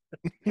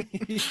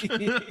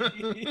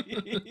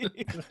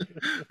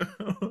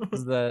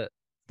 Is that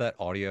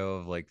audio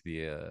of like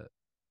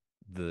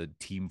the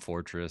Team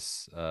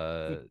Fortress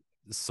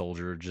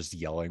soldier just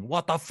yelling,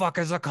 "What the fuck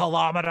is a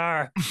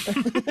kilometer?"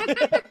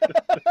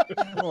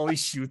 While he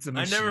shoots a I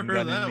machine never heard gun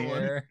in that the one.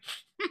 air.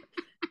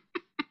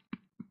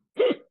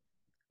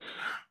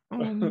 Oh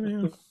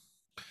man.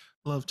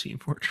 Love Team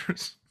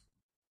Fortress.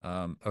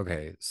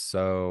 Okay,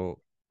 so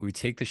we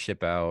take the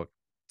ship out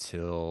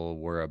till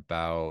we're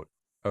about,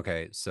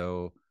 okay,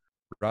 so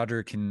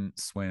Roger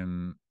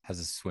has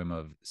a swim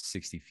of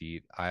 60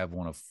 feet. I have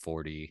one of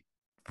 40.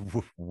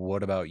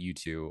 What about you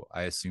two?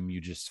 I assume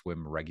you just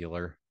swim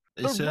regular.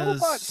 It The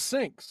robot says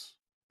sinks.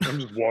 I'm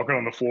just walking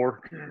on the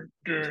floor.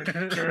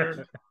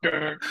 and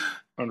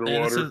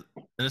Underwater.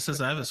 it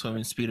says I have a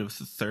swimming speed of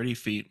 30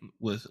 feet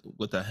with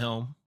a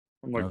helm.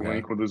 I'm like Okay.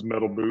 Link with his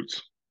metal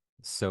boots.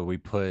 So we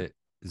put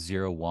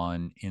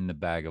 01 in the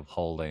bag of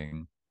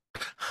holding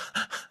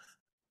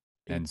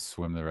and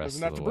swim the rest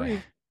Doesn't of have the to way.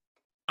 breathe.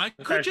 I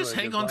That's could just actually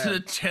a hang good on to plan. the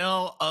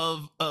tail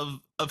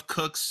of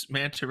Cook's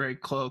manta ray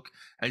cloak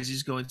as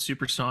he's going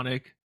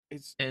supersonic.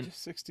 It's And-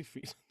 just 60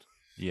 feet.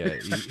 Yeah.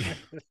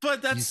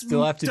 But that's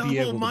still have to be double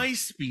able to- my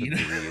speed.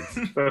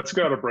 breathe. That's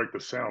got to break the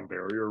sound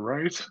barrier,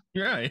 right?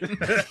 You're right.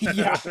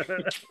 Yeah.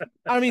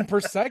 I mean, per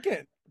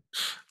second.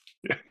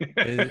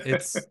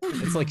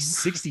 It's like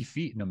 60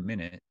 feet in a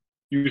minute.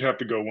 You'd have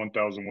to go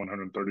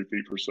 1,130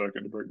 feet per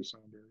second to break the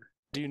sound barrier.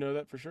 Do you know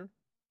that for sure?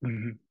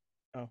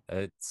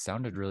 It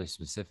sounded really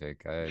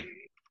specific.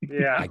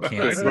 Yeah. I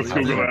can't see Let's how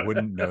Google you that.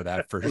 wouldn't know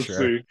that for Let's sure.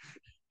 see.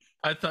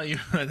 I thought you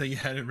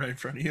had it right in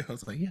front of you. I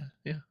was like,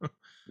 yeah.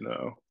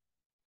 No.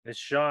 It's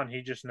Sean.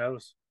 He just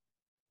knows.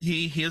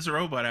 He is a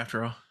robot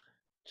after all.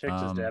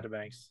 Checks his Um,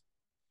 databanks.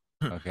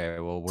 Okay,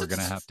 well, we're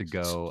gonna have to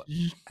go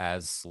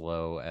as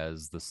slow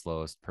as the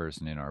slowest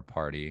person in our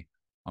party,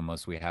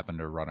 unless we happen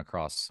to run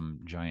across some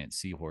giant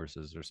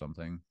seahorses or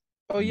something.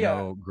 Oh, yeah.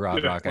 No,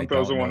 Grodrock, I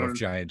don't know if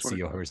giant 1,125.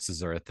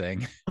 seahorses are a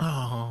thing.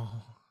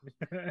 Oh.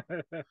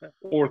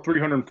 Or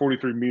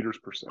 343 meters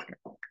per second.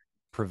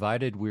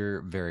 Provided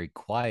we're very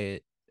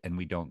quiet and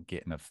we don't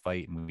get in a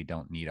fight and we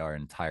don't need our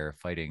entire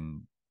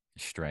fighting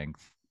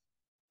strength,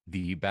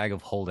 the bag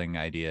of holding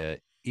idea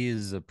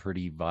is a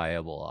pretty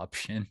viable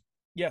option.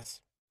 Yes,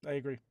 I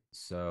agree.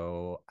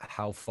 So,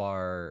 how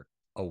far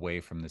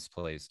away from this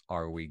place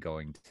are we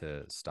going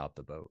to stop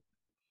the boat?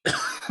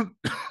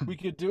 We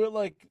could do it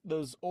like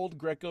those old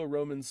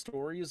Greco-Roman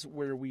stories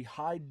where we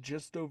hide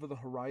just over the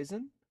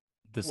horizon.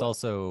 This Well-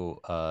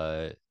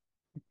 also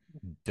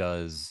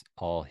does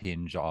all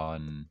hinge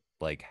on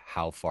like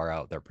how far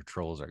out their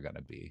patrols are going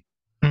to be.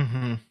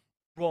 Mm-hmm.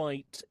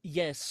 Right.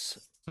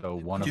 Yes. So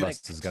one of us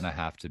is Correct. going to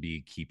have to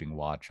be keeping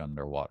watch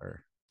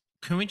underwater.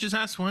 Can we just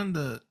ask one of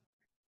the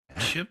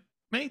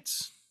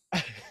shipmates?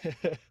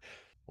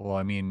 Well,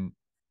 I mean,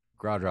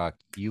 Grodrock,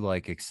 you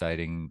like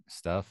exciting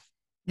stuff,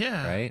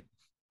 Yeah. right?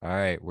 All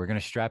right, we're going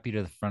to strap you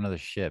to the front of the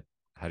ship.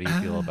 How do you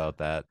feel about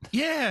that?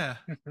 Yeah.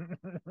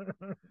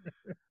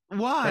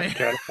 Why?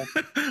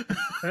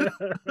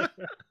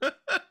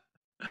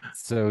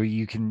 So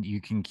you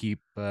can keep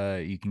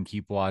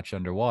watch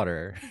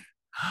underwater,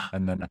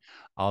 and then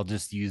I'll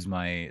just use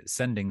my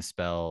sending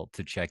spell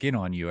to check in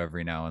on you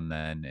every now and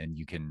then, and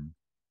you can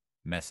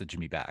message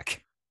me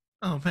back.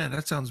 Oh man,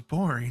 that sounds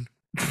boring.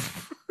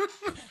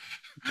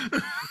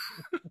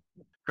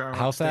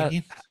 How fast?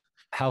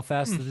 How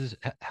fast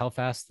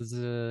does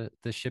the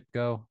ship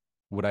go?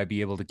 Would I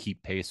be able to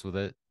keep pace with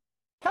it?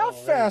 How Oh, that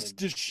is fast a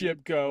does good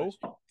ship go?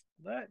 question.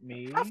 Let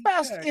me. How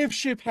fast check. if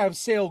ship have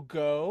sail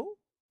go?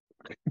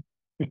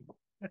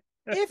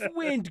 If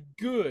wind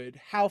good,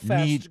 how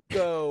fast Need-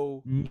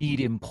 go? Need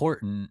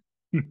important.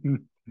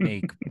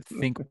 Make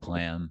think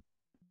plan.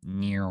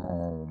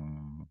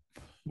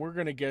 We're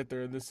gonna get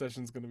there, and this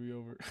session's gonna be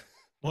over.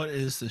 What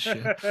is the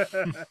ship?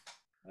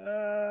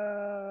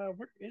 Where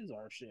is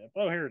our ship?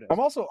 Oh, here it is. I'm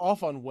also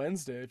off on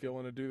Wednesday if you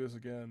want to do this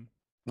again.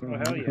 Oh,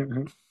 hell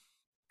yeah.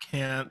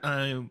 Can't.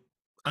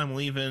 I'm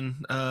leaving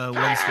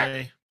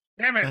Wednesday.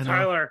 Damn I it, know.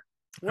 Tyler.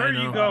 Where I are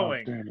you know.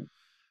 going? Damn it.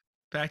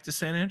 Back to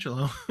San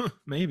Angelo.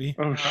 Maybe.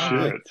 Oh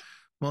shit.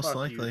 Most Fuck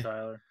likely. you,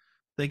 Tyler.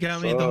 They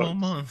got me the whole Sucks.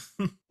 month.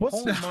 What's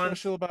Whole so month.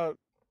 special about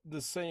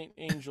the Saint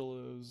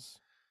Angelos?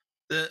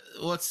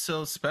 What's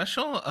so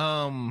special?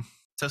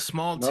 It's a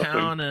small Nothing.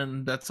 town,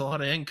 and that's a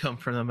lot of income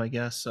for them, I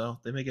guess. So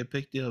they make a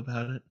big deal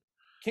about it.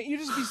 Can't you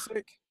just be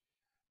sick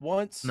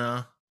once?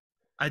 No,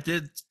 I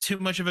did too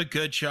much of a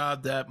good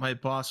job that my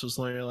boss was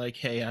literally like,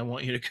 "Hey, I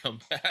want you to come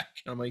back."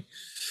 I'm like,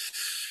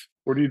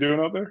 What are you doing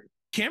out there?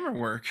 camera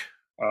work.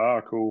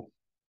 Ah, cool.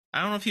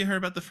 I don't know if you heard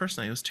about the first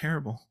night; it was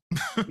terrible.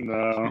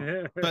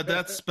 No, but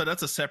that's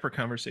a separate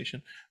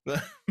conversation.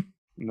 But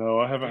no,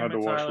 I haven't had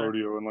Damn to it, watch Tyler.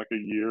 rodeo in like a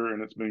year,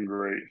 and it's been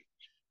great.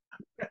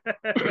 I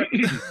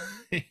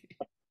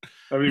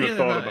haven't even Neither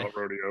thought have I. about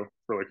rodeo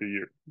for like a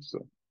year. So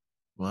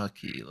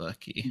lucky.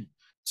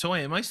 So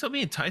wait, am I still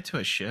being tied to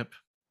a ship?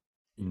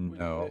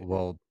 No,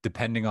 well,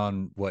 depending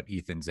on what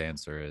Ethan's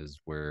answer is,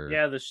 we're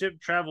Yeah, the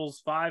ship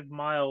travels 5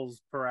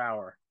 miles per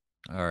hour.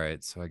 all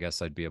right. So I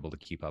guess I'd be able to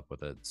keep up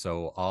with it.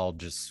 So I'll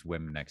just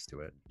swim next to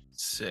it.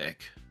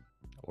 Sick.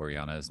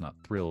 Oriana is not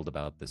thrilled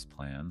about this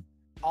plan.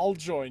 I'll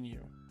join you.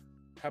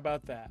 How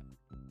about that?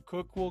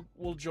 Cook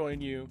will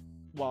join you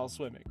while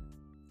swimming.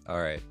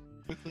 All right.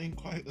 Quickly and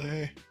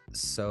quietly.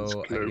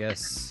 So I Cloak.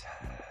 guess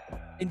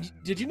And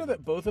did you know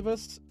that both of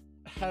us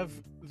have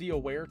the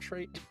aware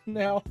trait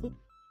now?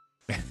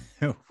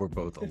 we're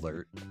both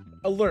alert.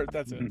 Alert,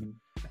 that's it.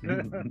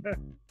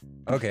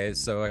 Okay,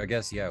 so I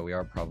guess yeah, we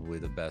are probably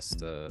the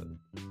best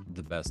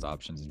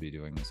options to be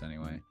doing this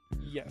anyway.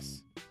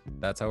 Yes.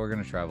 That's how we're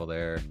gonna travel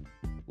there.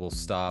 We'll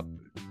stop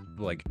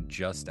like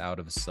just out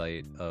of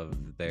sight of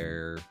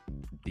the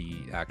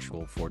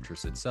actual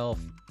fortress itself,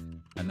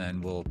 and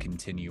then we'll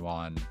continue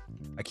on.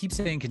 I keep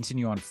saying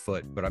continue on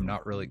foot, but I'm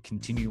not really.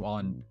 Continue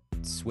on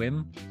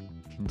swim,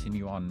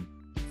 continue on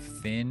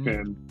fin.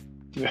 And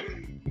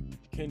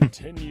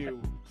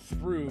Continue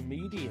through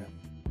medium.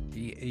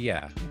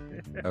 Yeah.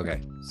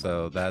 Okay.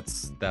 So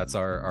that's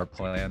our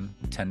plan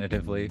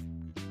tentatively,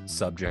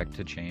 subject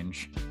to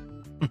change.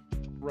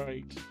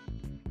 Right.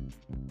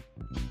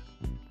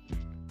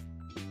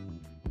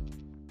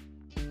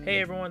 Hey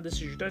everyone, this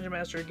is your Dungeon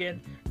Master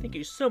again. Thank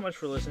you so much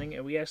for listening,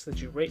 and we ask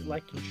that you rate,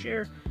 like, and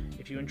share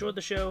if you enjoyed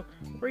the show,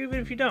 or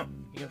even if you don't.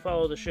 You can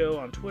follow the show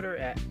on Twitter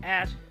at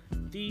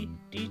the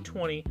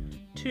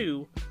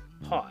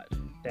D22pod.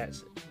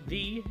 That's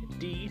the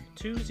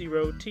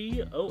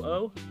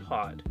D20TOO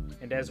pod.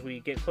 And as we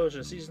get closer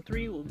to season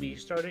 3, we'll be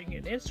starting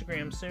an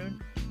Instagram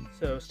soon,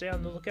 so stay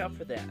on the lookout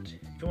for that.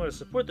 If you want to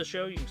support the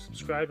show, you can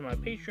subscribe to my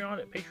Patreon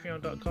at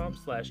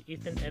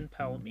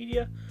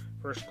patreon.com/EthanNPowellMedia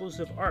for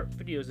exclusive art,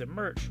 videos, and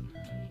merch.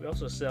 We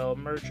also sell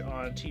merch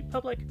on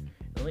TeePublic,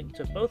 and links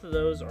to both of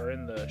those are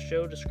in the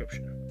show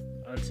description.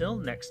 Until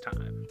next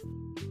time.